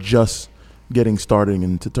 And we're just getting started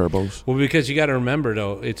into turbos? Well, because you got to remember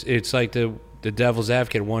though, it's like the devil's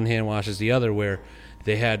advocate. One hand washes the other, where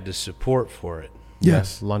they had the support for it.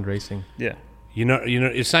 Yes. Lund Racing. Yeah. You know,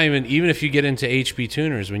 it's not even if you get into HP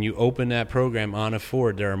tuners, when you open that program on a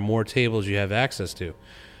Ford, there are more tables you have access to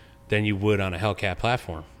than you would on a Hellcat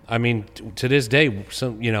platform. I mean, to this day,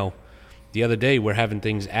 the other day we're having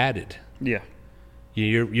things added. Yeah.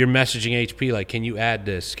 You're messaging HP like, can you add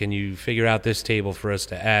this? Can you figure out this table for us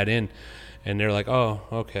to add in? And they're like, oh,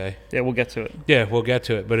 okay. Yeah, we'll get to it. Yeah, we'll get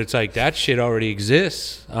to it. But it's like that shit already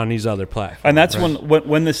exists on these other platforms. And that's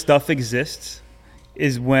when the stuff exists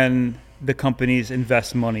is when the companies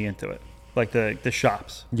invest money into it, like the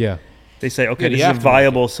shops. Yeah. They say, okay, Yeah, this is a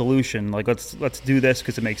viable solution. Like, let's do this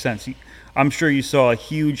because it makes sense. I'm sure you saw a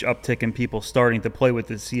huge uptick in people starting to play with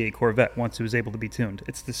the C8 Corvette once it was able to be tuned.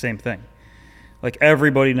 It's the same thing. Like,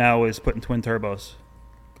 everybody now is putting twin turbos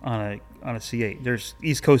on a C8. There's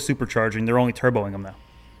East Coast supercharging. They're only turboing them now.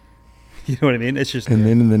 You know what I mean? It's just... And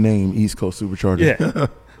then in the name, East Coast Supercharger. Yeah.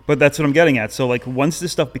 But that's what I'm getting at. So, like, once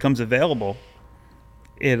this stuff becomes available,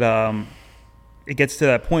 it gets to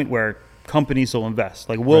that point where companies will invest.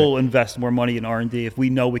 Like, we'll invest more money in R&D if we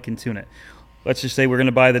know we can tune it. Let's just say we're going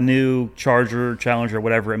to buy the new Charger, Challenger,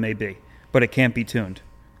 whatever it may be, but it can't be tuned.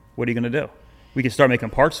 What are you going to do? We can start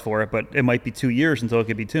making parts for it, but it might be 2 years until it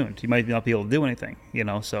can be tuned. You might not be able to do anything,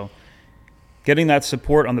 So getting that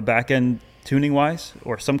support on the back end tuning-wise,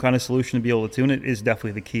 or some kind of solution to be able to tune it, is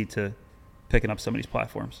definitely the key to picking up some of these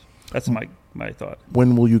platforms. That's my thought.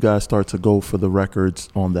 When will you guys start to go for the records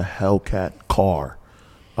on the Hellcat car,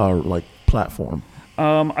 platform?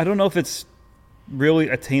 I don't know if it's really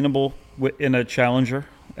attainable in a Challenger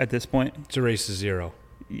at this point. It's a race to zero.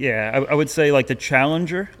 Yeah, I would say like the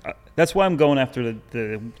Challenger. That's why I'm going after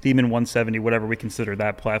the Demon 170, whatever we consider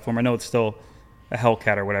that platform. I know it's still a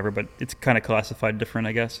Hellcat or whatever, but it's kind of classified different,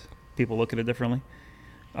 I guess. People look at it differently.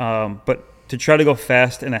 But to try to go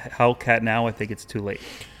fast in a Hellcat now, I think it's too late.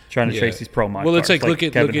 Trying to chase these pro mod Well, it's cars, like look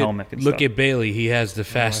stuff. at Bailey. He has the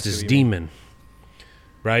fastest Demon,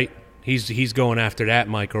 right? He's going after that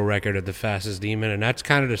micro record of the fastest Demon, and that's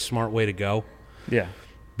kind of the smart way to go. Yeah.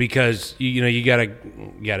 Because you got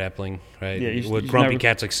Epling, right? Yeah, with Grumpy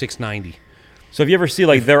Cat's like 690. So if you ever see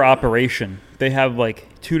like their operation, they have like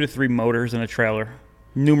 2 to 3 motors in a trailer,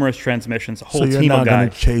 numerous transmissions, a whole so you're team not of guys. going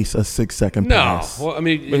to chase a 6-second pass. No, well, I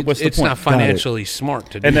mean, What's the it's point? not financially smart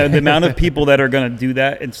to do. And that. the amount of people that are going to do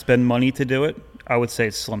that and spend money to do it, I would say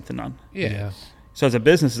it's slim to none. Yeah. So as a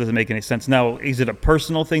business, it doesn't make any sense. Now, is it a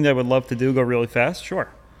personal thing that I would love to do, go really fast? Sure.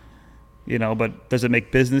 But does it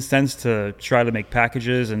make business sense to try to make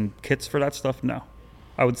packages and kits for that stuff? No.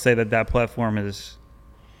 I would say that platform it's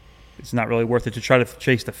not really worth it to try to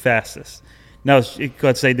chase the fastest. Now,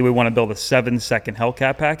 let's say, do we want to build a 7-second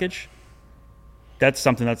Hellcat package? That's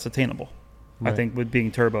something that's attainable. Right. I think with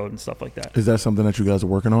being turboed and stuff like that. Is that something that you guys are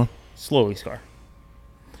working on? Slowly, Scar.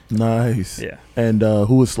 Nice. Yeah. And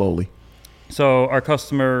who is slowly? So our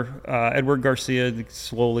customer, Edward Garcia,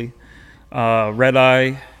 slowly. Red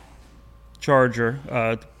Eye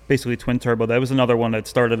Charger, basically twin turbo. That was another one that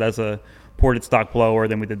started as a ported stock blower.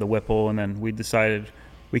 Then we did the Whipple, and then we decided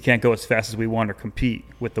we can't go as fast as we want or compete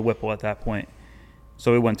with the Whipple at that point.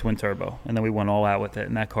 So we went twin turbo, and then we went all out with it.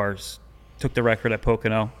 And that car's took the record at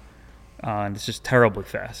Pocono, and it's just terribly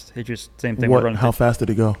fast. It just same thing. How fast did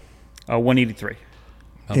it go? 183.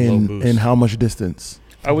 In how much distance?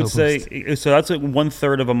 I would say so. That's like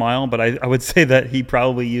 1/3 of a mile, but I would say that he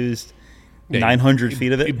probably used 900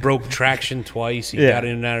 feet of it. He broke traction twice. He got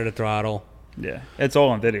in and out of the throttle. Yeah, it's all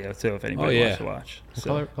on video too. If anybody wants to watch.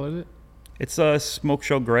 What color is it? It's a smoke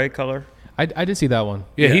show gray color. I did see that one.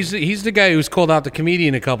 Yeah, he's the guy who's called out the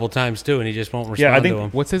comedian a couple times too, and he just won't respond to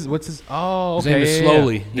him. What's his? Oh, okay. His name is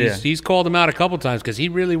Slowly. Yeah. He's called him out a couple times because he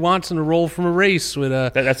really wants him to roll from a race with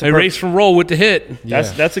that's a race from roll with the hit.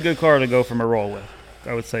 That's a good car to go from a roll with.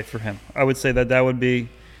 I would say for him. I would say that would be,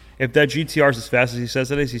 if that GTR is as fast as he says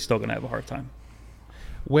it is, he's still going to have a hard time.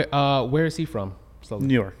 Where is he from? Slowly.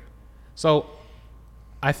 New York. So,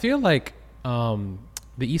 I feel like the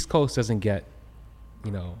East Coast doesn't get,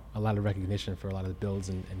 a lot of recognition for a lot of the builds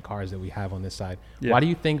and cars that we have on this side. Yeah. Why do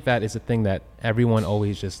you think that is a thing that everyone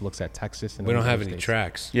always just looks at Texas? And we don't have any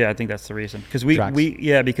tracks. Yeah, I think that's the reason. Because we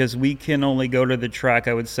can only go to the track,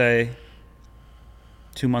 I would say,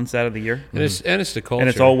 2 months out of the year. And it's the culture. And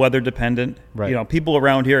it's all weather dependent. Right. People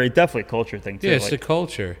around here, it's definitely a culture thing too. Yeah, it's the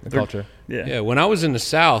culture. The culture. Yeah. Yeah, when I was in the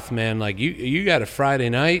South, man, like you got a Friday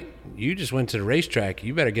night, you just went to the racetrack.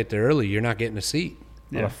 You better get there early. You're not getting a seat.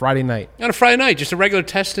 on a Friday night. On a Friday night, just a regular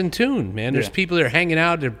test and tune, man. There's Yeah. people that are hanging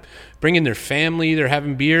out. They're bringing their family. They're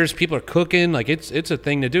having beers. People are cooking. Like it's a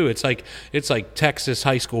thing to do. It's like Texas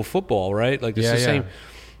high school football, right? Like it's the same.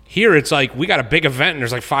 Here, it's like we got a big event and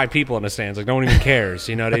there's like 5 people in the stands. Like no one even cares.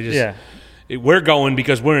 You know, they just we're going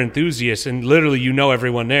because we're enthusiasts, and literally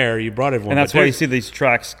everyone there. You brought everyone, and that's why you see these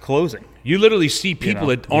tracks closing. You literally see people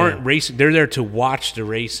that aren't racing. They're there to watch the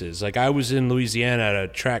races. Like I was in Louisiana at a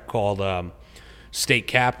track called State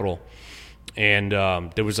Capitol, and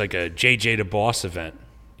there was like a JJ the Boss event.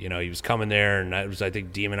 You know, he was coming there, and that was, I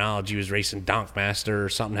think, Demonology was racing Donkmaster or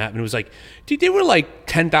something happened. It was like, dude, there were like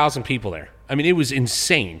 10,000 people there. I mean, it was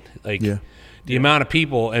insane. Like the amount of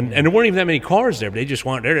people, and there weren't even that many cars there, but they just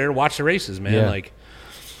they're there to watch the races, man. Yeah. Like,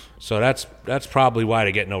 so that's probably why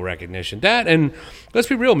they get no recognition. That, and let's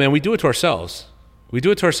be real, man, we do it to ourselves. We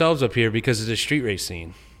do it to ourselves up here because of the street race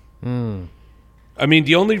scene. I mean,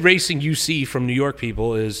 the only racing you see from New York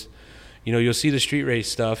people is, you know, you'll see the street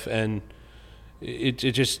race stuff, and it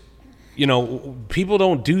just, you know, people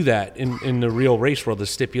don't do that in the real race world. The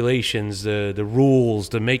stipulations, the rules,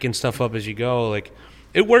 the making stuff up as you go. Like,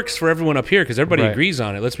 it works for everyone up here because everybody agrees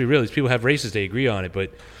on it. Let's be real. These people have races, they agree on it,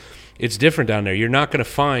 but it's different down there. You're not going to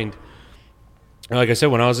find, like I said,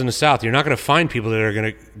 when I was in the South, you're not going to find people that are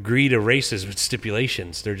going to agree to races with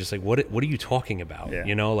stipulations. They're just like, what are you talking about? Yeah.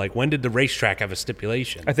 You know, like, when did the racetrack have a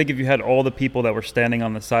stipulation? I think if you had all the people that were standing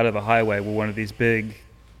on the side of the highway with one of these big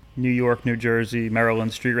New York, New Jersey,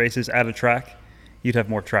 Maryland street races at a track, you'd have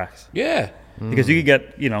more tracks. Yeah. Because you could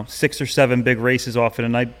get, you know, 6 or 7 big races off in a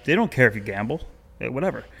night. They don't care if you gamble,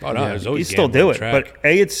 whatever. Oh, no, there's always you still do it. track. But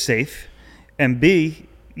A, it's safe, and B,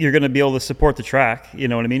 you're going to be able to support the track. You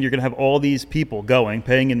know what I mean? You're going to have all these people going,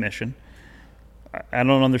 paying admission. I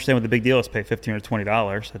don't understand what the big deal is, pay $15 or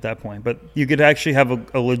 $20 at that point. But you could actually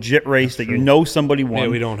have a legit race that you know somebody won. Yeah,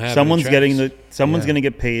 we don't have someone's any getting tracks. someone's going to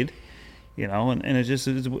get paid, you know, and it just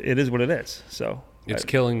it is what it is. So It's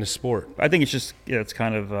killing the sport. I think it's just it's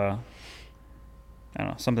kind of I don't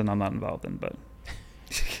know, something I'm not involved in, but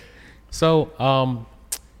So,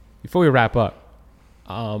 before we wrap up,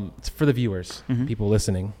 it's for the viewers, people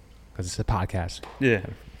listening, because it's a podcast. yeah.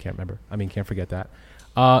 Can't forget that.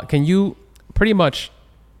 Can you pretty much,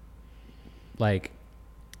 like,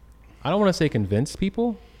 I don't want to say convince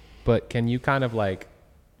people, but can you kind of like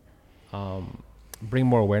bring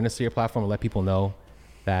more awareness to your platform and let people know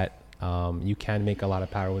that you can make a lot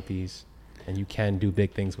of power with these, and you can do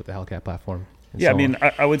big things with the Hellcat platform? Yeah, I mean,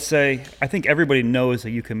 I would say I think everybody knows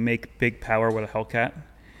that you can make big power with a Hellcat.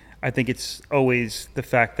 I think it's always the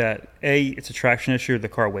fact that A, it's a traction issue, the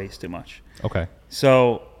car weighs too much. Okay.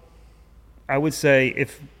 So I would say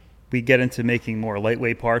if we get into making more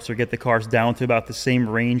lightweight parts or get the cars down to about the same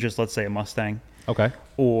range as, let's say, a Mustang, Okay.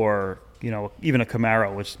 or, you know, even a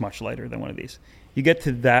Camaro, which is much lighter than one of these, you get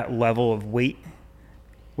to that level of weight,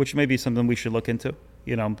 which may be something we should look into,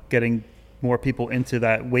 you know, getting more people into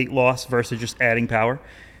that weight loss versus just adding power,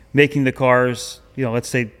 making the cars, you know, let's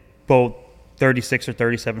say both 36 or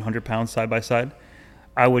 3,700 pounds side by side.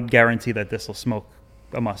 I would guarantee that this will smoke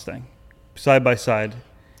a Mustang side by side.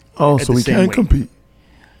 Oh, at so the we same can weight. compete.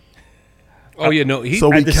 Oh, yeah, no. So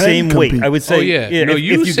we At the can same weight, compete. I would say. Oh, yeah. No, if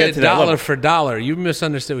you get said to that dollar level. for dollar. You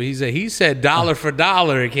misunderstood what he said. He said dollar for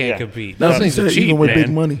dollar, it can't Yeah. compete. That's Those what he things are said, cheap, even with man. big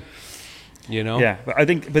money. You know? Yeah, but I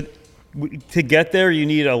think, to get there, you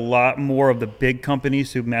need a lot more of the big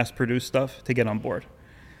companies who mass produce stuff to get on board.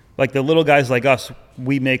 Like the little guys like us,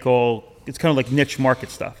 we make it's kind of like niche market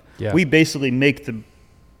stuff. Yeah. We basically make the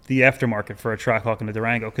aftermarket for a Trackhawk and a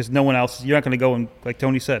Durango because no one else, you're not going to go and, like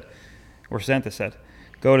Tony said, or Santa said,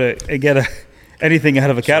 go to get anything out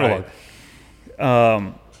of a catalog.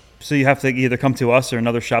 So you have to either come to us or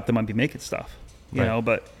another shop that might be making stuff, you know.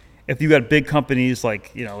 But if you got big companies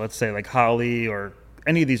like, you know, let's say like Holley or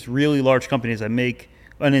any of these really large companies that make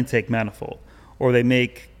an intake manifold, or they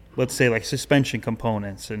make, let's say, like suspension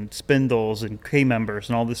components and spindles and K-members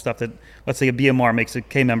and all this stuff that, let's say a BMR makes a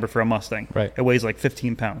K-member for a Mustang. Right. It weighs like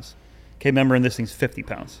 15 pounds. K-member in this thing's 50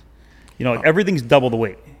 pounds. You know, like everything's double the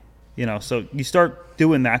weight. You know, so you start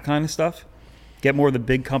doing that kind of stuff, get more of the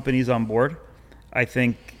big companies on board. I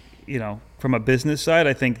think, you know, from a business side,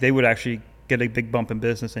 I think they would actually get a big bump in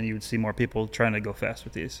business and you would see more people trying to go fast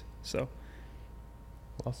with these. So.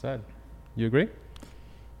 Well said. You agree?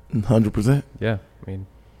 100%. Yeah. I mean,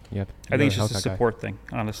 yeah. I think it's just a support thing,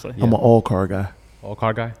 honestly. I'm an all car guy. All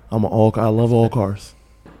car guy? I love all cars.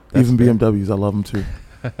 That's Even fair. BMWs, I love them too.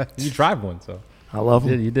 You drive one, so. I love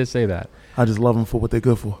them. You did say that. I just love them for what they're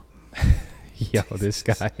good for. Yo, this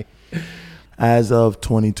guy. As of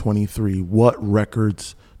 2023, what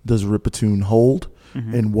records does Ripatuned hold,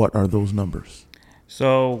 and what are those numbers?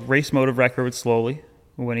 So race motive record slowly.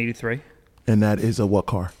 183. And that is a what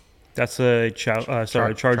car? That's a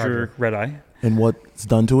Charger Red Eye. And what's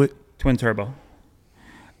done to it? Twin turbo.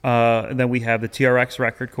 And then we have the TRX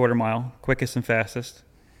record, quarter mile, quickest and fastest.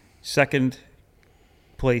 Second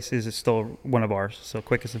place is still one of ours, so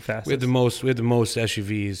quickest and fastest. We have the most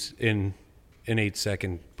SUVs in an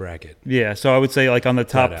 8-second bracket. Yeah, so I would say like on the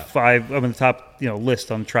top 5, on the top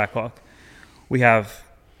list on Trackhawk, we have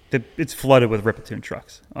it's flooded with Ripatuned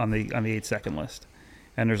trucks on the 8-second list,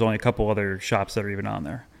 and there's only a couple other shops that are even on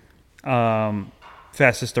there.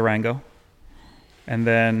 Fastest Durango, and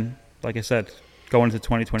then like I said, going into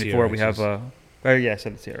 2024, we have I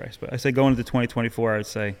said the TRX, but I say going into 2024, I'd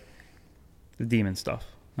say the Demon stuff.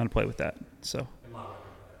 I'm gonna play with that. So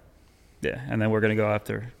yeah, and then we're gonna go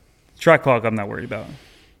after Trackhawk. I'm not worried about.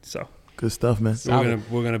 So good stuff, man.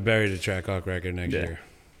 We're gonna bury the Trackhawk record next year.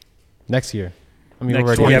 Next year. I mean,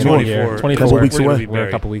 Next we're already 2024. 24 weeks away. We're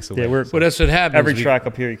a couple weeks away. Yeah, Well, that's what happens. every track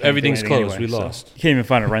up here. You can't everything's do closed. anyway, We so lost. You can't even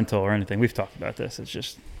find a rental or anything. We've talked about this. It's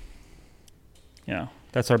just,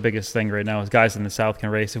 that's our biggest thing right now is guys in the South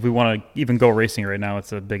can race. If we want to even go racing right now,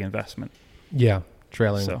 it's a big investment. Yeah,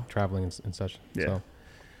 traveling and such. Yeah. So.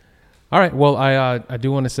 All right. Well, I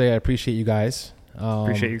do want to say I appreciate you guys.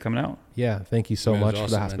 Appreciate you coming out. Yeah, thank you so Man, much it's for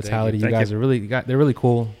awesome, the man. hospitality. Thank You you. guys are they're really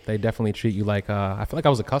cool. They definitely treat you like I feel like I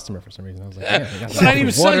was a customer for some reason. I was like, man, I didn't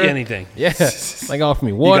even sell you anything. Yeah, like offer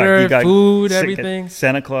me water, You got food, everything.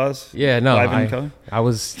 Santa Claus. Yeah, no, live color. I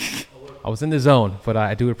was in the zone, but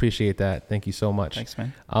I do appreciate that. Thank you so much. Thanks,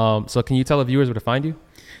 man. So can you tell the viewers where to find you?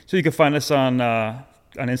 So you can find us on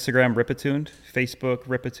Instagram, Ripatuned, Facebook,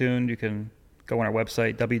 Ripatuned. You can go on our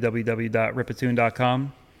website,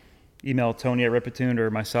 www.ripatuned.com. Email Tony at Ripatuned or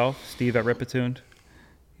myself, Steve at Ripatuned.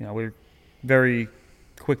 We're very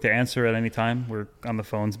quick to answer at any time. We're on the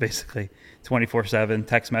phones basically 24/7.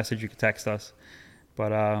 Text message, you can text us.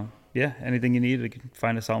 But anything you need, you can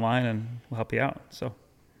find us online and we'll help you out. So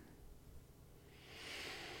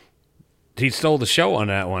He stole the show on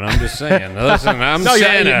that one. I'm just saying. Listen, I'm No,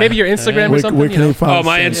 Santa. maybe your Instagram or Where something. can they find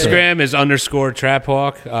My Santa? Instagram is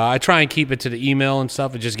 _Traphawk. I try and keep it to the email and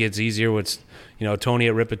stuff. It just gets easier with, Tony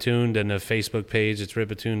at Ripatuned, and the Facebook page, it's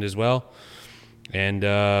Ripatuned as well. And,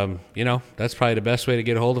 that's probably the best way to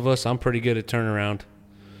get a hold of us. I'm pretty good at turnaround.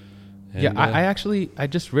 And, Yeah, I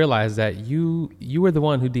just realized that you were the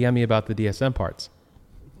one who DM'd me about the DSM parts.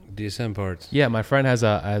 DSM parts. Yeah, my friend has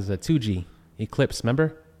a 2G Eclipse,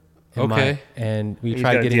 remember? Okay. And we he's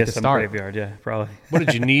tried got a getting it to DSM start. graveyard, yeah, probably. What,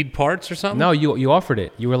 did you need parts or something? No, you offered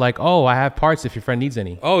it. You were like, "Oh, I have parts if your friend needs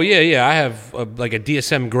any." Oh, yeah. I have a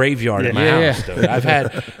DSM graveyard in my Yeah. house, dude. I've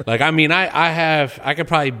had, I could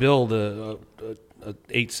probably build a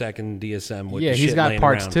 8-second DSM with Yeah, the he's shit got laying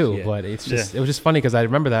parts around. too, Yeah. but it was just funny because I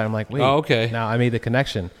remember that. I'm like, wait, Oh, okay. Now I made the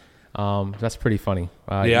connection. That's pretty funny.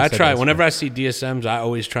 Yeah, I try. Whenever I see DSMs, I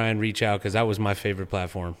always try and reach out because that was my favorite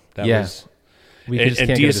platform. That was. We And just can't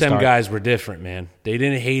get it to DSM start. guys were different, man. They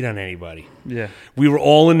didn't hate on anybody. Yeah. We were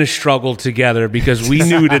all in the struggle together because we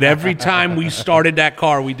knew that every time we started that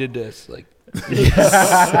car, we did this. Like, is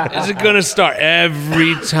it going to start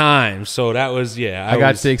every time? So that was, I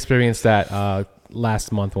got to experience that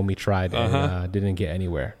last month when we tried and didn't get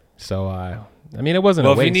anywhere. So, it wasn't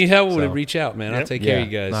Well, a waste. if you need help, so. reach out, man. I'll Yep. take care of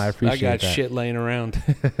you Yeah. guys. No, I appreciate got that. shit laying around.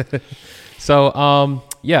 So,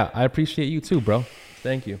 I appreciate you too, bro.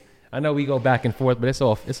 Thank you. I know we go back and forth, but it's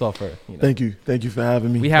all for, Thank you for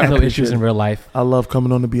having me. We have I no appreciate issues in it. real life. I love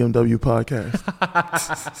coming on the BMW podcast.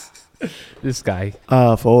 This guy.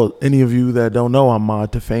 For any of you that don't know, I'm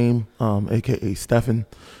Mod to Fame, aka Stefan,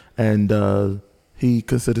 and he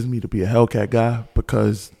considers me to be a Hellcat guy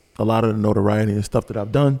because a lot of the notoriety and stuff that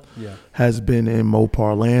I've done has been in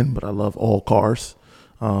Mopar land, but I love all cars.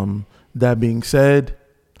 That being said,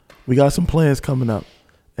 we got some plans coming up,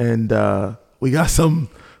 and we got some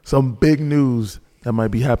big news that might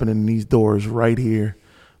be happening in these doors right here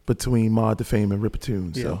between Mod to Fame and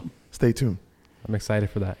Ripatuned. Yeah. So stay tuned. I'm excited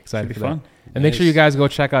for that. Excited Should for be that. fun. And make sure you guys go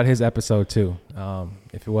check out his episode too.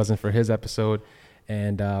 If it wasn't for his episode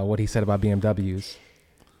and what he said about BMWs,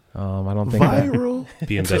 I don't think that. Viral.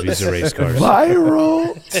 BMWs are race cars.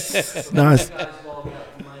 Viral. Nice.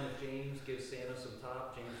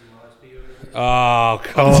 Oh,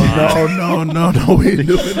 come on. No, we ain't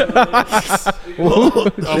doing that.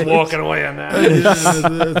 I'm walking away on that.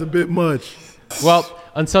 That's a bit much. Well,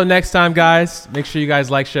 until next time, guys, make sure you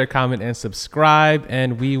guys like, share, comment, and subscribe,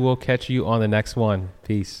 and we will catch you on the next one.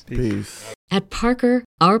 Peace. Peace. At Parker,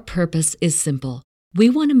 our purpose is simple. We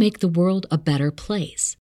want to make the world a better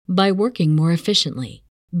place by working more efficiently,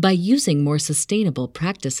 by using more sustainable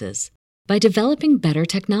practices, by developing better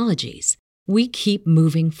technologies. We keep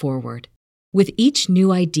moving forward. With each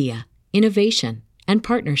new idea, innovation, and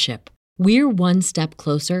partnership, we're one step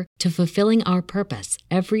closer to fulfilling our purpose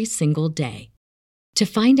every single day. To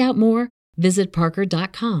find out more, visit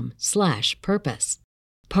parker.com/purpose.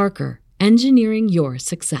 Parker, engineering your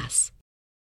success.